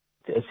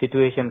 The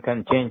situation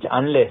can change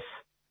unless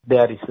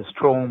there is a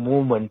strong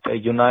movement, a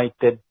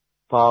united,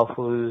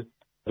 powerful,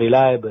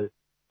 reliable,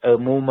 a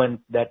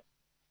movement that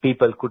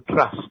people could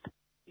trust.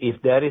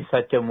 If there is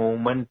such a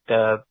movement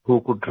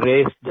who could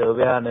raise the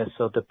awareness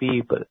of the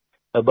people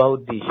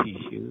about these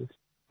issues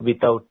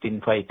without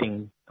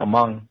infighting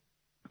among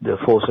the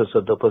forces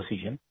of the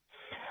opposition,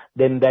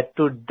 then that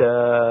would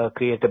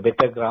create a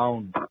better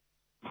ground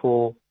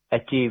for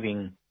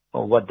achieving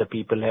what the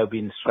people have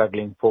been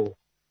struggling for.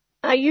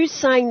 Are you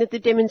saying that the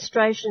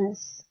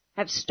demonstrations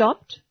have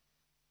stopped?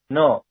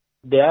 No,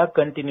 they are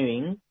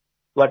continuing.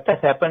 What has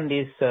happened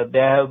is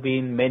there have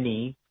been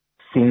many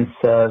since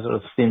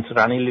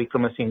Ranil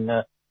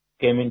Wickremesinghe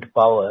came into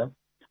power.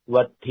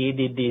 What he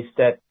did is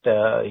that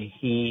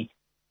he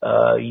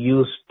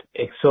used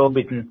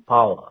exorbitant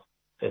power,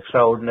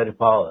 extraordinary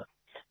power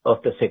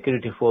of the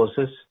security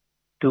forces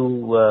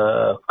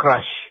to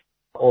crush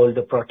all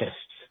the protests,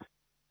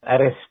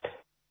 arrest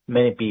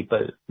many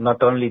people,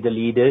 not only the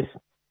leaders,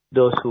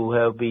 those who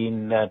have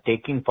been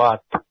taking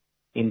part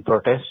in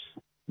protests.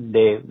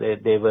 They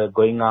were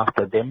going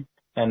after them,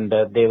 and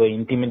they were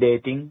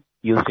intimidating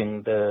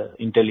using the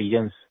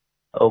intelligence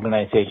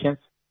organizations.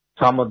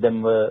 Some of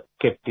them were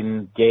kept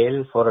in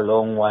jail for a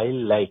long while,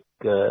 like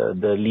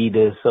the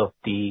leaders of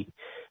the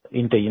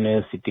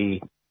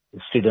Inter-University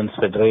Students'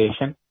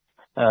 Federation.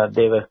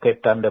 They were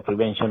kept under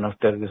Prevention of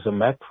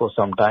Terrorism Act for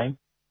some time.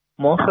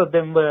 Most of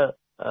them were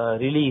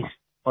released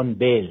on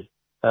bail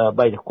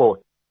by the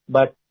court.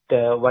 But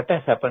what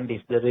has happened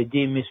is the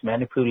regime is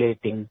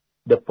manipulating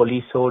the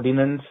police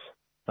ordinance,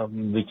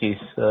 which is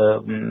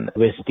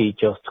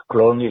vestige of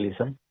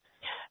colonialism,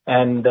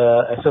 and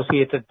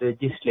associated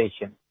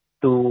legislation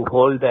to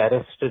hold the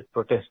arrested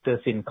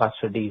protesters in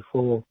custody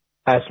for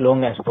as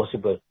long as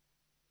possible.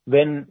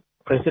 When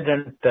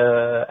President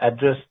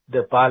addressed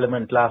the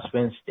Parliament last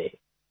Wednesday,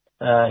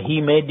 he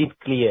made it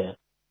clear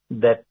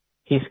that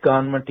his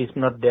government is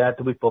not there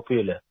to be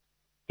popular.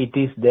 It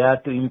is there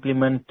to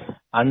implement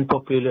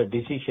unpopular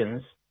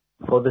decisions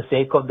for the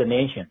sake of the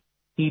nation.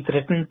 He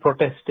threatened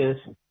protesters,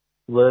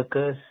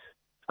 workers,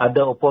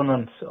 other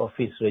opponents of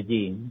his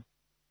regime,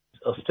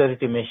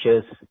 austerity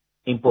measures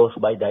imposed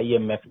by the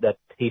IMF that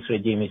his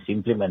regime is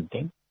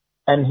implementing.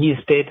 And he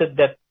stated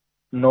that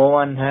no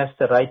one has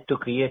the right to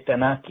create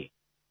anarchy.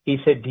 He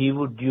said he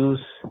would use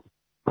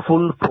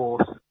full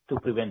force to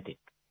prevent it.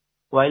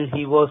 While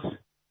he was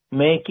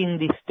making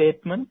this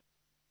statement,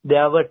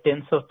 there were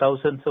tens of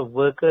thousands of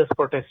workers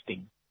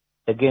protesting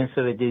against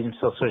the regime's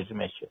austerity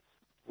measures.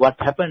 What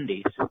happened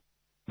is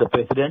the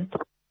president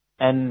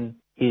and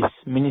his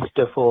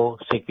minister for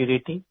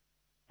security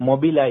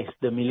mobilized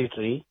the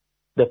military,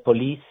 the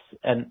police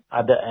and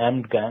other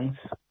armed gangs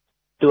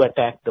to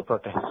attack the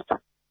protest.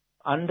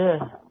 Under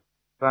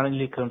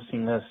Ranil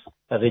Wickremesinghe's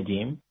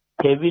regime,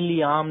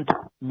 heavily armed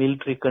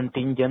military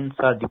contingents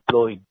are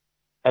deployed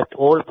at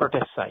all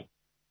protest sites,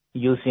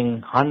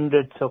 using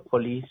hundreds of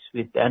police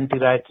with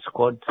anti-riot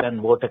squads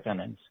and water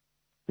cannons.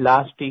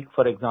 Last week,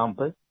 for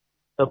example,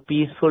 a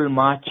peaceful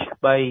march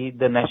by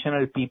the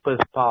National People's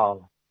Power,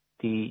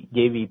 the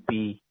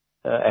JVP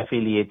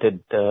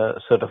affiliated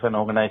sort of an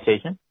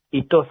organization,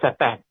 it was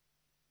attacked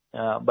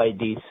by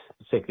these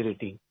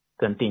security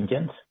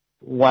contingents.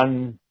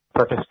 One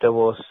protester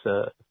was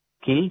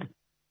killed,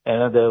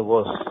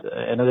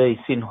 another is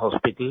in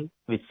hospital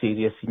with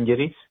serious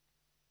injuries,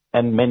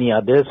 and many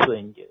others were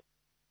injured.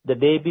 The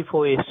day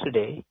before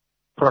yesterday,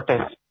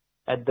 protest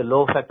at the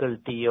law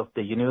faculty of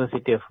the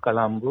University of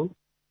Colombo.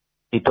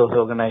 It was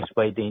organized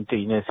by the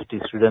Inter-University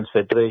Students'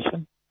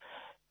 Federation.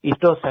 It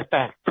was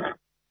attacked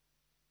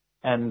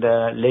and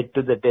led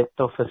to the death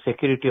of a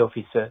security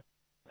officer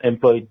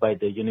employed by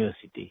the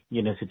University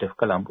of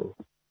Colombo.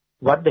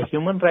 What the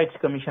Human Rights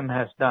Commission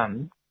has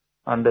done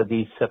under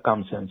these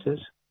circumstances,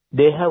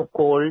 they have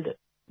called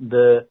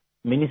the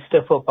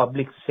Minister for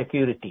Public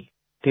Security,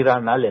 Tira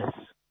Nulles.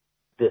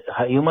 The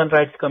Human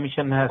Rights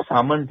Commission has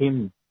summoned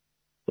him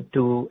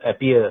to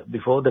appear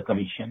before the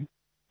Commission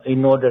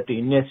in order to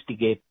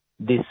investigate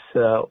this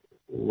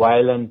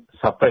violent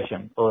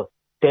suppression or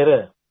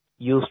terror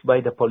used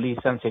by the police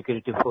and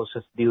security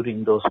forces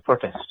during those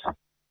protests.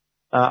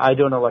 I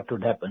don't know what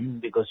would happen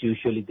because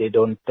usually they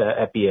don't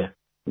appear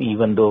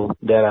even though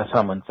there are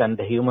summons. And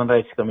the Human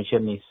Rights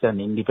Commission is an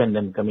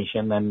independent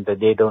commission and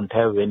they don't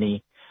have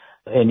any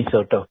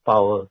sort of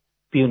power,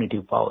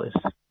 punitive powers.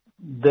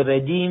 The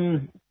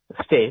regime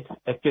states,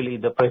 actually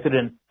the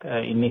president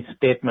in his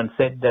statement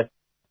said that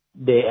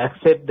they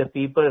accept the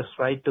people's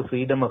right to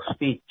freedom of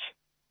speech,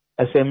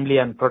 assembly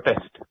and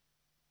protest.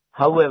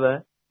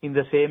 However, in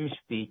the same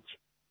speech,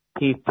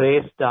 he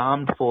praised the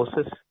armed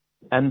forces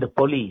and the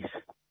police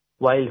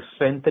while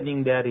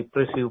strengthening their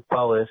repressive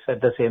powers at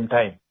the same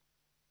time.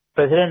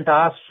 President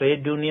asked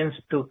trade unions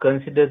to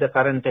consider the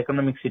current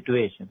economic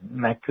situation,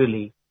 and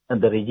actually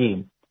the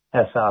regime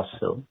has asked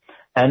so,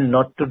 and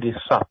not to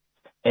disrupt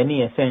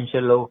any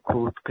essential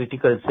or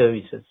critical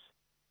services.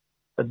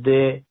 But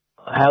they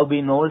have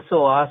been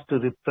also asked to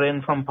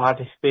refrain from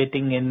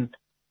participating in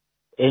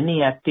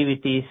any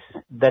activities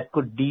that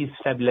could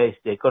destabilize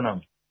the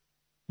economy.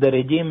 The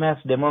regime has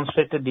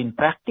demonstrated in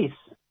practice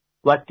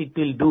what it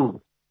will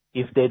do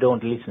if they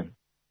don't listen.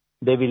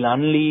 They will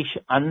unleash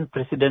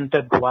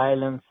unprecedented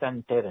violence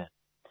and terror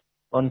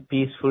on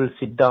peaceful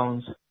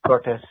sit-downs,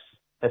 protests,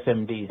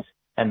 assemblies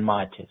and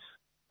marches.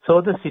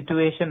 So the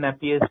situation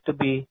appears to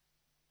be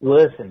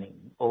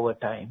worsening over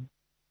time,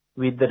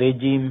 with the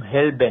regime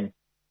hell-bent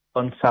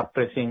on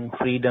suppressing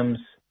freedoms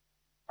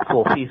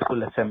for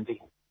peaceful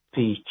assembly,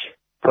 speech,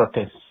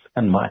 protests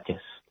and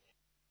marches.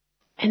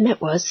 And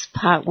that was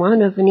part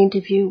one of an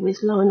interview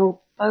with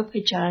Lionel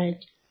Bopajane,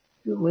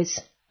 who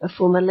was a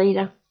former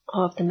leader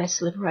of the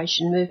mass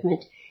liberation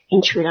movement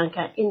in Sri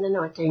Lanka in the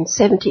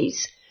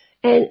 1970s.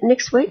 And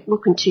next week we'll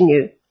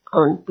continue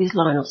on with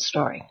Lionel's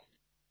story.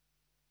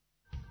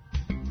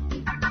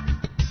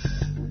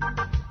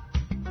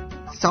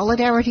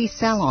 Solidarity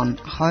Salon,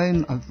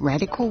 home of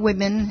Radical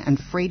Women and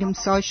Freedom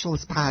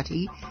Socialist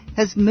Party,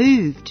 has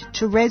moved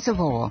to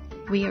Reservoir.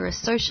 We are a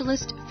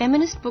socialist,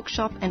 feminist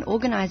bookshop and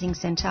organising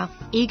centre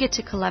eager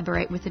to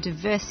collaborate with a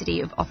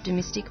diversity of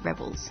optimistic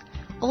rebels.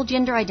 All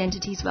gender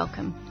identities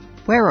welcome.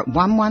 We're at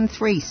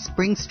 113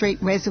 Spring Street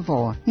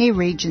Reservoir, near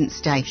Regent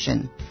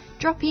Station.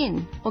 Drop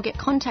in or get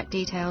contact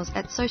details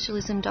at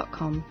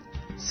socialism.com.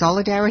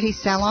 Solidarity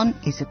Salon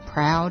is a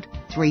proud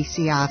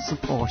 3CR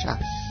supporter.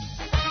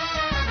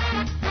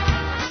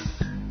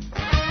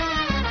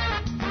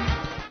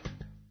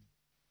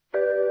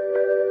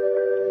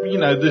 You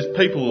know, there's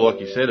people,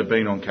 like you said, have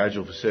been on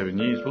casual for 7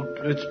 years. Well,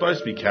 it's supposed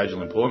to be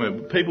casual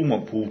employment. People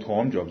want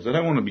full-time jobs. They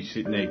don't want to be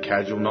sitting there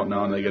casual, not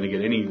knowing they're going to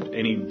get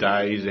any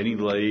days, any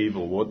leave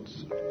or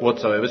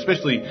whatsoever.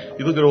 Especially,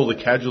 you look at all the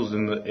casuals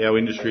in our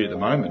industry at the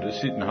moment, they're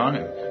sitting home.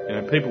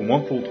 You know, people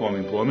want full-time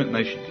employment, and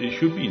they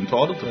should be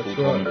entitled to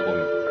full-time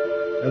employment.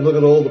 And look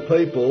at all the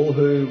people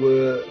who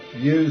were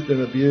used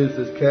and abused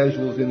as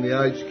casuals in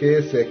the aged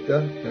care sector,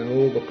 and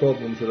all the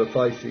problems that are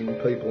facing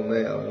people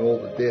now, and all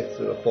the deaths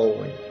that are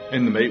following.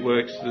 In the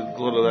meatworks, a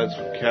lot of that's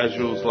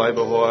casuals,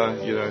 labour hire,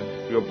 you know,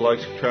 we've got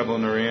blokes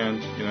travelling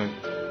around, you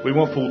know. We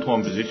want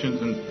full-time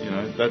positions, and, you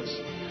know,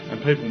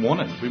 and people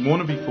want it. We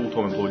want to be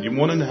full-time employed. You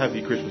want to have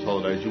your Christmas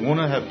holidays. You want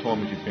to have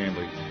time with your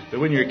family. But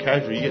when you're a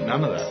casual, you get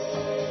none of that.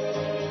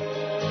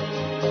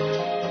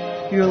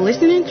 You're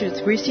listening to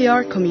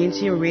 3CR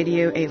Community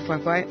Radio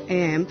 855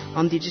 AM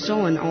on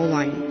digital and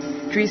online.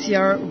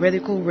 3CR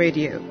Radical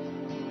Radio.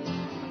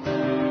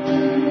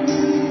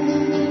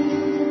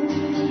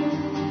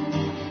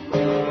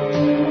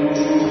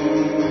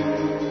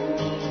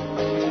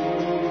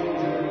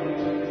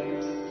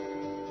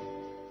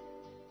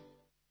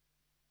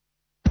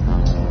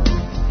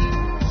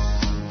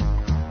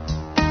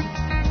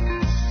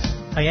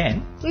 Hey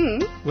Anne,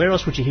 where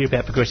else would you hear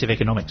about progressive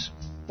economics?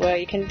 Well,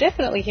 you can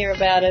definitely hear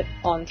about it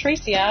on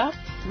 3CR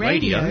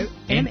Radio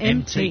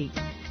MMT.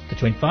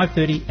 Between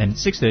 5:30 and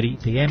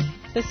 6:30 p.m.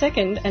 the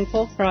second and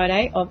fourth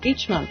Friday of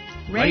each month.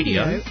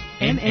 Radio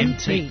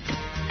MMT.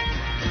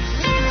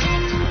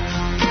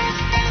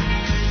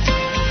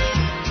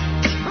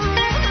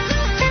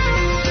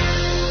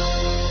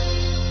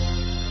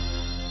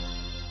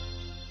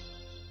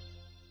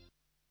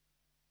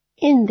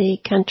 In the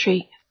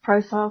country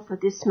profile for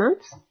this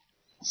month,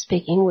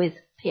 speaking with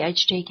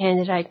PhD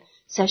candidate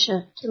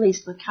Sasha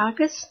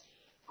Telis-Lakakis,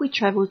 we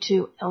travel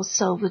to El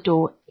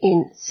Salvador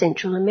in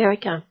Central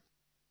America.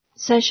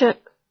 Sasha,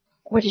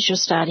 what is your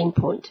starting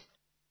point?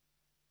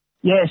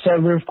 Yeah,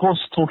 so we're of course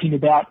talking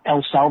about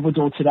El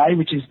Salvador today,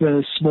 which is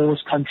the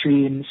smallest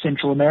country in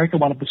Central America,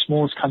 one of the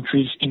smallest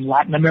countries in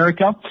Latin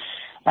America,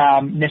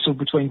 nestled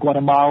between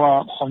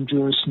Guatemala,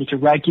 Honduras,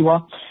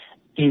 Nicaragua.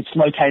 It's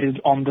located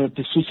on the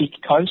Pacific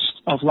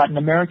coast of Latin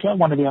America,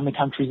 one of the only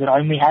countries that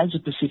only has a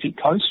Pacific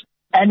coast.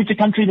 And it's a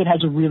country that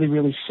has a really,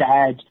 really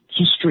sad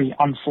history,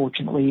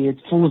 unfortunately.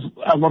 It's full of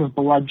a lot of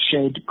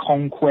bloodshed,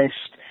 conquest,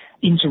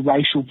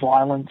 interracial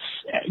violence,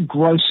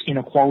 gross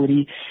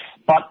inequality.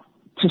 But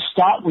to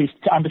start with,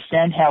 to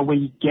understand how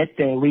we get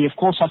there, we of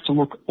course have to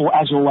look,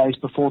 as always,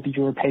 before the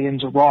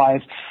Europeans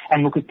arrive,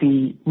 and look at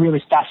the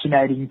really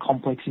fascinating,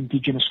 complex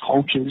indigenous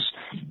cultures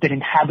that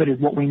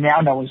inhabited what we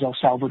now know as El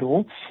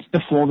Salvador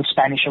before the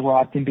Spanish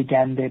arrived and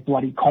began their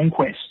bloody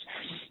conquest.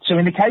 So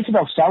in the case of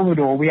El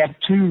Salvador, we have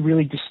two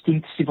really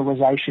distinct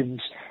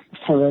civilizations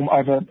form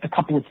over a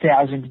couple of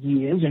thousand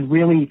years and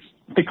really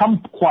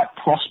become quite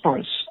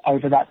prosperous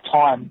over that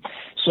time.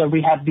 So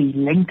we have the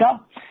Lenca,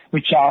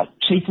 which are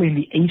chiefly in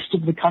the east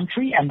of the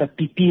country, and the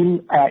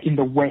Pipil in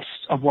the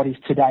west of what is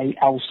today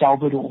El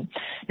Salvador.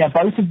 Now,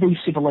 both of these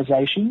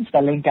civilizations, the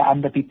Lenca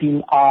and the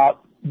Pipil, are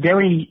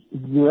very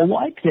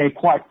warlike. They're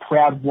quite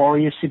proud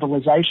warrior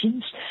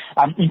civilizations.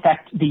 In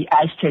fact, the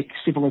Aztec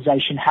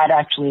civilization had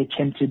actually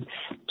attempted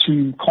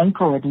to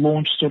conquer it,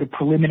 launched sort of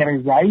preliminary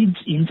raids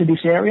into this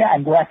area,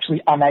 and were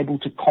actually unable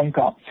to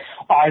conquer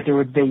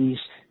either of these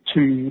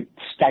two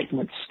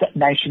statelets,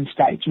 nation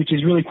states, which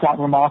is really quite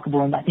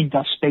remarkable, and I think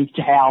does speak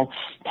to how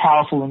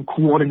powerful and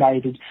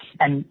coordinated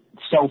and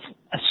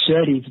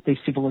self-assertive these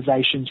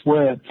civilizations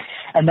were.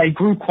 And they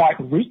grew quite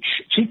rich,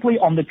 chiefly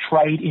on the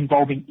trade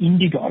involving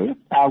indigo,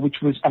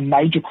 which was a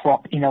major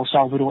crop in El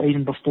Salvador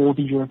even before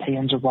the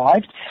Europeans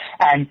arrived,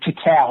 and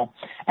cacao.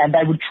 And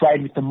they would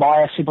trade with the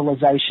Maya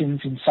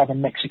civilizations in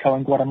southern Mexico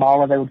and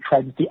Guatemala. They would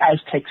trade with the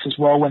Aztecs as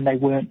well when they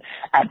weren't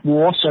at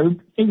war. So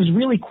it was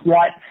really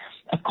quite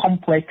a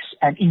complex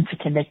and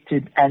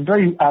interconnected and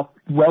very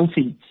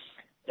wealthy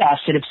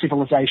set of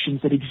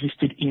civilizations that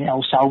existed in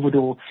El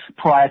Salvador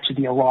prior to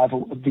the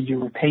arrival of the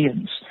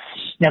Europeans.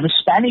 Now, the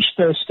Spanish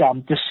first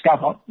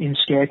discover, in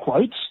scare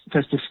quotes,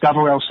 first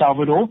discover El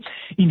Salvador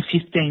in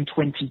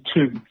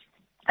 1522.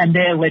 And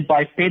they're led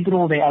by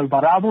Pedro de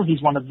Alvarado.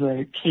 He's one of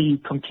the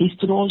key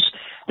conquistadors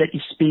that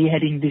is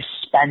spearheading this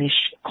Spanish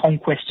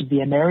conquest of the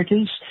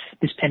Americas,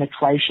 this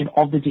penetration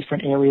of the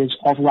different areas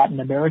of Latin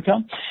America.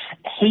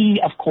 He,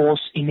 of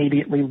course,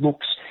 immediately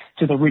looks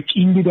to the rich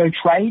indigo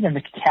trade and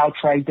the cacao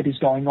trade that is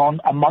going on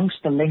amongst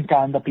the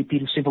Lenca and the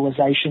Pipil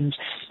civilizations.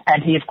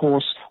 And he, of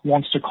course,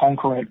 wants to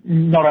conquer it,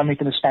 not only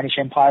for the Spanish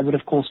Empire, but,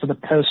 of course, for the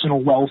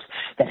personal wealth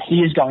that he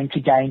is going to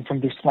gain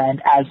from this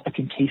land as a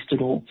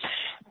conquistador.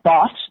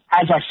 But,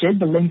 as I said,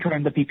 the Lenca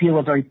and the Pipil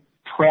are very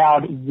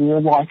proud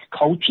warlike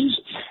cultures,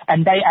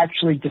 and they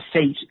actually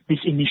defeat this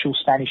initial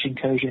Spanish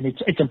incursion.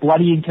 It's a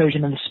bloody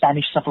incursion, and the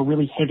Spanish suffer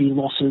really heavy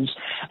losses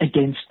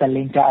against the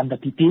Lenca and the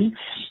Pipil.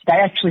 They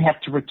actually have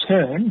to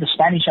return, the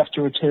Spanish have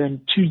to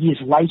return 2 years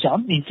later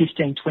in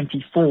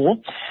 1524,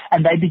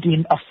 and they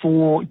begin a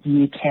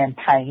 4-year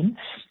campaign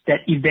that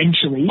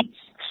eventually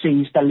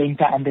sees the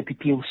Lenca and the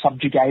Pipil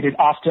subjugated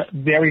after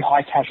very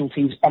high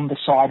casualties on the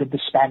side of the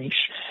Spanish.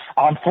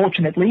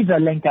 Unfortunately, the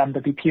Lenca and the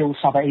Pipil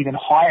suffer even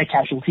higher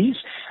casualties,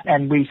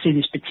 and we see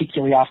this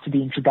particularly after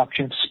the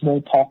introduction of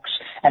smallpox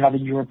and other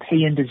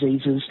European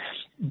diseases.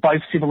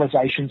 Both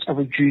civilizations are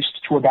reduced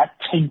to about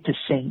 10%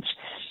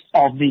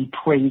 of the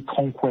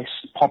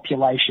pre-conquest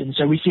population.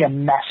 So we see a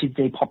massive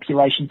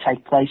depopulation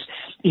take place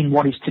in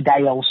what is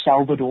today El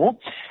Salvador,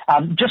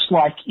 just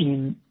like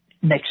in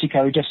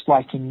Mexico, just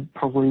like in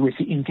Peru with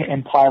the Inca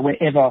Empire.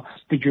 Wherever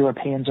the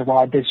Europeans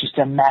arrived, there's just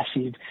a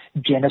massive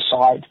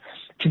genocide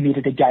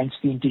committed against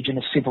the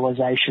indigenous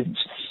civilizations.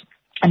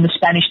 And the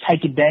Spanish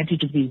take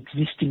advantage of the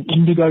existing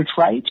indigo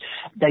trade.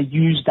 They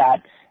use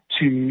that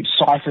to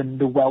siphon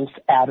the wealth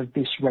out of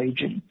this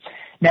region.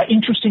 Now,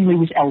 interestingly,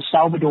 with El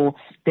Salvador,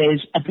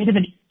 there's a bit of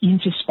an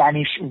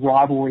inter-Spanish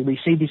rivalry. We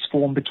see this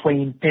form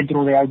between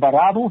Pedro de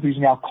Alvarado, who's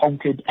now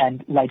conquered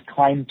and laid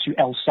claim to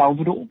El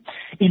Salvador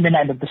in the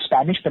name of the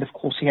Spanish, but of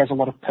course he has a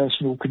lot of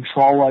personal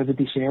control over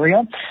this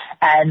area,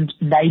 and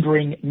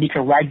neighbouring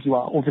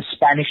Nicaragua, or the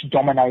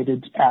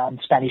Spanish-dominated,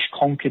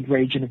 Spanish-conquered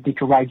region of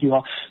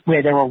Nicaragua,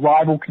 where there are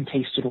rival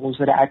conquistadors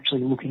that are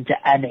actually looking to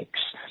annex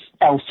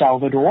El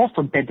Salvador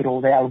from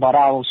Pedro de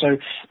Alvarado. So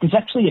there's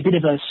actually a bit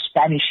of a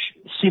Spanish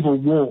civil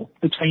war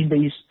between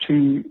these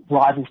two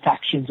rival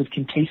factions of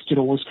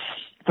conquistadors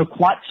for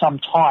quite some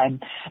time,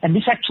 and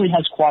this actually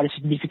has quite a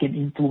significant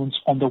influence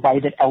on the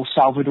way that El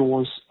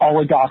Salvador's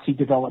oligarchy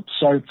develops.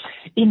 So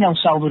in El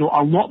Salvador,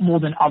 a lot more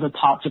than other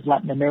parts of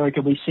Latin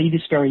America, we see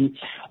this very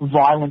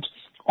violent,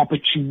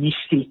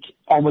 opportunistic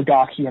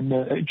oligarchy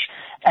emerge,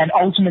 and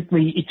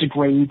ultimately it's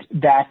agreed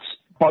that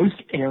both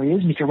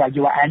areas,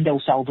 Nicaragua and El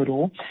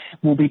Salvador,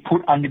 will be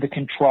put under the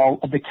control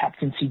of the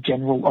Captaincy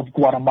General of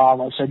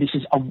Guatemala. So this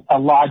is a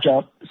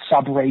larger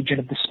sub-region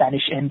of the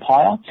Spanish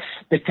Empire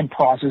that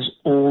comprises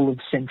all of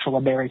Central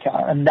America,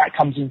 and that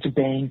comes into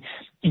being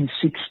in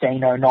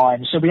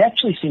 1609. So we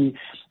actually see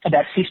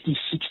about 50,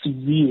 60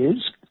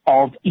 years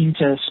of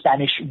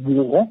inter-Spanish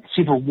war,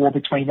 civil war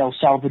between El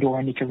Salvador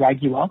and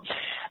Nicaragua,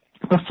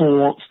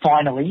 before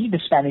finally the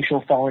Spanish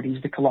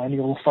authorities, the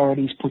colonial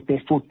authorities, put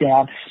their foot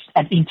down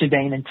and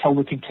intervene and tell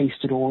the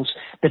conquistadors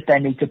that they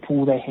need to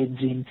pull their heads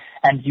in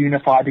and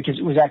unify, because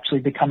it was actually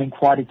becoming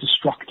quite a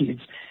destructive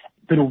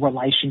little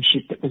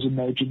relationship that was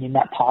emerging in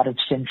that part of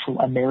Central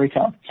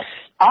America.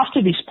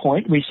 After this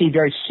point, we see a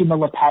very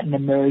similar pattern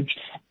emerge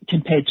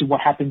compared to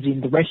what happens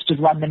in the rest of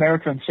Latin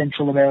America and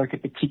Central America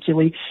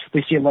particularly.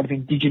 We see a lot of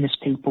indigenous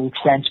people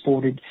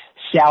transported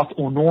south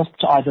or north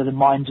to either the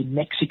mines in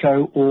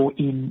Mexico or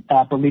in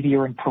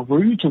Bolivia and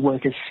Peru to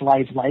work as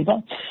slave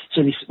labor.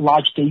 So this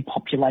large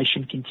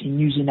depopulation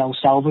continues in El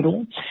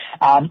Salvador.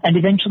 And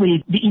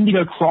eventually the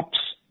indigo crops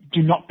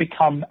do not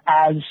become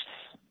as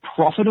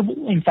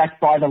profitable. In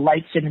fact, by the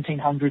late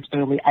 1700s,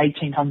 early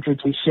 1800s,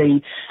 we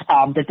see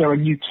that there are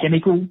new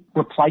chemical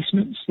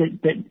replacements,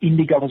 that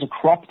indigo as a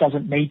crop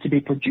doesn't need to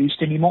be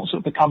produced anymore, so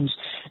it becomes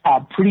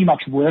pretty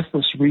much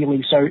worthless,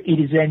 really. So it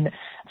is then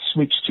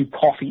switched to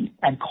coffee,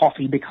 and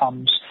coffee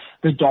becomes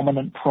the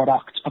dominant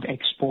product of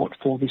export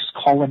for this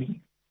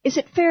colony. Is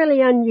it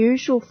fairly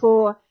unusual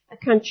for a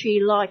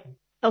country like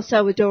El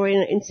Salvador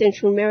in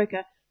Central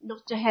America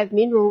not to have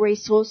mineral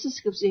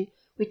resources? Because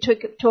we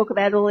talk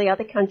about all the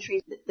other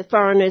countries, the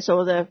foreigners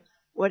or the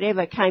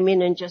whatever came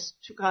in and just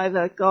took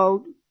over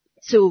gold,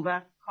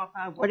 silver,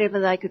 copper, whatever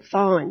they could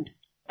find.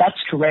 That's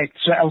correct.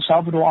 So El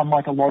Salvador,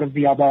 unlike a lot of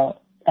the other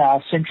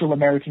Central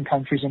American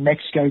countries and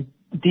Mexico,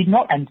 did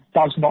not and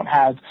does not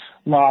have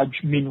large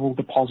mineral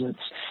deposits.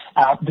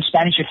 The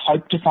Spanish had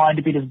hoped to find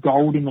a bit of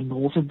gold in the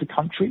north of the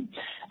country.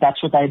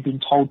 That's what they had been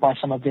told by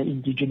some of their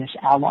indigenous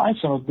allies,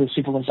 some of the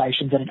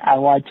civilizations that had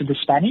allied to the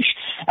Spanish.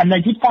 And they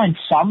did find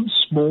some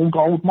small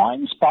gold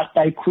mines, but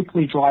they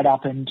quickly dried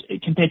up, and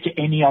compared to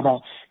any other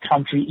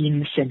country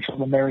in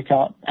Central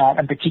America,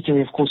 and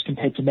particularly, of course,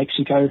 compared to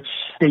Mexico,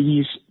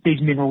 these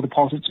mineral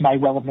deposits may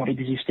well have not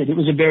existed. It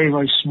was a very,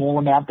 very small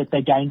amount that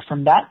they gained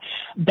from that.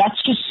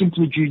 That's just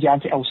simply due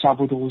down to El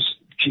Salvador's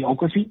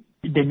geography.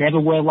 There never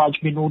were large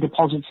mineral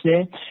deposits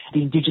there.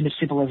 The indigenous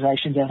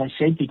civilizations, as I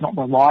said, did not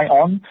rely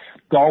on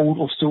gold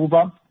or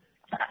silver,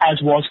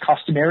 as was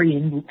customary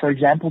in, for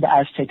example, the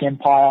Aztec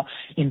Empire,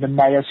 in the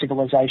Maya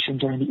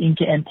civilizations, or in the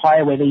Inca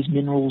Empire, where these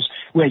minerals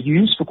were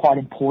used for quite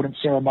important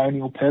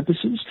ceremonial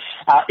purposes.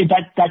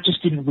 That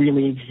just didn't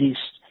really exist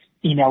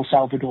in El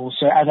Salvador.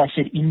 So as I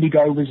said,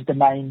 indigo was the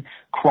main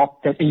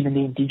crop that even the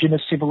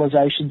indigenous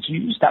civilizations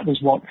used. That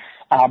was what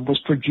was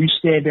produced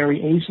there very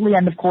easily.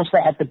 And of course they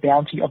had the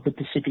bounty of the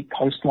Pacific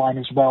coastline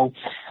as well,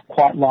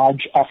 quite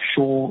large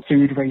offshore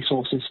food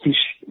resources,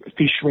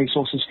 fish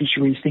resources,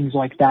 fisheries, things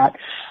like that.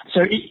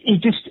 So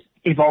it just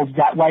evolved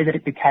that way that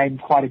it became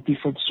quite a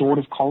different sort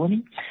of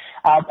colony.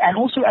 And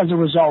also as a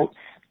result,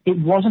 it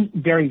wasn't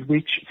very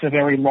rich for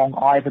very long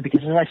either,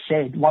 because as I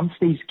said, once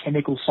these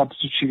chemical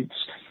substitutes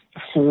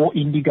for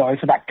indigo,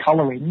 for that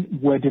colouring,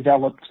 were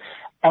developed,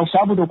 El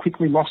Salvador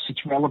quickly lost its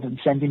relevance,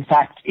 and in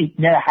fact it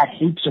never had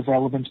heaps of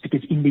relevance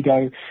because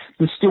indigo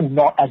was still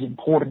not as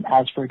important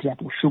as, for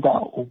example, sugar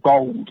or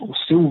gold or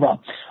silver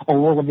or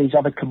all of these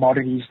other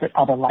commodities that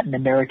other Latin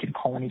American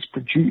colonies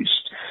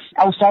produced.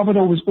 El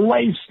Salvador was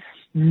always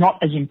not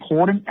as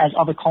important as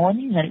other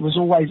colonies, and it was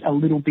always a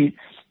little bit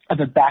of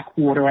a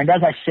backwater. And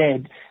as I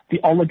said, the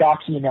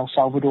oligarchy in El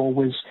Salvador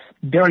was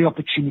very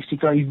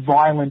opportunistic, very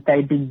violent.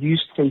 They'd been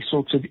used to these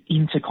sorts of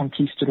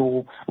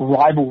interconquistador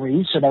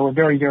rivalries, so they were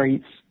very,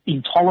 very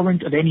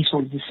intolerant of any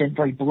sort of dissent,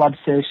 very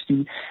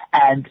bloodthirsty,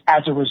 and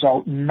as a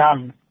result,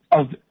 none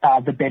of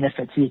the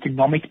benefits, the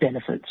economic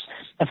benefits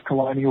of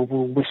colonial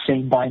rule were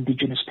seen by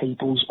indigenous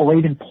peoples or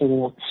even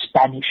poor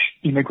Spanish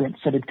immigrants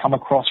that had come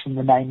across from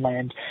the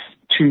mainland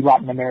to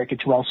Latin America,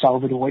 to El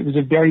Salvador. It was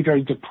a very,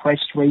 very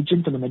depressed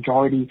region for the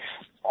majority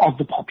of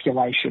the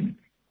population.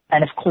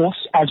 And of course,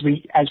 as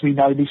we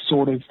know, this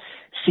sort of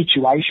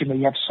situation where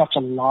you have such a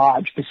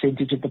large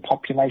percentage of the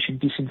population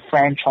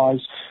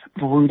disenfranchised,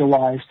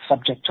 brutalized,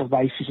 subject to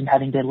racism,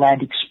 having their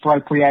land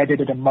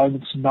expropriated at a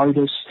moment's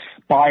notice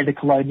by the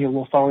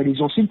colonial authorities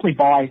or simply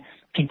by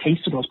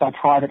conquistadors, by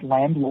private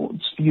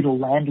landlords, feudal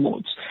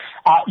landlords,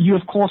 you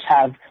of course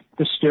have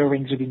the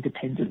stirrings of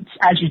independence,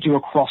 as you do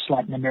across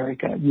Latin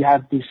America. You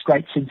have this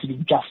great sense of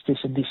injustice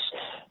and this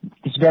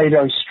very,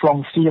 very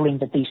strong feeling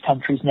that these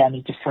countries now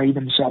need to free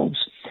themselves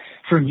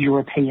from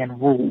European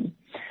rule.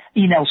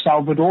 In El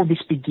Salvador,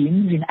 this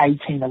begins in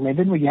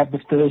 1811, where you have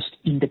the first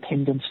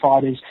independence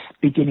fighters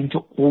beginning to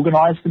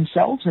organize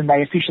themselves, and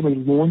they officially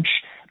launch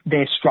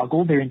their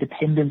struggle, their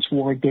independence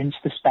war against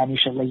the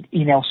Spanish elite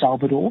in El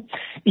Salvador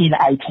in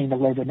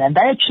 1811. And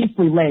they are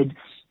chiefly led,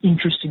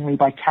 interestingly,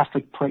 by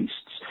Catholic priests.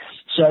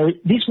 So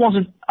this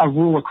wasn't a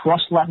rule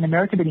across Latin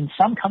America, but in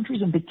some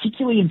countries, and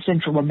particularly in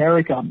Central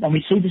America, and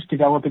we see this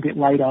develop a bit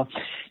later,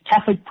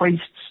 Catholic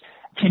priests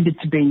tended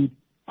to be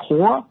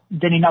poorer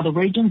than in other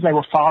regions. They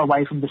were far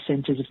away from the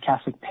centres of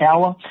Catholic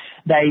power.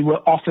 They were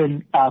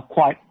often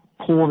quite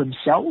poor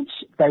themselves.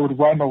 They would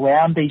roam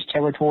around these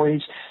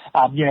territories,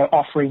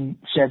 offering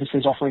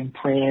services, offering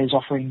prayers,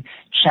 offering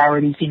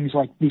charity, things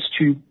like this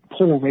to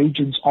poor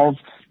regions of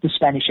the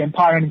Spanish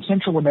Empire. And in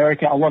Central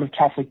America, a lot of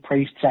Catholic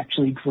priests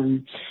actually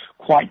grew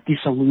quite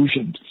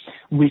disillusioned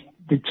with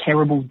the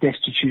terrible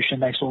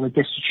destitution they saw, the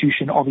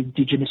destitution of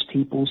indigenous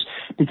peoples,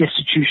 the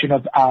destitution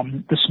of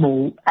the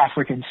small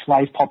African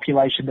slave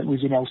population that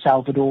was in El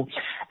Salvador,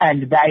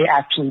 and they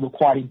actually were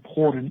quite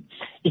important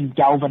in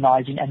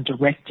galvanizing and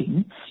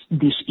directing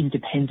this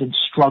independence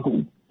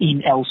struggle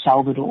in El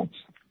Salvador.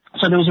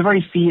 So there was a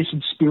very fierce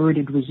and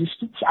spirited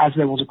resistance, as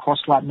there was across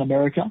Latin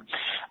America.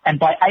 And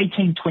by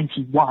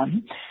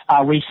 1821,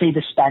 we see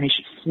the Spanish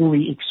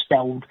fully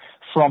expelled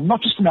from,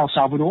 not just from El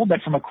Salvador,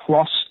 but from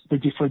across the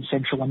different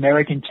Central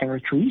American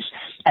territories.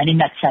 And in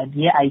that same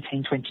year,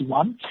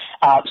 1821,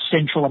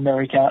 Central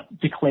America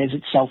declares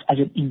itself as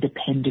an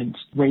independent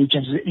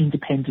region, as an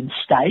independent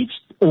state,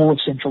 all of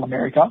Central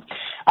America,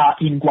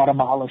 in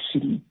Guatemala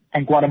City.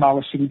 And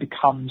Guatemala City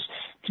becomes,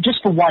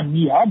 just for 1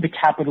 year, the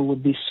capital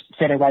of this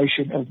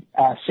federation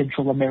of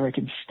Central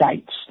American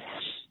states.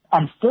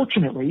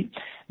 Unfortunately,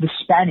 the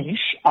Spanish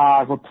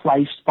are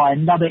replaced by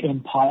another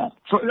empire,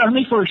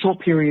 only for a short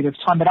period of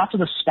time, but after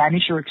the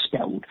Spanish are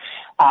expelled,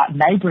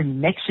 neighbouring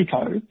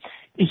Mexico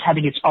is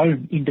having its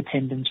own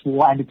independence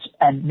war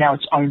and now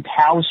its own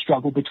power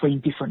struggle between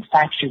different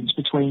factions,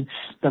 between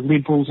the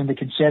liberals and the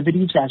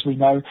conservatives. As we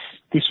know,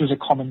 this was a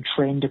common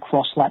trend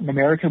across Latin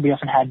America. We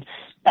often had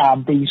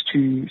these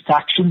two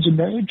factions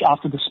emerge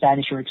after the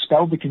Spanish are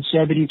expelled. The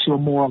conservatives, who are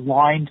more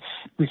aligned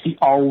with the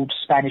old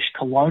Spanish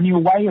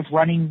colonial way of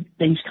running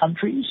these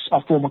countries,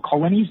 former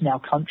colonies, now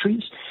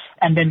countries,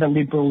 and then the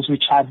liberals,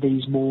 which have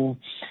these more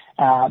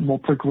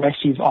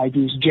progressive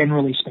ideas,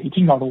 generally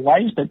speaking, not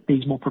always, but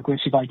these more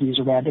progressive ideas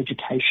around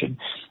education,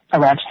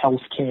 around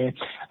healthcare,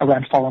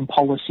 around foreign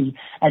policy.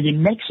 And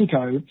in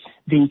Mexico,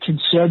 the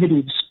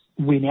conservatives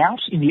win out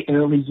in the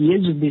early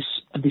years of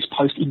this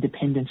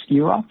post-independence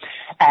era,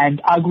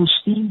 and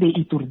Agustín de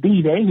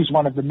Iturbide, who's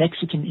one of the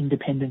Mexican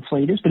independence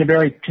leaders, but a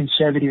very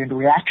conservative and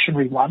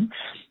reactionary one,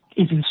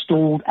 is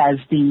installed as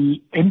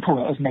the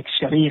emperor of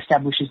Mexico. He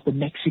establishes the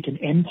Mexican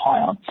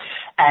Empire,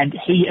 and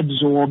he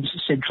absorbs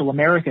Central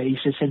America. He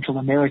says Central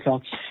America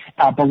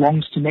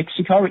belongs to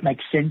Mexico. It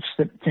makes sense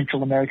that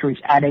Central America is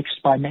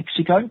annexed by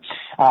Mexico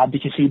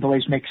because he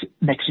believes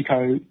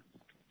Mexico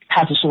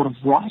has a sort of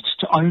right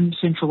to own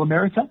Central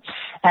America.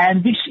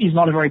 And this is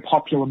not a very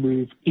popular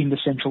move in the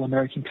Central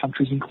American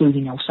countries,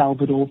 including El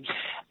Salvador.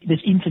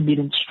 There's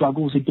intermittent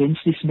struggles against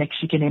this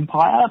Mexican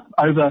empire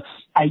over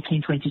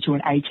 1822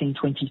 and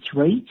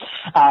 1823.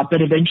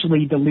 But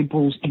eventually the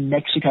liberals in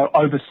Mexico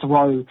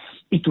overthrow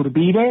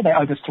Iturbide. They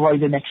overthrow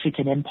the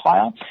Mexican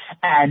empire,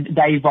 and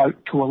they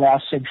vote to allow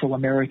Central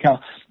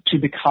America to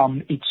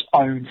become its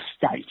own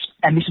state.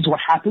 And this is what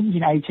happens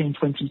in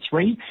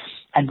 1823.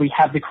 and we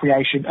have the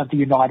creation of the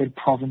United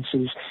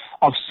Provinces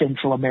of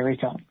Central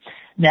America.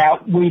 Now,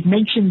 we've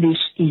mentioned this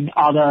in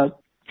other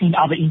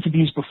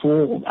interviews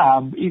before,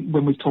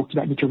 when we've talked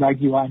about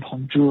Nicaragua and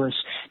Honduras,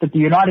 that the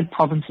United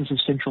Provinces of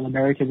Central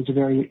America was a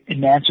very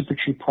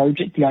emancipatory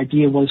project. The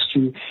idea was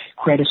to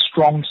create a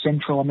strong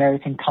Central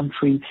American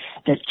country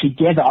that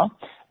together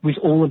with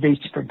all of these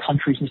different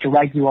countries,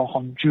 Nicaragua,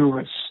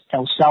 Honduras,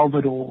 El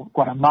Salvador,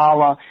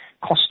 Guatemala,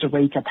 Costa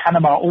Rica,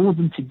 Panama, all of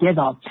them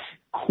together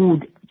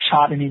could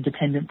chart an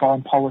independent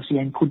foreign policy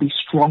and could be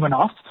strong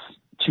enough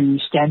to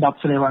stand up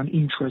for their own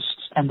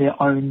interests and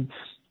their own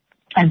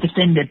and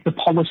defend the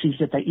policies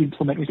that they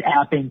implement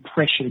without being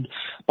pressured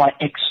by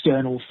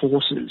external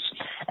forces.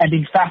 And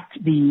in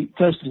fact, the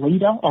first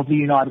leader of the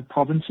United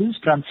Provinces,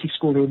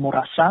 Francisco de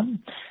Morazán,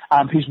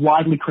 who's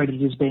widely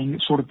credited as being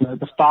sort of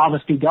the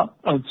father figure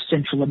of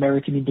Central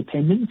American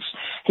independence,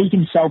 he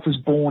himself was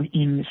born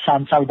in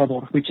San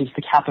Salvador, which is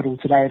the capital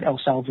today of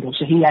El Salvador.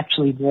 So he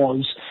actually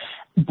was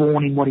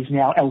born in what is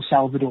now El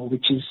Salvador,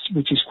 which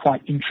is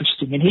quite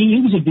interesting. And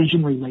he was a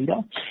visionary leader.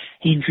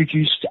 He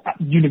introduced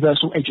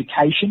universal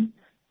education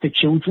for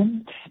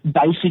children,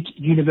 basic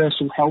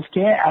universal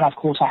healthcare, and of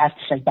course I have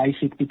to say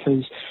basic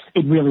because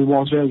it really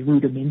was very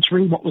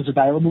rudimentary what was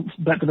available,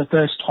 but for the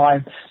first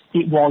time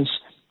it was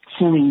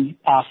fully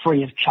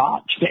free of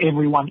charge for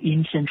everyone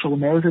in Central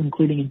America,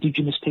 including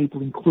indigenous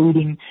people,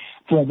 including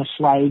former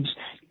slaves.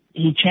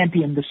 He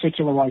championed the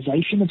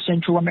secularization of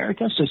Central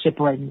America, so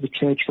separating the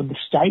church from the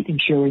state,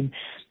 ensuring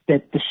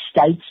that the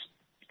state's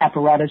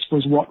apparatus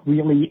was what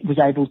really was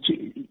able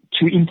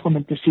to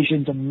implement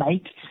decisions and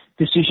make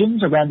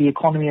decisions around the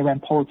economy,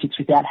 around politics,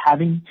 without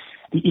having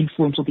the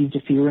influence or the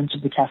interference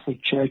of the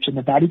Catholic Church and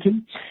the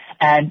Vatican.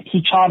 And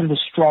he charted a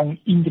strong,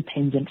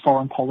 independent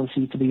foreign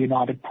policy for the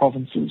United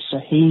Provinces. So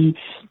he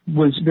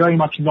was very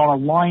much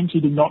non-aligned.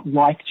 He did not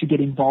like to get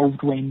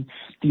involved when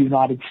the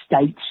United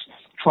States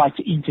tried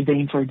to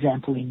intervene, for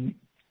example, in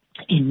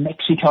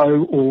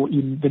Mexico or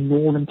in the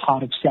northern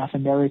part of South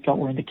America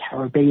or in the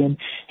Caribbean.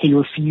 He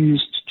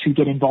refused to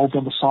get involved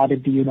on the side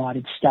of the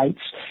United States,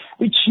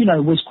 which,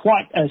 was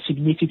quite a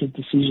significant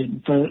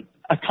decision for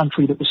a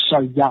country that was so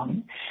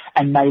young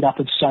and made up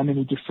of so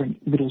many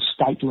different little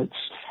statelets.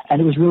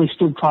 And it was really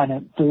still trying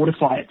to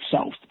fortify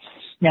itself.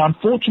 Now,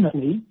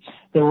 unfortunately,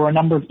 there were a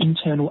number of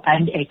internal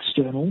and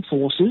external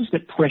forces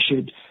that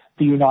pressured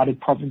the United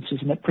Provinces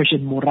and that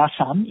pressured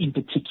Morazán in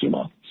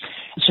particular.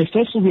 So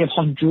firstly, we have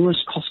Honduras,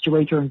 Costa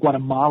Rica and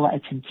Guatemala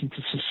attempting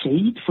to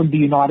secede from the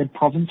United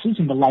Provinces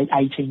in the late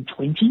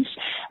 1820s.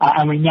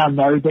 And we now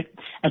know that,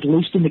 at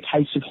least in the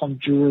case of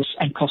Honduras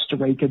and Costa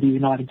Rica, the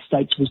United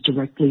States was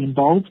directly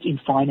involved in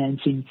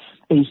financing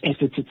these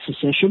efforts at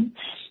secession.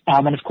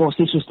 And of course,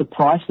 this was the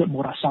price that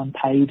Morazán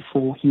paid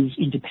for his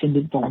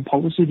independent foreign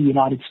policy. The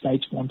United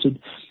States wanted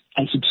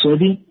a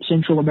subservient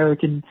Central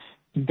American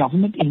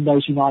government in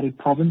those United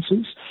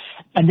Provinces.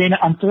 And then,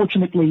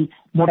 unfortunately,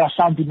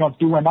 Morazán did not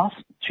do enough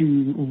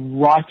to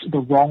right the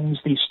wrongs,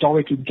 the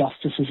historic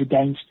injustices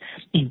against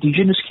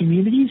indigenous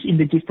communities in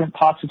the different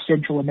parts of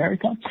Central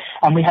America.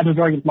 And we have a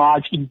very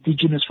large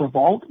indigenous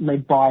revolt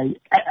led by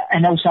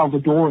an El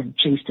Salvadoran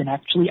chieftain,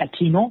 actually,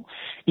 Aquino,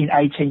 in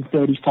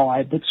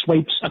 1835 that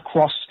sweeps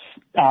across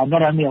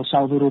not only El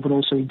Salvador but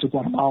also into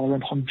Guatemala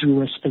and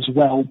Honduras as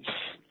well.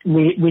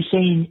 We're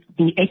seeing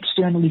the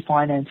externally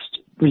financed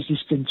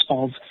resistance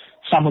of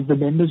some of the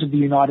members of the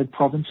United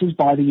Provinces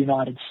by the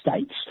United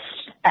States.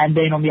 And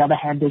then on the other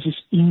hand, there's this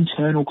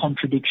internal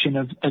contradiction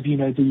of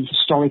the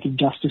historic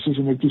injustices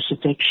and the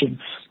disaffection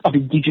of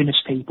indigenous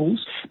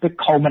peoples that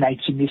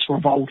culminates in this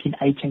revolt in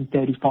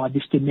 1835,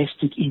 this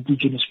domestic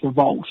indigenous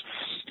revolt.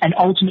 And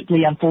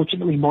ultimately,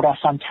 unfortunately,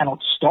 Morazán cannot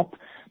stop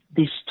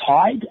this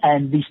tide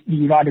and the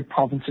United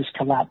Provinces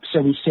collapse.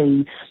 So we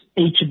see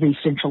each of these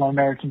Central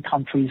American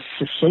countries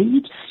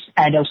secede,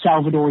 and El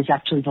Salvador is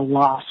actually the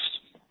last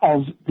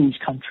of these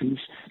countries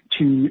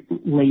to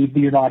leave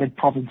the United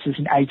Provinces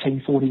in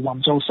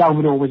 1841. So El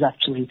Salvador was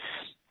actually,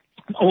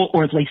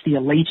 or at least the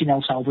elite in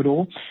El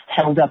Salvador,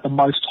 held out the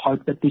most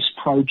hope that this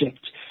project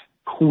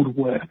could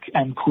work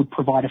and could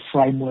provide a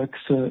framework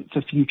for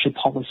future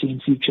policy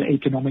and future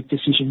economic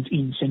decisions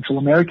in Central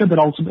America, but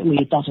ultimately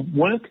it doesn't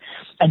work.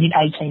 And in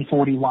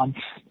 1841,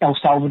 El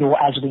Salvador,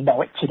 as we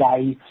know it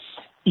today,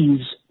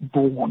 is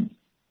born.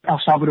 El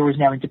Salvador is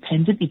now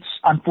independent. It's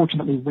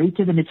unfortunately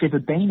weaker than it's ever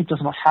been. It does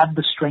not have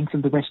the strength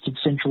of the rest of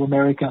Central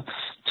America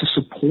to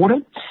support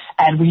it.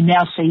 And we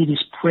now see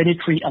this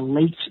predatory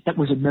elite that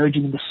was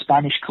emerging in the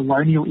Spanish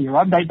colonial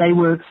era. They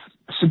were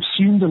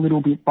subsumed a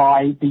little bit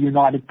by the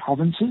United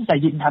Provinces. They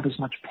didn't have as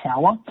much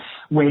power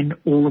when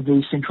all of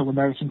these Central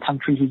American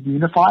countries are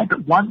unified.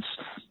 But once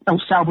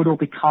El Salvador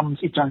becomes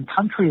its own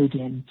country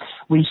again,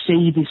 we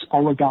see this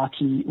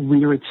oligarchy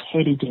rear its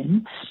head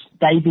again.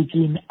 They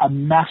begin a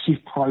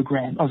massive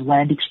program of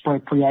land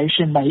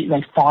expropriation.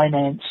 They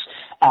finance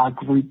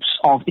groups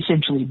of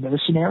essentially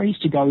mercenaries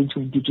to go into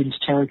indigenous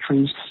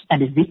territories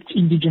and evict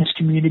indigenous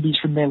communities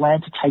from their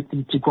land to take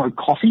them to grow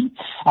coffee.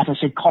 As I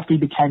said, coffee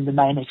became the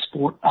main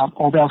export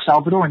of El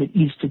Salvador, and it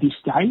is to this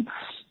day.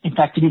 In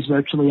fact, it is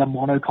virtually a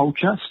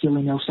monoculture still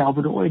in El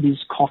Salvador. It is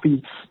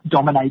coffee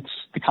dominates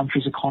the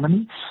country's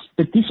economy.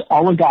 But this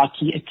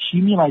oligarchy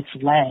accumulates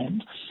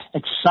land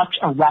at such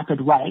a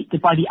rapid rate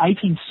that by the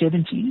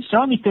 1870s, so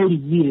only 30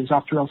 years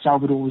after El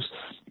Salvador's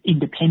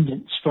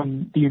independence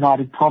from the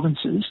United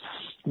Provinces,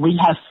 we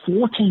have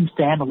 14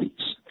 families,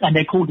 and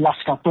they're called Las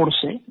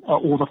 14,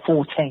 or the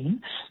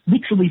 14,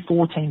 literally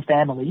 14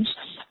 families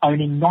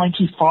owning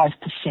 95%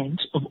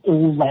 of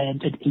all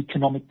land and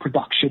economic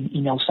production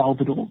in El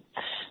Salvador.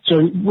 So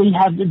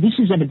this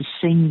is an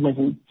obscene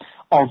level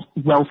of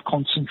wealth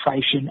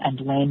concentration and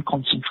land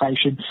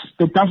concentration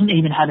that doesn't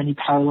even have any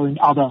parallel in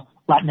other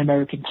Latin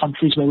American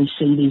countries where we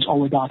see these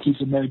oligarchies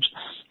emerge.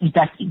 In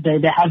fact, there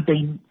have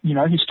been,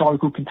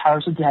 historical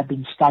comparisons. There have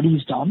been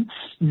studies done.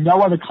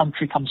 No other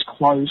country comes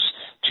close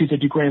to the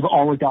degree of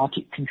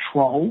oligarchic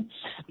control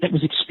that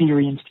was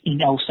experienced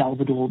in El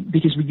Salvador,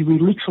 because we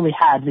literally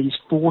had these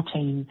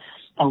 14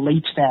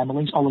 elite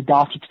families,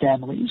 oligarchic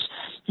families,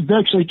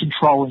 virtually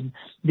controlling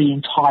the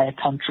entire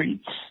country.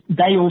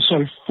 They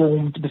also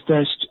formed the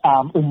first,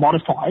 or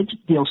modified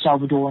the El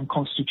Salvadoran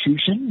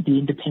constitution, the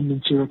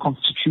independence era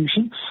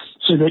constitution,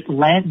 so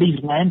that these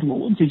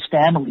landlords, these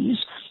families,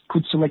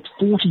 could select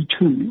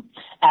 42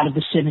 out of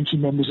the 70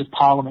 members of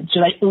parliament. So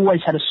they always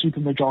had a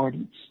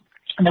supermajority.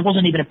 And there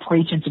wasn't even a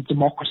pretense of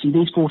democracy.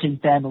 These 14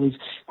 families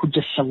could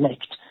just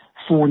select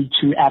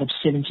 42 out of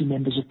 70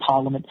 members of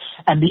parliament.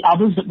 And the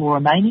others that were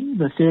remaining,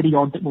 the 30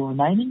 odd that were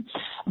remaining,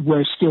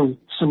 were still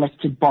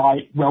selected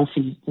by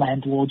wealthy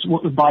landlords,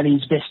 by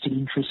these vested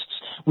interests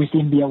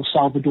within the El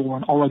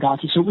Salvadoran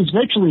oligarchy. So it was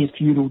virtually a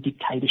feudal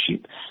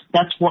dictatorship.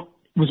 That's what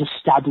was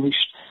established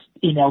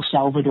in El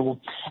Salvador.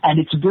 And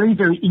it's very,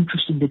 very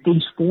interesting that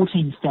these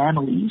 14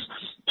 families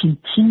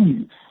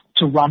continue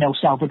to run El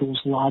Salvador's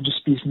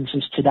largest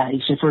businesses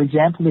today. So, for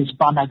example, there's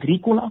Ban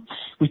Agrícola,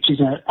 which is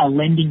a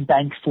lending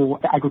bank for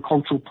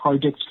agricultural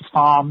projects for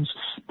farms.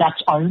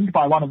 That's owned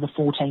by one of the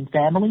 14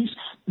 families.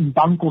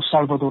 Banco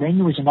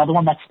Salvadoreño is another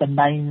one. That's the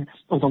main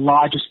or the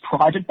largest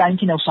private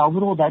bank in El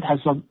Salvador that has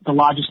the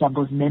largest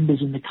number of members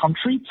in the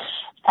country.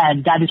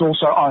 And that is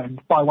also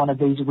owned by one of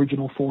these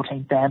original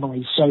 14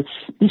 families. So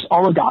this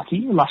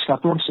oligarchy, Las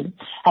 14,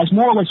 has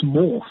more or less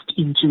morphed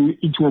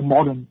into a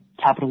modern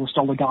capitalist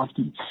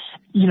oligarchy.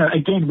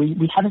 Again,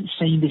 we haven't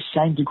seen this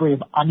same degree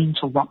of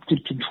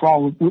uninterrupted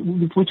control.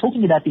 We're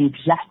talking about the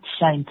exact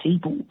same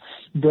people,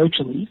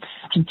 virtually,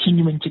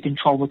 continuing to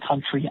control the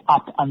country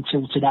up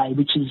until today,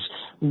 which is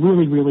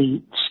really,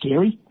 really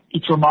scary.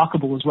 It's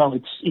remarkable as well.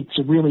 It's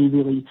a really,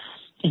 really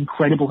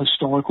incredible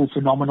historical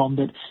phenomenon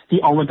that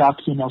the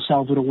oligarchy in El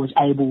Salvador was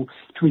able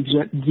to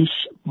exert this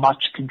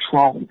much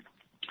control.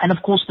 And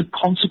of course, the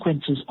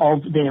consequences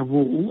of their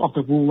rule, of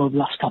the rule of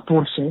Las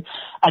 14,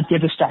 are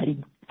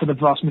devastating for the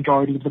vast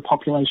majority of the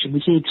population.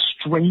 We see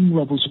extreme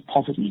levels of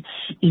poverty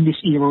in this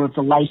era of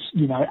the late,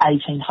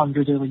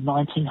 1800s, early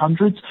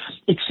 1900s,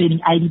 exceeding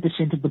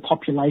 80% of the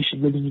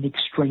population living in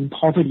extreme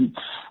poverty.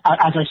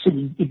 As I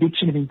said,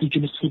 eviction of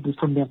indigenous people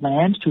from their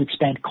land to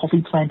expand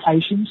coffee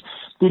plantations.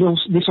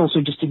 This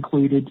also just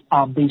included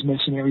these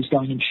mercenaries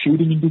going and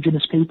shooting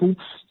indigenous people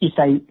if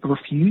they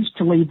refused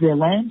to leave their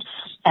land,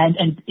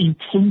 and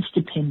intense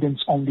dependence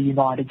on the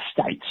United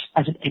States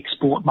as an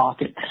export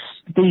market.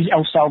 These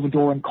El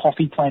Salvadoran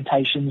coffee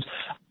plantations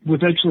were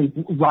virtually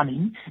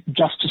running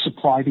just to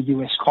supply the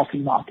US coffee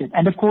market.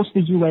 And of course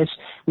the US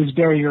was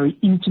very, very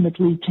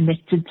intimately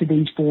connected to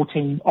these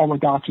 14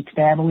 oligarchic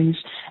families.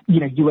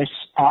 US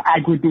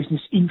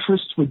agribusiness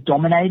interests were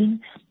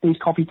dominating these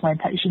coffee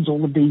plantations.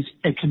 All of these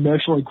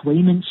commercial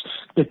agreements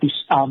that this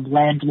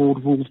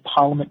landlord ruled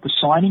parliament was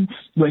signing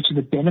were to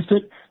the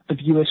benefit of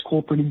US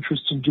corporate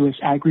interests and US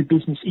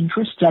agribusiness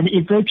interests. And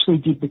it virtually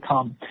did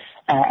become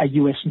a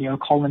US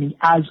neocolony,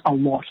 as a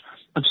lot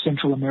of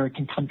Central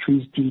American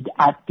countries did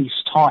at this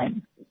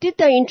time. Did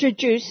they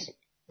introduce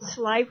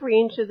slavery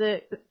into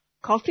the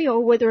coffee, or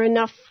were there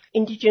enough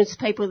indigenous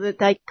people that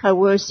they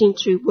coerced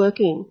into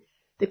working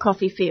the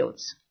coffee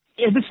fields?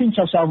 Ever since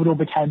El Salvador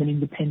became an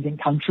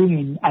independent country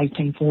in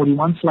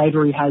 1841,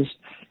 slavery has,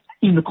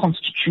 in the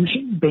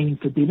Constitution, been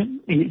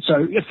forbidden. So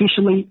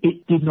officially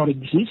it did not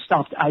exist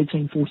after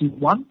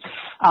 1841.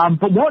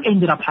 But what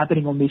ended up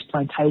happening on these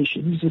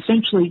plantations,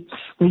 essentially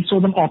we saw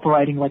them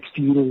operating like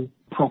feudal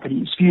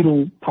properties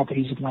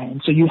of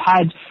land. So you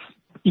had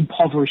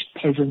impoverished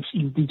peasants,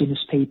 indigenous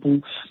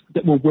people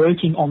that were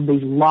working on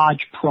these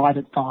large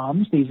private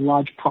farms, these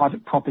large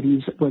private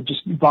properties that were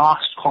just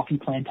vast coffee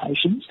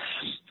plantations,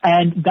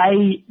 and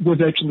they were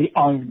virtually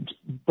owned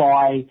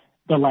by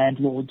the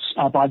landlords,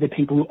 by the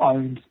people who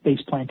owned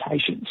these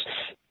plantations.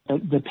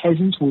 The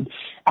peasants would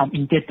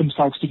indebt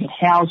themselves to get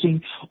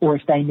housing, or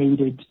if they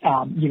needed,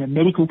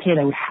 medical care,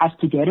 they would have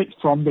to get it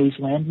from these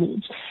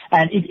landlords.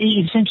 And it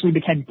essentially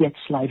became debt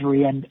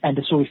slavery, and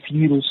a sort of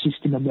feudal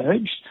system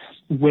emerged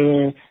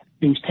where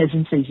these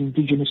peasants, these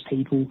indigenous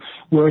people,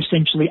 were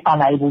essentially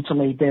unable to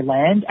leave their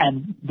land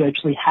and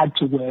virtually had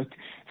to work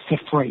for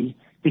free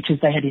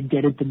because they had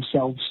indebted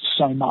themselves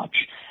so much.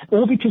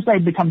 all because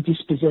they'd become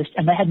dispossessed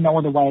and they had no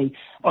other way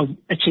of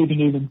achieving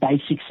even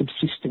basic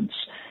subsistence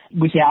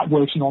without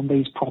working on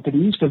these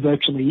properties for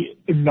virtually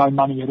no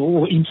money at all,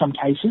 or in some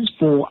cases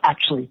for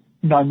actually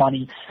no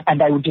money, and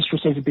they would just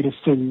receive a bit of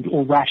food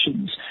or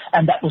rations,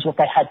 and that was what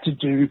they had to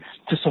do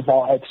to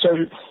survive. So,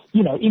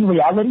 in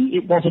reality,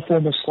 it was a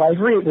form of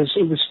slavery. It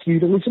was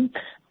feudalism,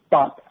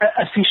 but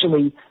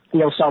officially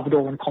the El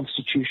Salvadoran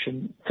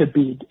constitution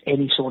forbid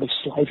any sort of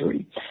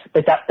slavery.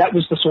 But that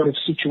was the sort of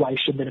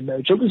situation that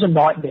emerged. It was a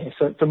nightmare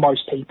for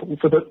most people,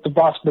 for the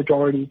vast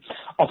majority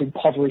of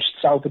impoverished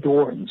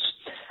Salvadorans.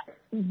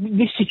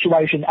 This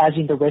situation, as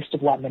in the rest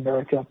of Latin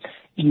America,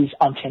 is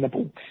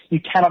untenable. You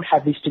cannot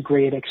have this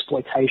degree of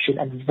exploitation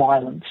and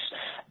violence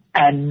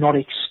and not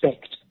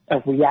expect a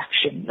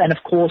reaction. And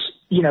of course,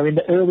 in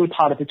the early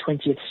part of the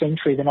 20th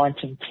century, the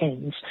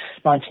 1910s,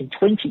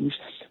 1920s,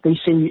 we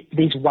see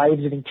these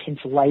waves of intense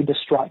labour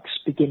strikes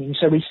beginning.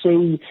 So we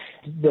see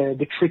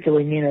the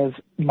trickling in of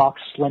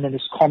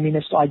Marxist-Leninist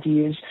communist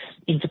ideas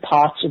into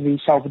parts of the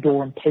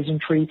Salvadoran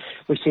peasantry.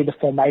 We see the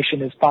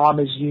formation of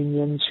farmers'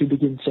 unions who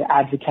begin to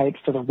advocate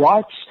for the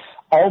rights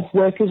of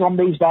workers on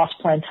these vast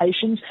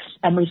plantations,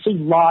 and we see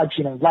large,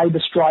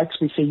 labour strikes.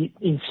 We see,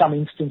 in some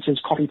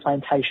instances, coffee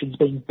plantations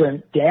being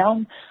burnt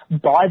down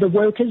by the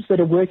workers that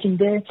are working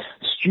there,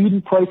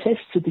 student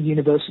protests at the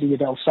University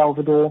of El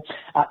Salvador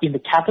in the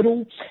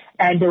capital,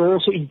 and there are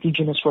also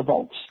indigenous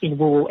revolts in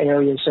rural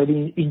areas. So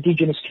the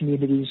indigenous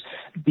communities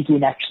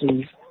begin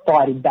actually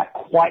fighting back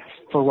quite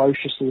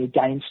ferociously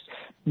against,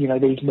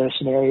 these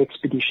mercenary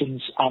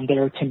expeditions that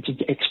are attempting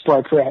to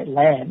expropriate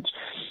land.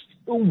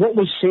 What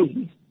we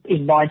see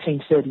in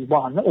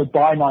 1931, or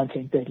by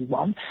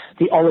 1931,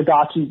 the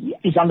oligarchy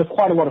is under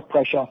quite a lot of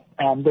pressure.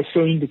 They're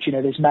seeing that,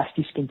 there's mass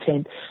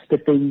discontent,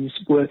 that these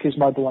workers'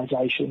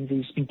 mobilisations,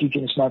 these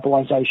indigenous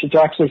mobilisations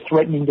are actually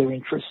threatening their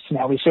interests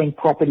now. We're seeing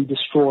property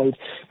destroyed.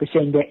 We're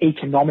seeing their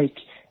economic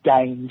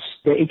gains,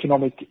 their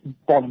economic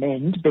bottom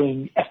end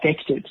being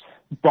affected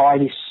by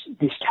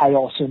this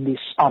chaos and this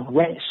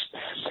unrest.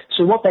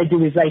 So what they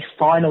do is they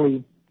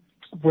finally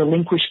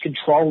relinquish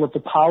control of the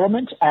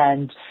parliament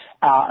and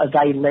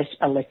they let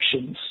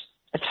elections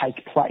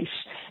take place.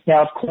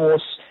 Now, of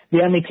course,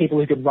 the only people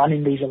who can run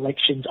in these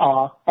elections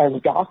are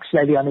oligarchs.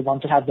 They're the only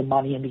ones that have the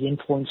money and the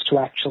influence to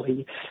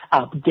actually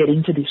get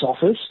into this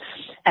office.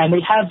 And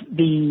we have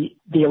the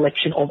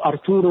election of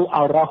Arturo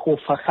Araujo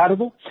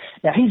Fajardo.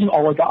 Now, he's an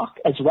oligarch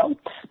as well,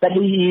 but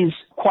he is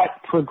quite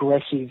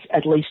progressive,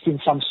 at least in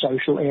some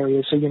social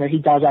areas. So, he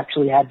does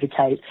actually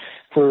advocate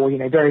for,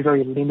 very,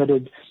 very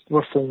limited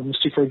reforms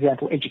to, for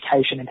example,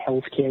 education and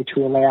healthcare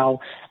to allow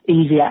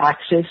easier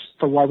access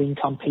for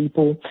low-income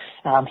people.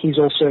 He's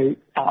also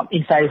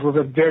in favour of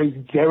a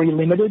very, very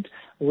limited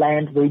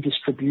land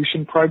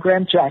redistribution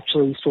program to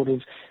actually sort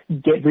of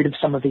get rid of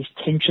some of these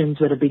tensions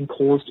that have been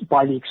caused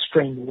by the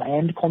extreme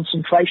land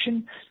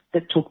concentration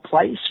that took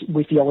place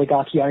with the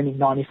oligarchy owning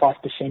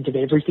 95% of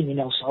everything in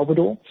El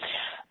Salvador.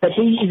 But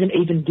he isn't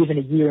even given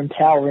a year in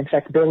power, in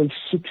fact, barely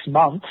 6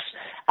 months,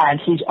 and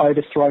he's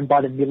overthrown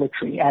by the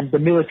military. And the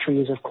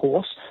military is, of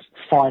course,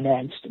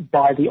 financed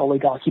by the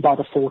oligarchy, by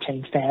the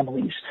 14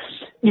 families.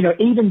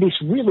 Even this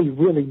really,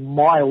 really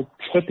mild,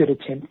 tepid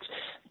attempt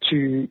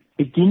to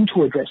begin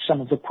to address some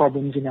of the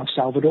problems in El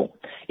Salvador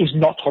is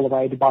not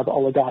tolerated by the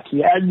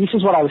oligarchy. And this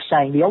is what I was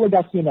saying. The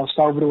oligarchy in El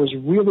Salvador is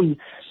really,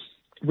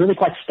 really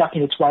quite stuck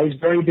in its ways,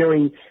 very,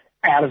 very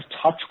out of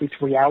touch with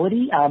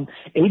reality,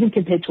 even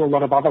compared to a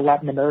lot of other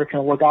Latin American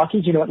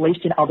oligarchies. At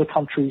least in other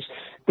countries,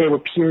 there were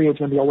periods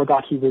when the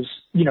oligarchy was,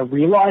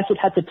 realized it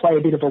had to play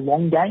a bit of a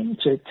long game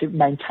to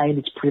maintain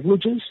its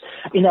privileges.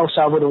 In El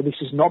Salvador, this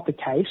is not the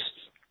case.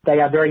 They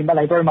very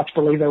much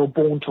believe they were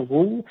born to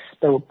rule.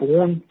 They were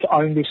born to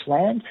own this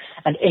land,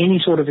 and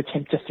any sort of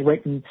attempt to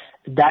threaten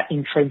that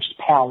entrenched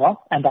power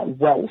and that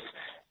wealth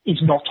is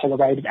not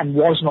tolerated and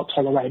was not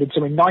tolerated.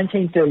 So in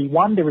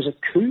 1931, there was a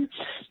coup,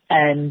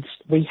 and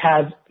we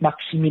have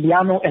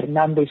Maximiliano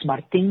Hernandez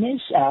Martinez,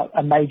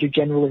 a major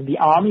general in the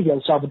army, the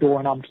El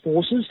Salvadoran Armed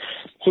Forces.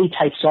 He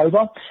takes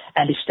over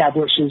and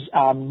establishes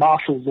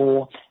martial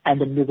law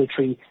and a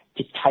military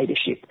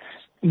dictatorship.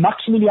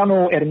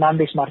 Maximiliano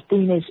Hernandez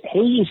Martinez,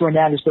 he is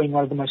renowned as being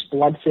one of the most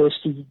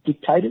bloodthirsty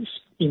dictators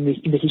in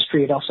the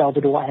history of El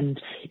Salvador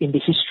and in the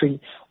history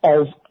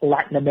of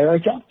Latin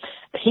America.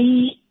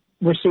 He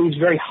receives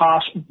very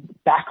harsh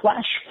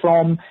backlash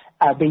from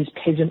these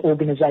peasant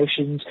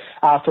organizations,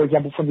 for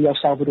example, from the El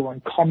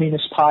Salvadoran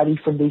Communist Party,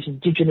 from these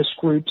indigenous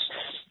groups.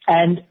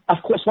 And, of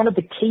course, one of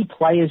the key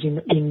players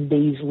in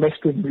these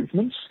left-wing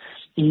movements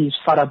is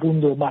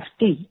Farabundo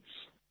Martí.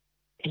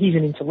 He's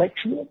an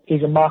intellectual.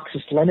 He's a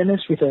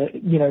Marxist-Leninist with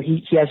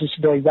he has this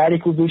very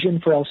radical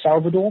vision for El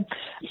Salvador.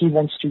 He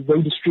wants to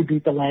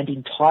redistribute the land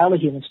entirely.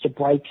 He wants to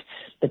break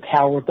the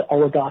power of the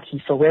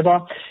oligarchy forever.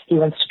 He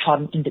wants to try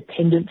an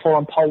independent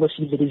foreign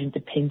policy that isn't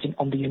dependent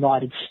on the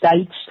United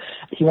States.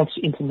 He wants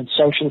to implement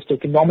socialist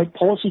economic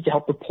policy to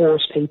help the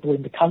poorest people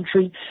in the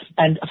country.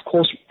 And, of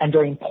course, and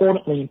very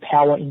importantly,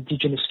 empower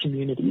indigenous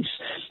communities.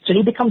 So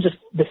he becomes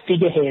the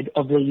figurehead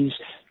of these,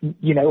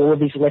 all of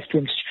these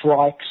left-wing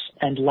strikes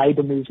and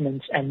labour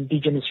movements and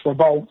indigenous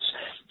revolts,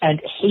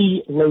 and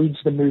he leads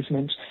the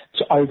movement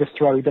to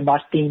overthrow the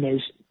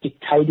Martinez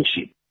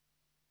dictatorship.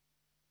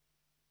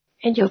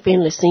 And you've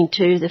been listening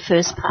to the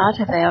first part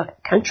of our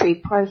country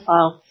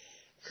profile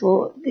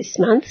for this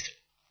month,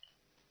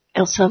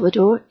 El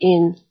Salvador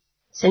in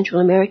Central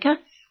America,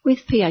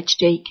 with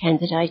PhD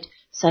candidate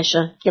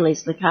Sasha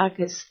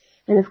Gillies-Lakakis.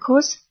 And of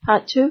course,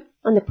 part 2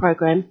 on the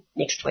program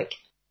next week.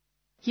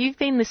 You've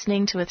been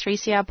listening to a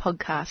 3CR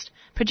podcast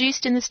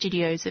produced in the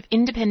studios of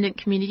independent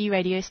community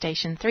radio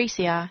station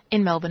 3CR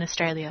in Melbourne,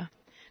 Australia.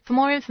 For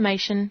more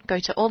information, go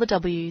to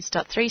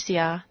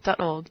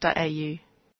allthews.3cr.org.au.